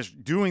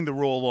just doing the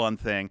roll-on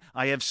thing,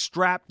 I have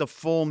strapped the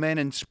full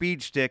Menon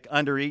speed stick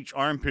under each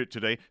armpit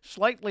today.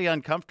 Slightly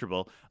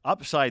uncomfortable.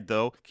 Upside,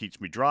 though, keeps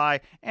me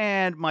dry,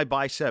 and my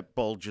bicep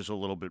bulges a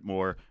little bit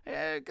more.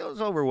 It goes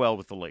over well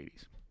with the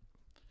ladies.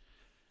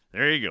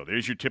 There you go.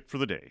 There's your tip for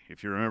the day.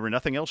 If you remember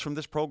nothing else from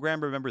this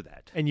program, remember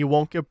that. And you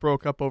won't get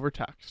broke up over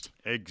text.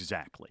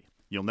 Exactly.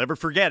 You'll never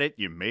forget it.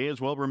 You may as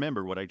well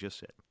remember what I just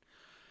said.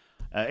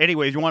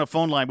 Anyway, if you want a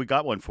phone line, we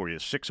got one for you.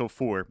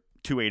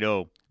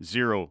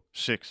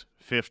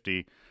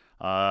 604-280-0650.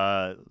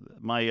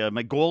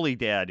 My goalie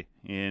dad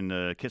in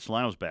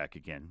Kitsilano's back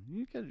again.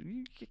 You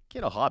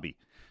get a hobby.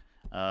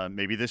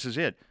 Maybe this is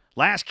it.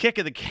 Last kick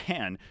of the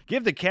can.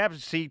 Give the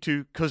captaincy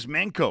to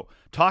Kuzmenko.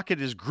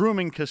 Tocchet is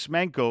grooming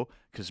Kuzmenko.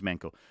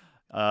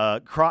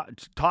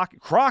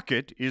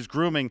 Crockett is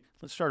grooming.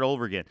 Let's start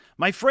over again.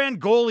 My friend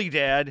goalie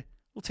dad.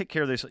 We'll take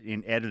care of this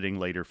in editing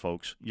later,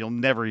 folks. You'll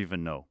never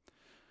even know.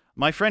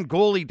 My friend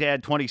goalie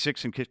dad,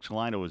 26 in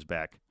Kitsilano, is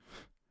back.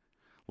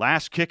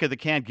 Last kick of the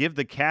can. Give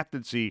the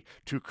captaincy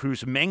to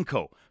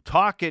Kuzmenko.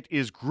 Tocchet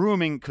is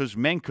grooming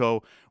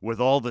Kuzmenko with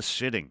all the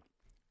sitting.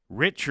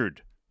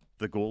 Richard,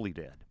 the goalie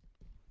dad.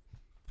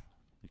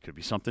 It could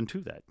be something to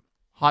that.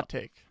 Hot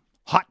take.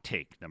 Hot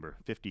take, number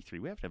 53.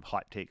 We have to have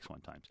hot takes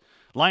sometimes.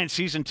 Lions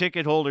season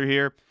ticket holder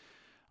here.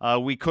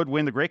 We could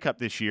win the Grey Cup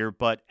this year,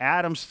 but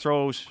Adams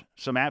throws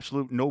some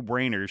absolute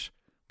no-brainers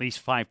at least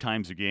 5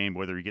 times a game.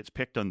 Whether he gets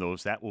picked on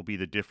those, that will be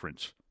the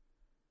difference.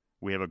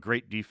 We have a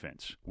great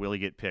defense. Will he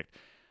get picked?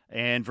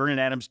 And Vernon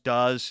Adams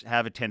does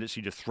have a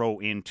tendency to throw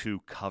into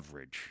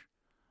coverage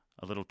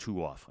a little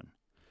too often.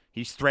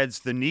 He threads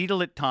the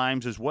needle at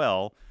times as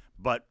well,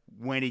 but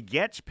when he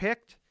gets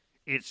picked,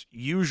 it's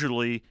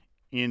usually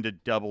into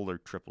double or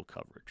triple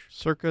coverage.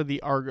 Circa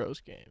the Argos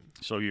game.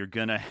 So you're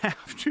going to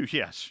have to,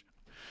 yes.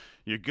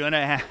 You're going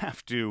to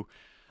have to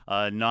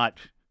not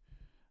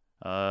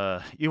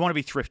you want to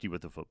be thrifty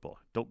with the football.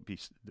 Don't be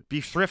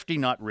thrifty,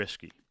 not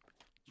risky.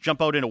 Jump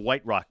out into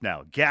White Rock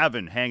now.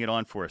 Gavin, hang it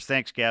on for us.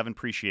 Thanks, Gavin.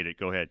 Appreciate it.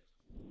 Go ahead.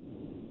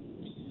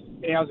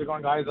 Hey, how's it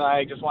going, guys?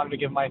 I just wanted to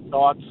give my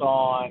thoughts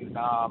on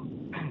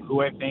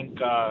who I think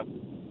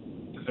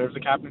deserves the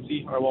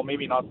captaincy, or well,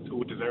 maybe not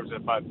who deserves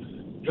it, but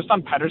just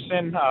on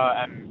Pedersen.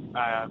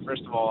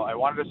 First of all, I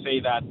wanted to say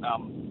that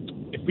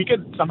if we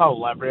could somehow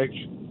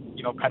leverage,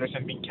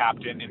 Pedersen being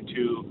captain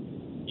into,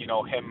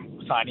 him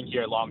signing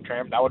here long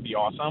term, that would be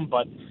awesome.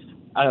 But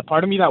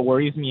part of me that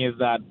worries me is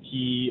that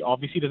he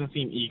obviously doesn't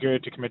seem eager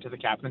to commit to the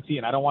captaincy,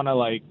 and I don't want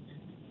to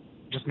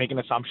just make an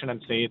assumption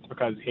and say it's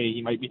because, hey,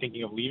 he might be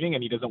thinking of leaving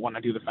and he doesn't want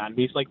to do the fan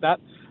base like that.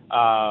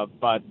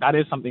 But that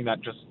is something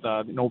that just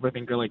an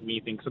overthinker like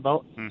me thinks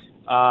about.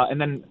 And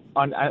then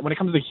when it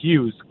comes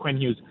to Quinn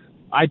Hughes,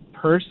 I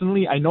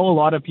know a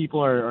lot of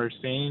people are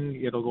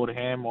saying it'll go to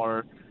him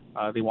or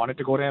they want it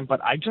to go to him, but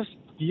I just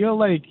feel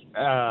like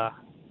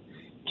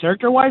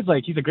character-wise,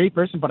 he's a great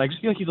person, but I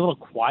just feel like he's a little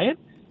quiet.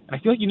 And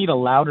I feel like you need a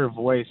louder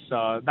voice.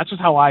 That's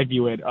just how I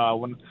view it.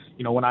 When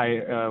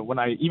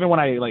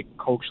I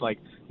coach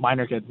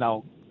minor kids.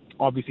 Now,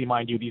 obviously,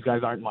 mind you, these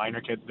guys aren't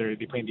minor kids. They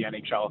play in the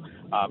NHL.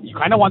 You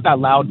kind of want that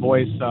loud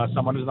voice,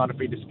 someone who's not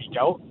afraid to speak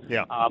out.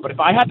 Yeah. But if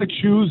I had to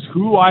choose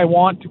who I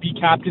want to be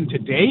captain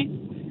today,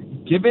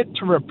 give it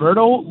to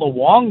Roberto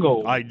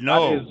Luongo. I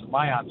know. That is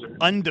my answer.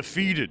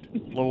 Undefeated.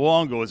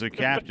 Luongo is a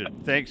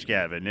captain. Thanks,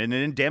 Gavin. And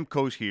then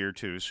Demko's here,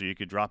 too, so you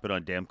could drop it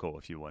on Demko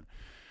if you want.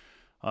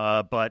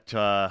 But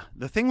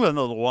the thing with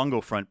the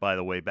Luongo front, by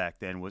the way, back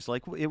then was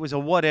it was a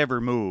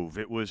whatever move.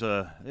 It was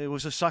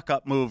a suck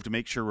up move to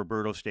make sure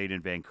Roberto stayed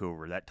in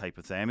Vancouver, that type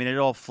of thing. I mean, it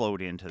all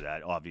flowed into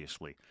that,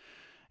 obviously.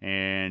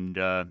 And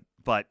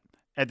but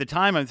at the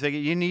time, I'm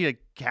thinking you need a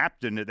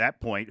captain at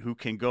that point who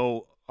can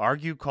go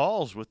argue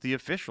calls with the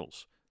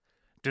officials,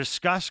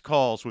 discuss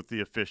calls with the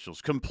officials,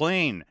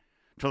 complain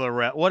to the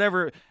ref,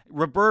 whatever.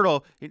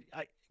 Roberto,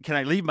 can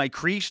I leave my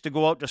crease to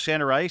go out to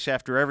center ice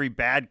after every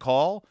bad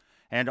call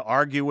and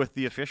argue with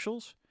the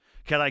officials?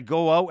 Can I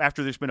go out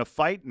after there's been a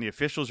fight and the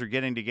officials are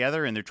getting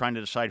together and they're trying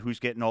to decide who's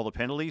getting all the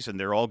penalties and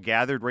they're all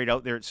gathered right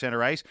out there at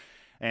center ice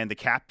and the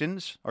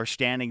captains are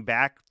standing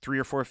back 3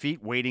 or 4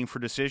 feet waiting for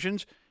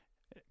decisions?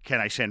 Can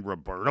I send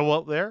Roberto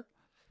out there?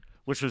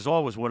 Which was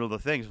always one of the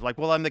things.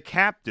 Well, I'm the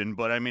captain,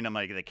 but I'm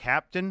the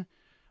captain?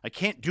 I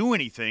can't do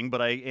anything,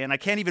 but I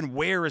can't even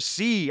wear a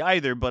C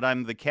either, but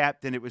I'm the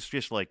captain. It was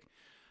just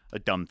a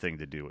dumb thing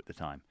to do at the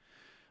time.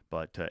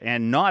 But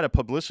and not a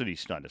publicity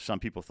stunt, if some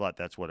people thought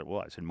that's what it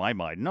was. In my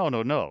mind, no,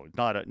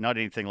 not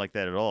anything like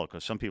that at all,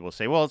 because some people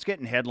say, well, it's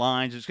getting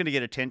headlines, it's going to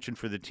get attention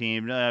for the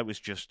team. No, it was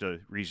just a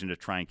reason to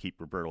try and keep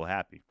Roberto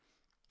happy.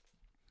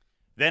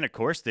 Then, of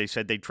course, they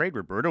said they'd trade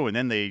Roberto, and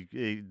then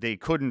they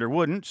couldn't or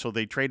wouldn't, so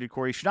they traded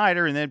Corey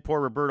Schneider, and then poor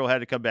Roberto had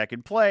to come back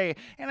and play,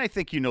 and I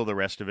think you know the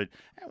rest of it.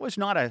 It was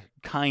not a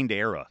kind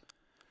era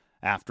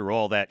after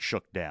all that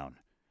shook down,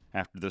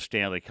 after the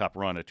Stanley Cup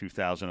run of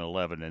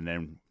 2011, and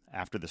then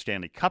after the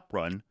Stanley Cup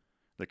run,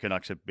 the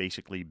Canucks have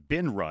basically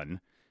been run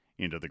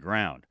into the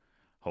ground.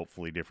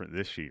 Hopefully different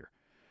this year.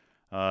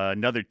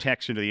 Another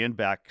text into the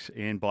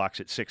inbox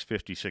at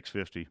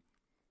 650.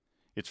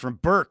 It's from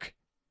Burke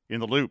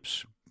in the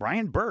Loops.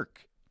 Brian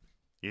Burke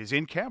is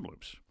in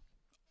Kamloops.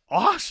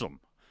 Awesome.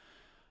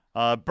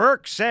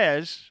 Burke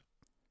says,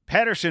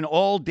 Pedersen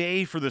all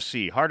day for the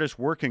C. Hardest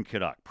working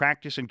Canuck.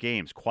 Practice and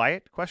games.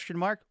 Quiet? ?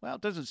 Well,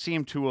 it doesn't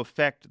seem to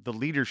affect the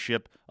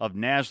leadership of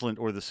Naslund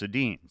or the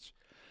Sedins.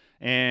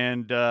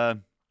 And,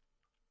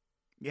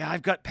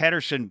 I've got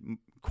Pedersen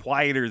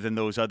quieter than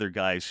those other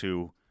guys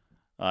who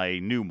I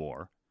knew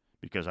more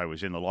because I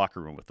was in the locker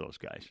room with those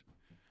guys.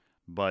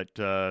 But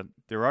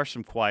there are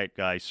some quiet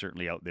guys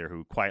certainly out there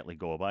who quietly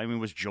go about. I mean,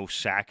 was Joe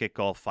Sakic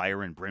all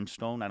fire and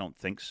brimstone? I don't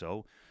think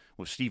so.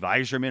 Was Steve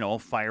Yzerman all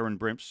fire and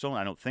brimstone?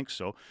 I don't think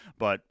so.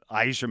 But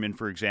Yzerman,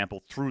 for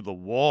example, threw the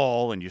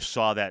wall, and you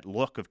saw that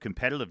look of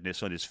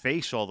competitiveness on his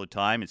face all the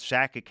time, and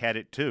Sakic had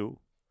it too.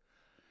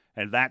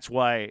 And that's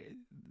why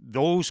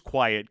those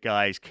quiet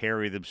guys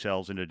carry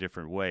themselves in a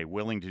different way,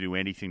 willing to do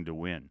anything to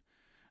win.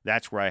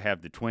 That's where I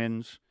have the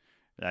Twins.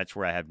 That's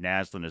where I have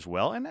Naslund as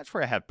well, and that's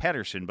where I have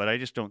Pedersen. But I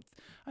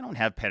don't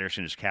have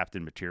Pedersen as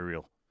captain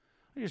material.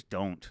 I just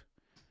don't.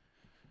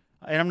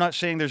 And I'm not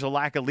saying there's a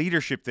lack of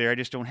leadership there. I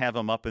just don't have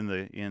him up in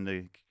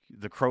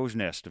the crow's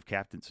nest of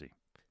captaincy.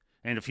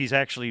 And if he's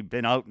actually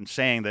been out and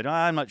saying that,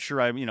 I'm not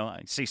sure,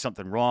 I say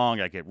something wrong,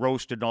 I get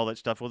roasted and all that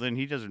stuff, well, then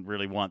he doesn't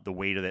really want the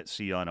weight of that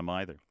C on him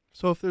either.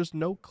 So if there's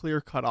no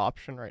clear-cut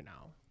option right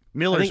now,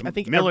 I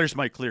think Miller's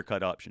my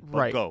clear-cut option. But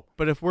right. Go.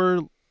 But if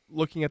we're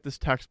looking at this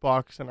text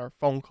box and our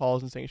phone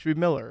calls and saying it should be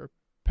Miller,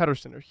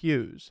 Pedersen, or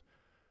Hughes,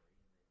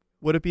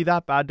 would it be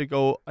that bad to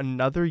go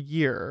another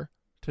year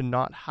to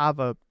not have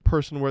a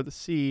person wear the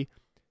C,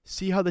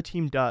 see how the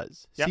team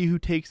does, see who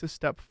takes a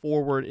step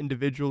forward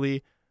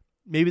individually?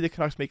 Maybe the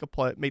Canucks make the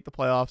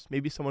playoffs.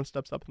 Maybe someone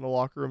steps up in the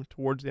locker room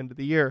towards the end of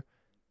the year.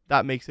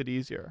 That makes it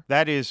easier.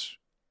 That is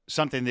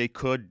something they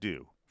could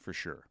do for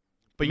sure.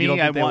 but you don't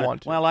think they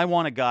want to. Well, I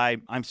want a guy.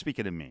 I'm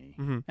speaking to me,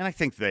 Mm-hmm. and I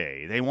think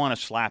they want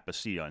to slap a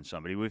C on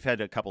somebody. We've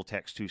had a couple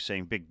texts too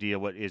saying, "Big deal.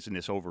 What isn't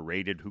this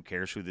overrated? Who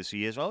cares who the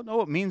C is?" Oh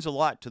no, it means a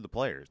lot to the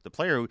players. The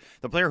player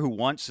who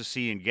wants the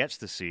C and gets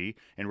the C,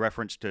 in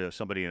reference to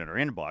somebody in our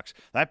inbox,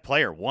 that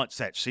player wants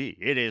that C.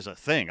 It is a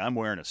thing. I'm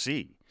wearing a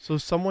C. So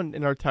someone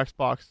in our text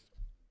box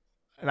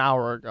an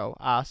hour ago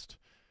asked,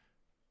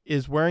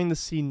 "Is wearing the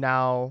C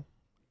now?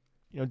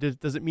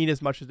 Does it mean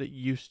as much as it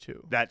used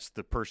to?" That's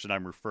the person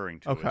I'm referring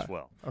to as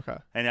well. Okay.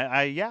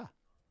 And yeah,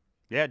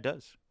 it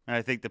does. And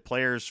I think the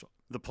players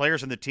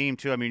and the team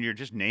too. I mean, you're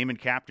just naming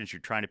captains. You're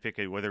trying to pick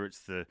whether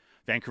it's the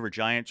Vancouver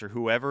Giants or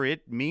whoever.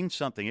 It means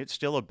something. It's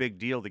still a big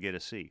deal to get a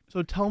C.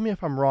 So tell me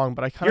if I'm wrong,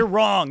 but You're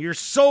wrong. You're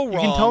so wrong. You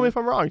can tell me if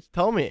I'm wrong.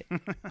 Tell me.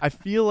 I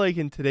feel like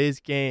in today's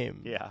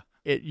game, yeah,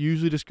 it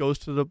usually just goes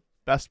to the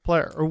best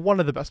player or one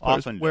of the best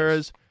players. Often does.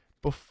 Whereas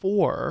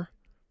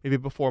maybe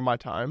before my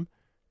time,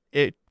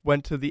 it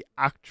went to the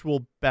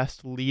actual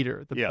best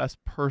leader, the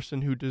best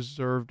person who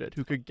deserved it,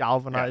 who could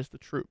galvanize the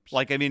troops.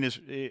 Like, I mean,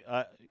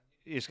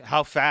 is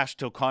how fast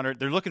till Connor?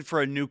 They're looking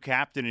for a new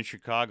captain in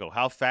Chicago.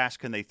 How fast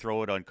can they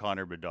throw it on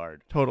Connor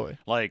Bedard? Totally.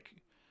 Like,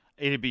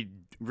 it'd be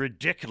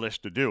ridiculous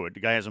to do it.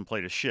 The guy hasn't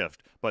played a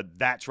shift, but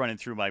that's running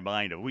through my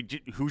mind.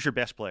 Who's your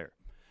best player?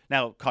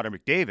 Now, Connor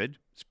McDavid,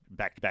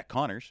 back-to-back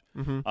Connors,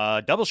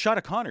 double shot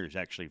of Connors,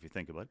 actually, if you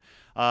think about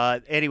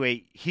it.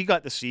 Anyway, he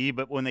got the C,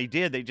 but when they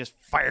did, they just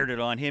fired it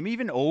on him.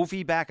 Even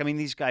Ovi back, I mean,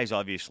 these guys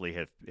obviously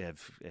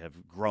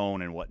have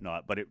grown and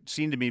whatnot, but it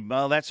seemed to me,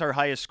 well, that's our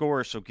highest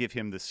scorer, so give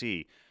him the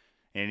C.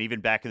 And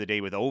even back in the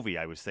day with Ovi,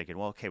 I was thinking,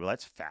 well, okay,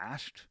 that's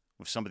fast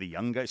with some of the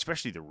young guys,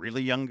 especially the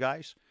really young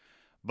guys.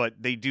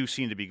 But they do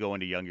seem to be going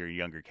to younger and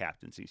younger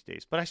captains these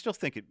days. But I still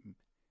think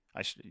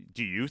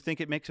do you think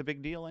it makes a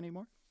big deal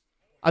anymore?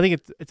 I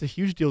think it's a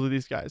huge deal to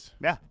these guys.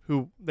 Yeah.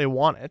 Who they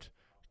want it.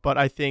 But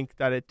I think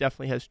that it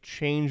definitely has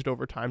changed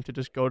over time to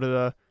just go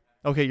to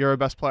okay, you're a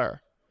best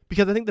player.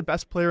 Because I think the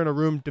best player in a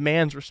room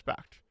demands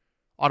respect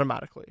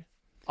automatically.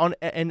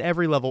 In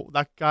every level.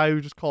 That guy who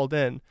just called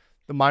in,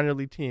 the minor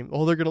league team,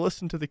 they're going to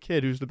listen to the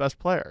kid who's the best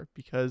player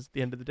because at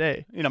the end of the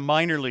day. In a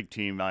minor league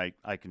team, I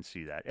can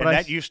see that. And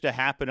that used to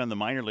happen on the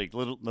minor league,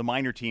 the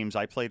minor teams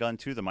I played on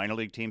too, the minor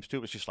league teams too. It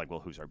was just like, well,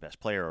 who's our best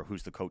player or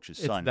who's the coach's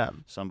son?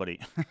 Them. Somebody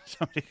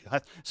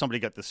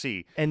got the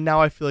C. And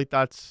now I feel like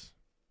that's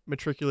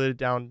matriculated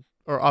down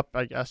or up,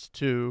 I guess,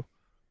 to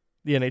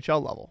the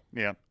NHL level.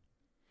 Yeah.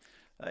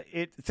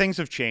 Things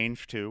have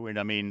changed too. And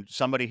I mean,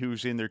 somebody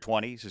who's in their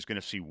 20s is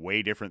going to see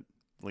way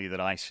differently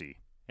than I see.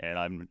 And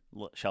I'm,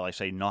 shall I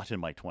say, not in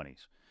my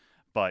 20s.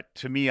 But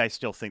to me, I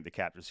still think the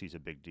captaincy is a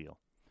big deal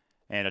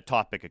and a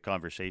topic of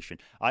conversation.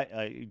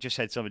 I just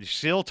had somebody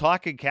still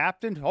talking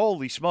captain.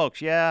 Holy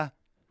smokes, yeah.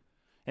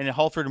 And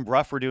Halford and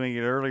Bruff were doing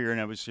it earlier, and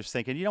I was just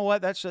thinking, you know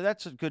what, that's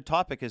a good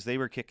topic as they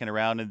were kicking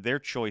around, and their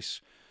choice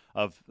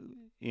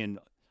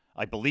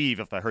I believe,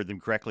 if I heard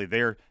them correctly,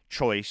 their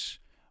choice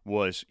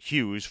was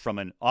Hughes from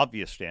an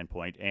obvious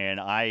standpoint,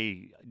 and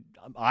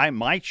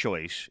my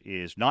choice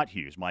is not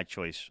Hughes. My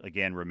choice,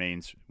 again,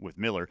 remains with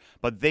Miller,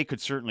 but they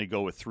could certainly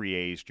go with 3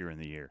 A's during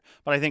the year.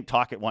 But I think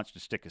Tocchet wants to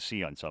stick a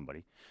C on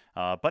somebody.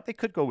 But they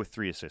could go with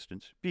 3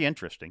 assistants. Be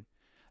interesting.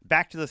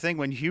 Back to the thing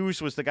when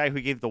Hughes was the guy who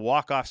gave the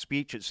walk-off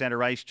speech at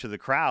center ice to the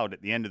crowd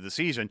at the end of the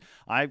season,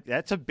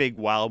 that's a big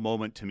wow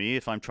moment to me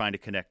if I'm trying to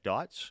connect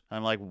dots.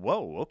 I'm like,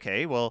 whoa,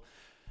 okay, well,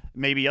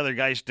 maybe other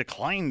guys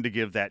declined to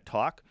give that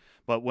talk.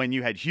 But when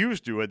you had Hughes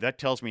do it, that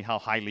tells me how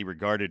highly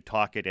regarded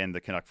Tocchet and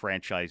the Canuck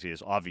franchise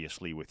is,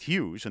 obviously, with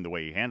Hughes and the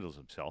way he handles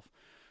himself.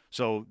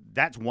 So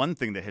that's one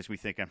thing that has me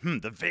thinking,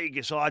 the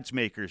Vegas odds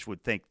makers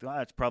would think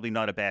that's probably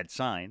not a bad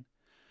sign.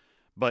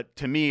 But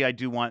to me, I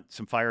do want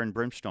some fire and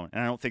brimstone,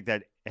 and I don't think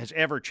that has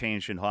ever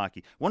changed in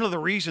hockey. One of the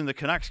reasons the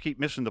Canucks keep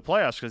missing the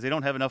playoffs is because they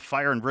don't have enough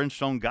fire and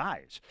brimstone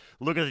guys.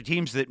 Look at the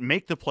teams that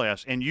make the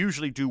playoffs and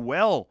usually do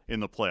well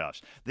in the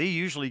playoffs. They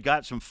usually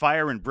got some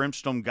fire and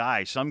brimstone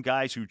guys, some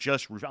guys who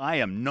just, I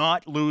am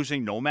not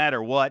losing no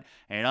matter what,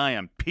 and I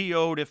am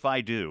PO'd if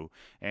I do,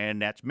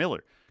 and that's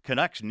Miller.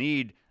 Canucks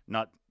need,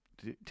 not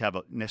to have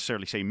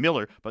necessarily say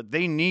Miller, but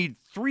they need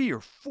 3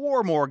 or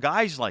 4 more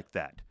guys like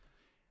that.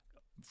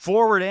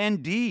 Forward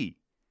and D,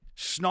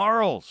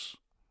 snarls,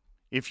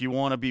 if you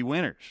want to be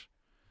winners.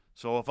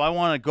 So if I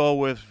want to go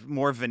with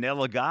more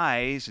vanilla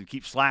guys and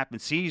keep slapping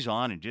C's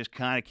on and just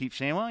kind of keep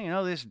saying,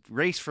 well, this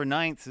race for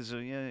 9th is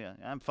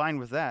I'm fine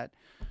with that.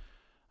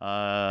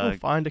 Go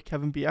find a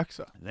Kevin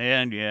Bieksa.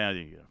 Then,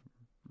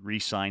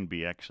 re-sign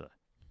Bieksa.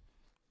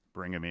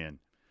 Bring him in.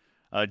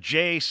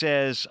 Jay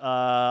says,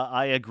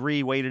 I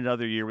agree, wait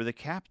another year with a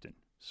captain.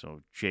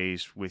 So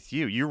Jay's with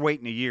you. You're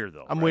waiting a year,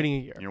 though. I'm right? waiting a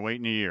year. You're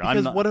waiting a year.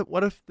 Because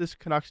what if this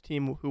Canucks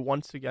team, who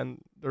once again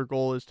their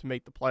goal is to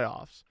make the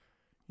playoffs,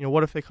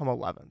 what if they come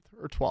 11th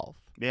or 12th?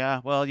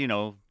 Yeah, well,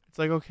 it's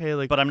like,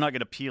 okay, but I'm not going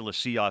to peel a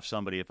C off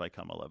somebody if I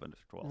come 11th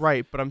or 12th.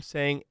 Right, but I'm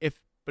saying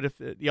if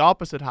the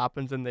opposite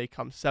happens and they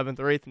come 7th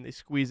or 8th and they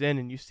squeeze in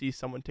and you see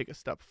someone take a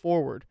step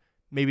forward,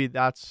 maybe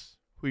that's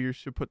who you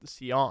should put the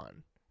C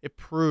on. It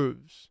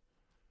proves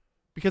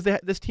because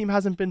this team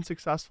hasn't been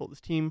successful.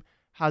 This team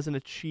hasn't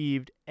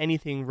achieved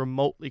anything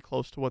remotely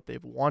close to what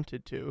they've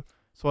wanted to.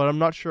 So I'm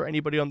not sure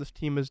anybody on this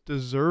team is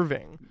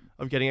deserving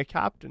of getting a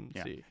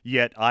captaincy.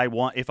 Yeah. Yet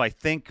if I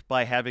think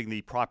by having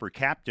the proper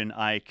captain,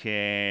 I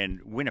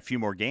can win a few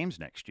more games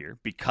next year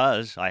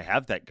because I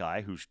have that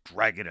guy who's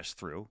dragging us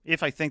through.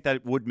 If I think that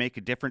it would make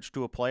a difference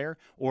to a player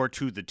or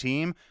to the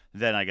team,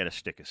 then I got to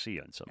stick a C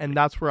on somebody. And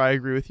that's where I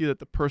agree with you that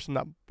the person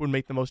that would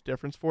make the most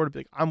difference for it, to be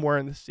like, I'm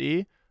wearing the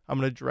C, I'm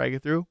going to drag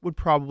it through, would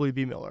probably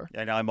be Miller.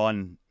 And I'm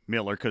on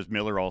Miller because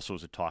Miller also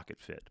is a talk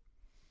it fit.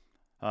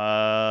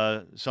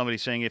 Somebody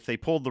saying if they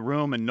pulled the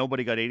room and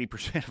nobody got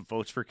 80% of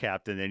votes for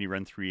captain, then you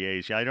run 3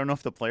 A's. Yeah, I don't know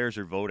if the players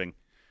are voting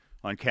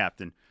on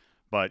captain,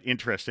 but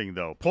interesting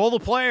though. Pull the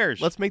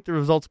players. Let's make the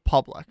results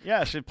public.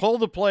 Yes, pull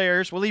the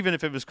players. Well, even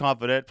if it was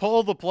confident,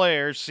 pull the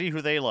players, see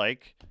who they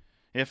like.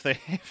 If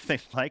they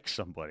like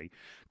somebody,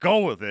 go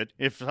with it.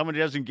 If somebody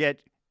doesn't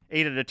get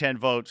 8 out of 10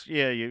 votes,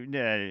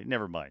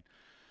 never mind.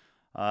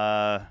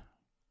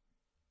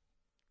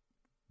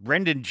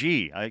 Brendan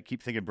G. I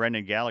keep thinking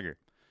Brendan Gallagher.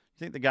 I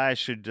think the guys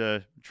should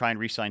try and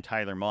re-sign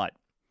Tyler Mott.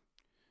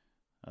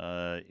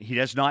 He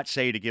does not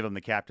say to give him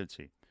the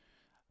captaincy.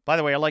 By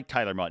the way, I like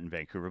Tyler Mott in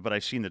Vancouver, but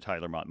I've seen the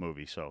Tyler Mott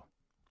movie, so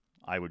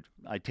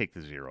I'd take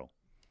the 0.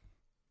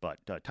 But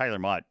Tyler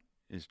Mott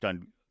has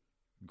done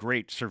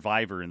great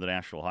survivor in the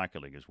National Hockey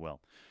League as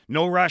well.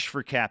 No rush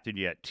for captain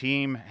yet.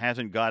 Team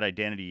hasn't got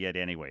identity yet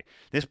anyway.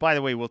 This, by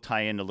the way, will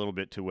tie in a little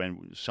bit to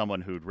when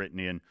someone who'd written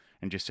in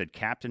and just said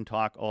captain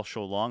talk all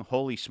show long.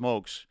 Holy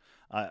smokes.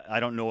 I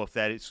don't know if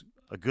that is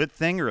a good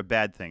thing or a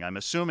bad thing. I'm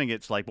assuming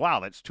it's like, wow,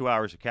 that's 2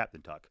 hours of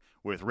captain talk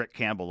with Rick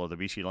Campbell of the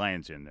BC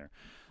Lions in there.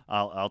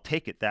 I'll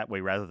take it that way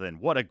rather than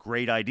what a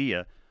great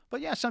idea.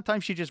 But yeah,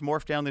 sometimes you just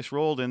morph down this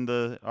road and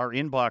our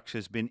inbox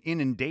has been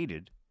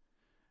inundated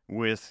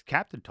with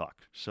captain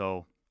talk.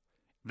 So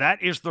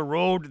that is the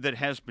road that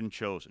has been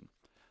chosen.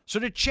 So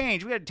to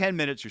change, we had 10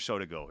 minutes or so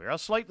to go here. I'll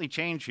slightly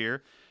change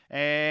here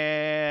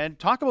and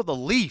talk about the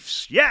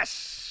Leafs.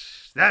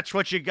 Yes, that's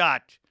what you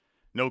got.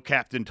 No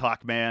captain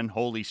talk, man.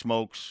 Holy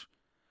smokes.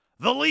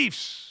 The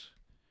Leafs.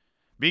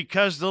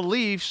 Because the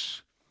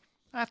Leafs,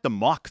 I have to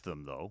mock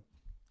them, though.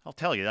 I'll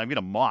tell you, I'm going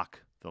to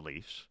mock the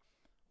Leafs.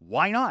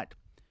 Why not?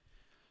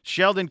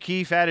 Sheldon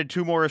Keefe added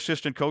 2 more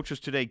assistant coaches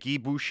today. Guy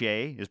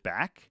Boucher is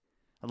back.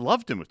 I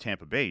loved him with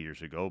Tampa Bay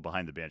years ago,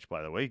 behind the bench,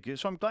 by the way.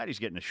 So I'm glad he's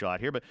getting a shot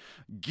here. But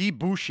Guy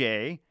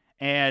Boucher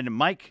and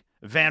Mike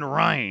Van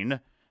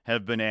Ryn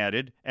have been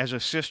added as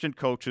assistant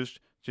coaches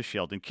to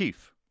Sheldon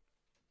Keefe.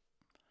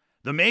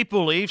 The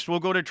Maple Leafs will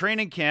go to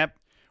training camp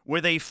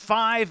with a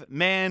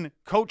 5-man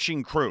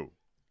coaching crew,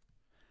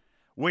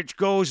 which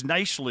goes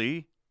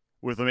nicely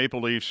with the Maple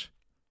Leafs'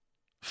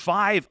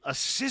 5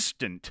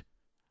 assistant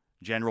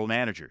general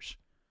managers.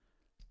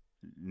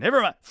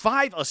 Never mind,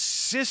 5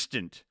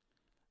 assistant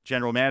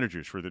general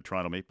managers for the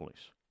Toronto Maple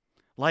Leafs.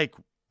 Like,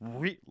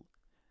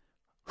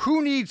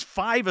 who needs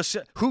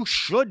 5 who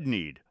should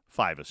need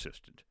 5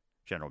 assistant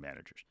general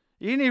managers?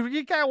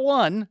 You got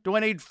 1. Do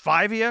I need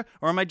 5 of you?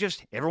 Or am I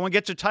just, everyone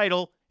gets a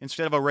title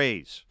instead of a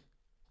raise?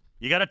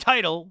 You got a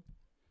title.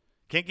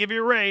 Can't give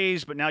you a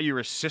raise, but now you're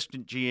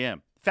assistant GM.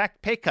 In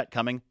fact, pay cut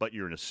coming, but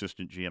you're an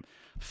assistant GM.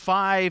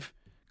 5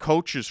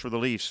 coaches for the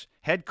Leafs.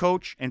 Head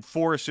coach and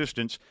 4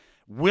 assistants.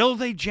 Will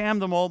they jam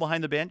them all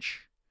behind the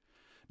bench?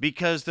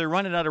 Because they're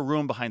running out of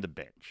room behind the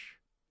bench.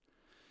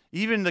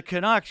 Even the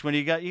Canucks, when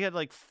you got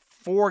like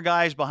 4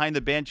 guys behind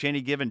the bench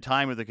any given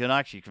time with the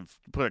Canucks, you can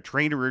put a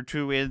trainer or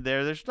 2 in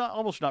there. There's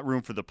almost not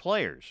room for the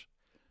players.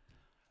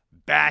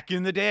 Back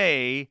in the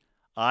day,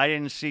 I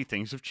didn't see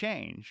things have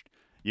changed.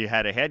 You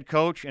had a head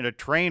coach and a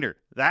trainer.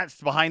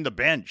 That's behind the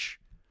bench.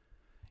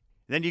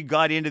 Then you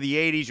got into the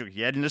 80s,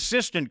 you had an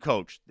assistant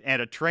coach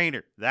and a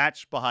trainer.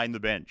 That's behind the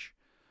bench.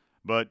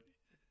 But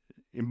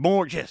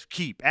more, just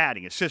keep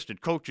adding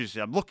assistant coaches.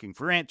 I'm looking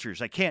for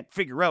answers. I can't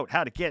figure out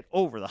how to get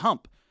over the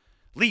hump.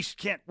 Leafs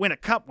can't win a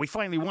cup. We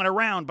finally won a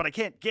round, but I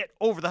can't get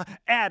over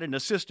add an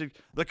assistant.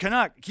 The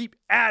Canucks keep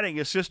adding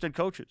assistant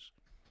coaches.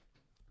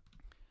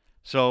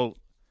 So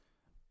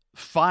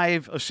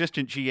 5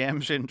 assistant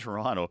GMs in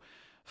Toronto,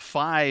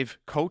 5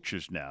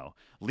 coaches now.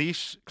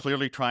 Leafs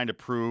clearly trying to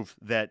prove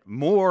that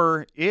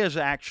more is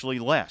actually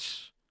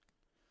less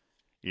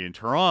in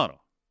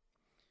Toronto.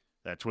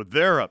 That's what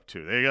they're up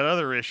to. They got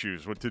other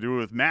issues, what to do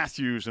with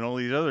Matthews and all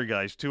these other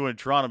guys too in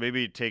Toronto.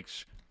 Maybe it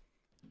takes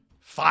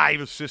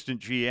 5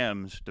 assistant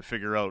GMs to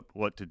figure out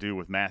what to do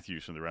with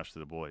Matthews and the rest of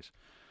the boys.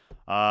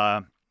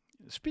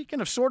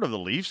 Speaking of sort of the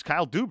Leafs,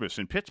 Kyle Dubas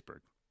in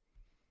Pittsburgh.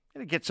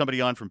 Going to get somebody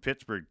on from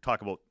Pittsburgh to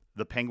talk about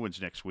the Penguins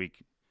next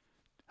week.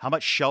 How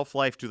much shelf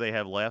life do they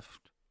have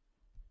left?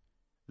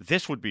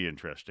 This would be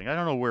interesting. I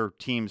don't know where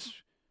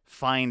teams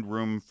find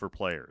room for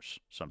players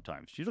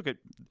sometimes. You look at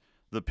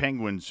the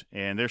Penguins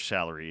and their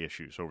salary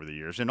issues over the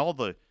years and all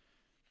the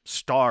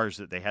stars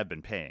that they have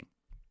been paying.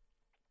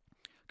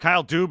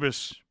 Kyle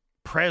Dubas,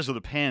 Prez of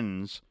the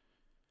Pens,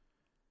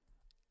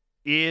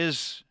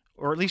 is,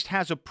 or at least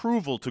has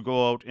approval to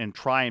go out and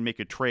try and make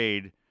a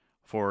trade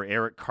for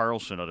Erik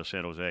Karlsson out of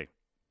San Jose.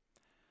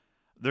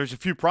 there's a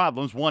few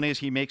problems. One is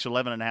he makes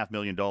 $11.5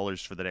 million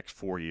for the next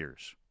 4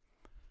 years.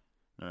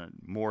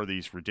 More of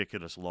these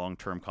ridiculous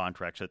long-term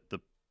contracts that the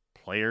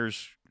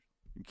players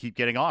keep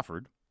getting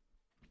offered,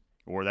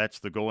 or that's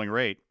the going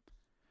rate.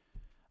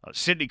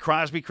 Sidney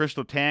Crosby, Chris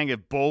Letang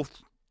have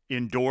both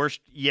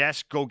endorsed,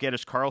 yes, go get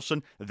us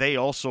Karlsson. They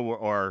also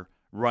are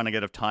running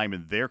out of time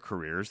in their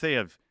careers. They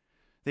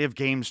have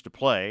games to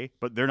play,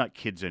 but they're not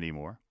kids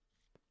anymore.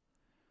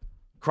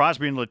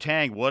 Crosby and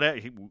Letang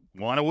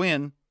want to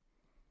win.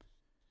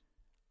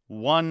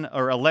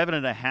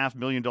 $11.5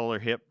 million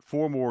hit,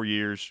 4 more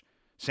years.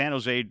 San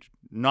Jose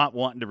not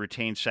wanting to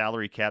retain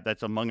salary cap.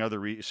 That's among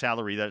other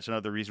salary. That's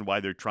another reason why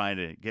they're trying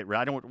to get rid.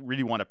 I don't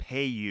really want to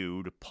pay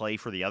you to play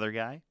for the other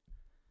guy.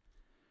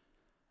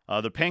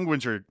 The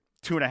Penguins are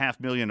 $2.5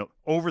 million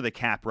over the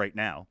cap right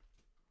now.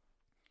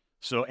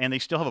 So, and they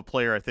still have a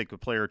player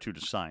or two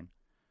to sign.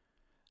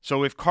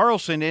 So if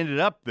Karlsson ended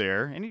up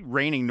there, and he's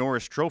reigning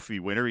Norris Trophy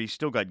winner, he's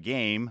still got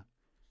game,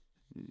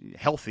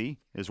 healthy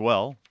as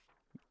well,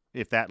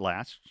 if that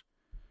lasts.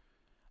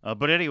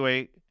 But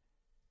anyway,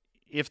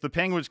 if the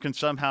Penguins can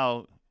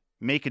somehow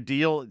make a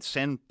deal,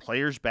 send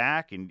players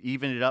back, and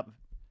even it up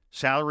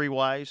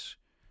salary-wise,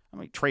 I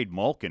might trade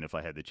Malkin if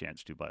I had the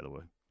chance to, by the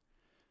way.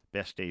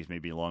 Best days may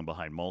be long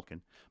behind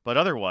Malkin. But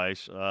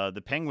otherwise,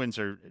 the Penguins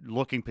are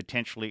looking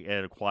potentially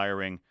at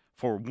acquiring,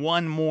 for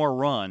one more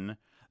run,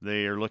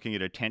 they are looking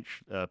at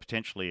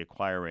potentially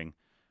acquiring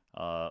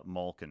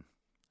Malkin.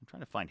 I'm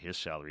trying to find his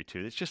salary,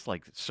 too. It's just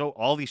like, so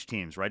all these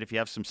teams, right? If you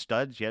have some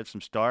studs, you have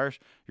some stars,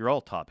 you're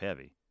all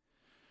top-heavy.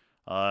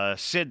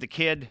 Sid the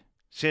Kid.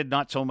 Sid,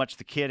 not so much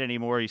the kid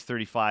anymore. He's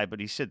 35,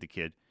 but he's Sid the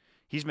Kid.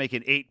 He's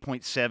making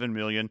 $8.7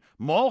 million.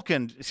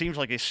 Malkin seems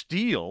like a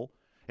steal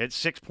at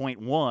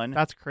 6.1.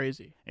 That's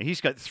crazy. And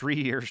he's got 3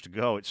 years to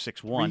go at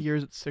 6.1. 3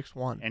 years at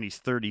 6.1. And he's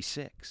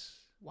 36.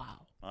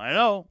 Wow. I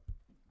know.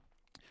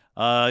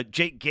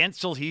 Jake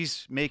Gensel,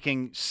 he's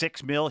making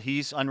 $6 million.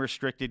 He's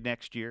unrestricted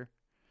next year.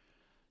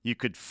 You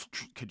could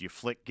you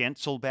flick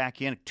Gensel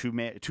back in? Two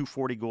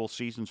 40-goal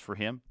seasons for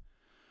him.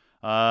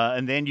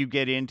 And then you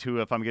get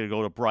into, if I'm going to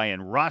go to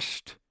Brian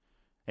Rust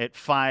at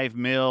 $5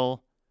 million.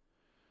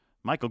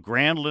 Michael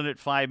Granlund at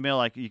 $5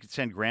 million. You could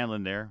send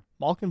Granlund there.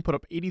 Malkin put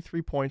up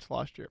 83 points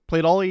last year.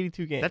 Played all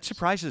 82 games. That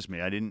surprises me.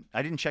 I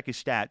didn't check his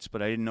stats,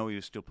 but I didn't know he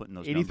was still putting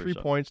those numbers up.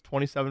 83 points,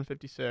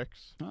 27.56,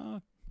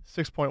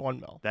 6.1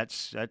 mil.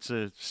 That's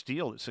a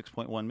steal at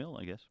 6.1 mil,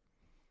 I guess.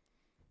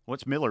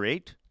 What's Miller,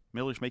 8?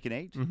 Miller's making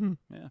 8? Mm-hmm.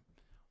 Yeah.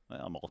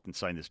 Well, Malkin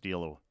signed this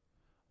deal a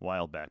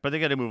while back, but they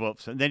got to move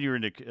up. So then you're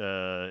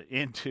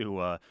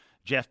into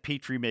Jeff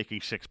Petrie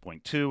making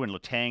 6.2 and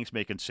Letang's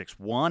making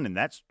 6.1, and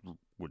that's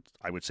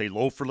I would say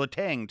low for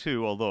Letang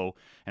too. Although,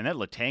 and that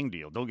Letang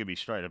deal, don't get me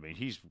started. I mean,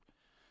 he's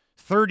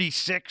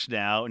 36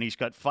 now, and he's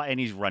got and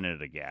he's running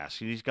out of gas.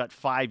 He's got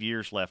 5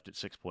 years left at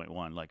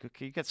 6.1. Like,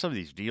 okay, you got some of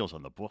these deals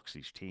on the books.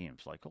 These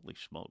teams, like, holy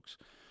smokes.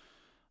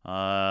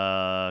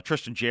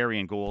 Tristan Jarry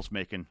in goals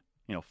making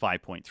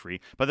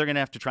 5.3, but they're going to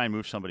have to try and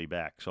move somebody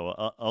back.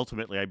 So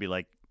ultimately, I'd be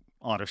like,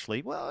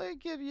 honestly, well,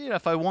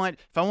 if I want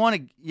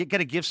to, you got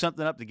to give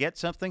something up to get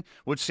something.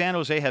 Would San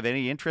Jose have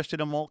any interest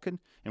in a Malkin?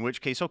 In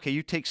which case, okay,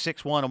 you take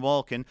 6.1 a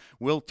Malkin.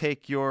 We'll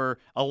take your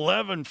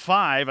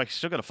 11.5. I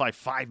still got to find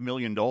 $5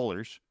 million,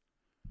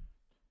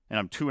 and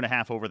I'm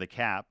 2.5 over the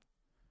cap.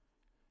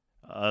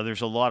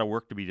 There's a lot of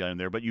work to be done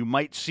there, but you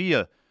might see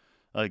a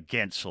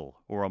Gensel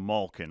or a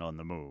Malkin on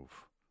the move.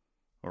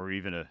 Or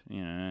even a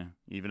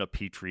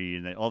Petrie,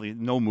 and all the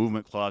no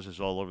movement clauses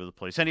all over the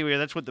place. Anyway,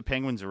 that's what the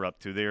Penguins are up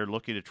to. They're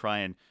looking to try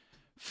and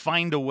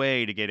find a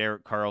way to get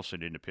Erik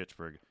Karlsson into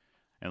Pittsburgh,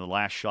 and the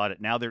last shot at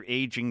now their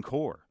aging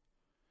core.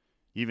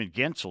 Even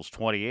Gensel's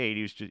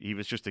 28. He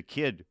was just a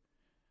kid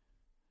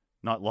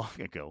not long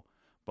ago.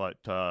 But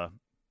the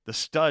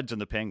studs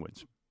and the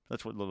Penguins.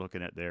 That's what they're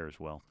looking at there as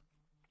well.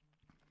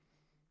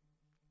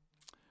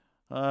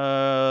 It's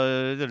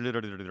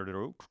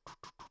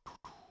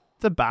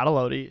a battle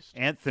out east.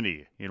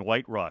 Anthony in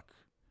White Rock.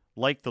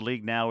 Like the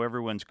league now,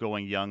 everyone's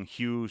going young.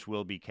 Hughes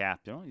will be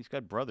captain. Oh, he's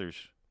got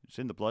brothers. It's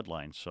in the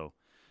bloodline. So,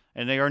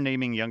 and they are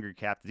naming younger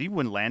captains. Even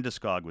when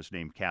Landeskog was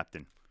named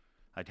captain,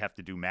 I'd have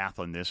to do math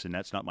on this, and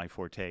that's not my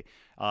forte.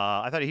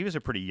 I thought he was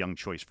a pretty young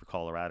choice for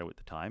Colorado at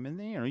the time,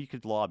 and you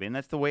could lob in.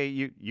 That's the way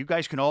you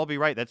guys can all be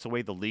right. That's the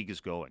way the league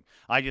is going.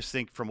 I just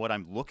think from what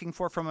I'm looking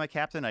for from my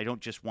captain, I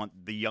don't just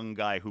want the young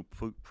guy who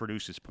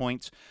produces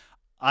points.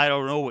 I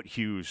don't know what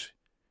Hughes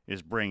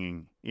is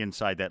bringing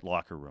inside that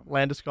locker room.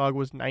 Landeskog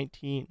was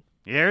 19.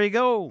 There you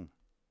go.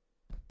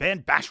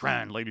 Ben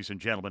Bashran, ladies and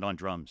gentlemen, on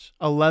drums.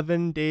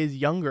 11 days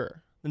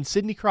younger than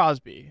Sidney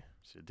Crosby.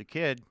 Sid the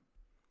Kid.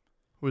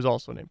 Who was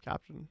also named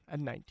captain at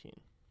 19.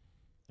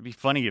 It'd be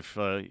funny if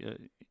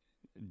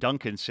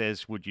Duncan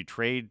says, would you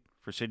trade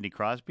for Sidney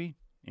Crosby?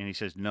 And he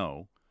says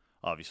no,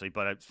 obviously.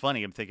 But it's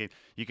funny. I'm thinking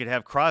you could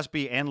have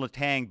Crosby and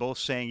Letang both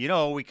saying,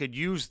 we could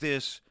use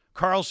this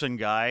Karlsson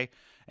guy,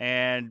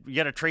 and you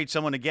got to trade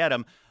someone to get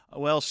him.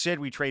 Well, Sid,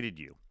 we traded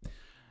you.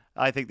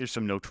 I think there's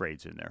some no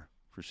trades in there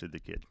for Sid the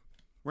Kid.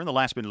 We're in the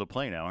last minute of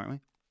play now, aren't we?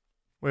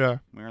 We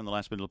are. We're in the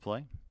last minute of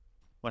play.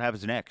 What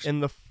happens next? In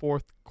the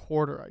fourth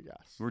quarter, I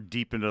guess. We're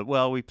deep into,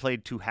 well, we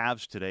played 2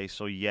 halves today,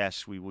 so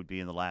yes, we would be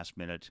in the last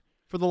minute.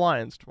 For the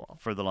Lions tomorrow.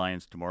 For the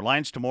Lions tomorrow.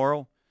 Lions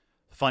tomorrow.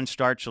 Fun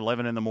starts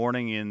 11 in the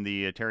morning in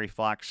the Terry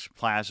Fox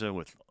Plaza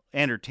with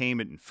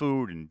entertainment and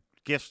food and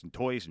gifts and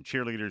toys and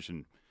cheerleaders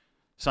and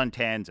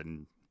suntans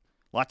and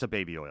lots of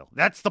baby oil.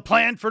 That's the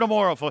plan for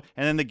tomorrow.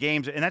 And then the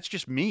games, and that's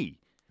just me.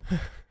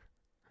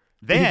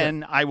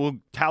 Then I will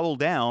towel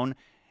down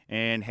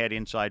and head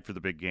inside for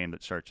the big game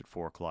that starts at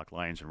 4 o'clock,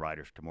 Lions and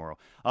Riders tomorrow.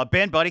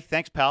 Ben, buddy,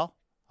 thanks, pal.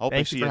 Hope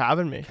Thanks for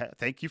having me.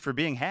 Thank you for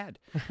being had.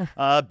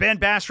 Ben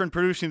Basserin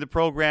producing the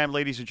program.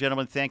 Ladies and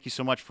gentlemen, thank you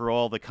so much for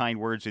all the kind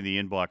words in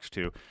the inbox,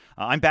 too.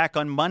 I'm back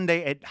on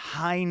Monday at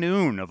high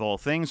noon, of all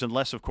things,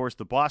 unless, of course,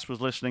 the boss was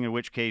listening, in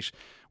which case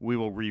we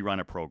will rerun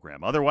a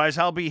program. Otherwise,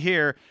 I'll be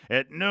here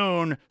at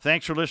noon.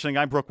 Thanks for listening.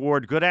 I'm Brooke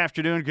Ward. Good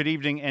afternoon, good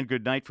evening, and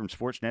good night from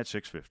Sportsnet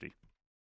 650.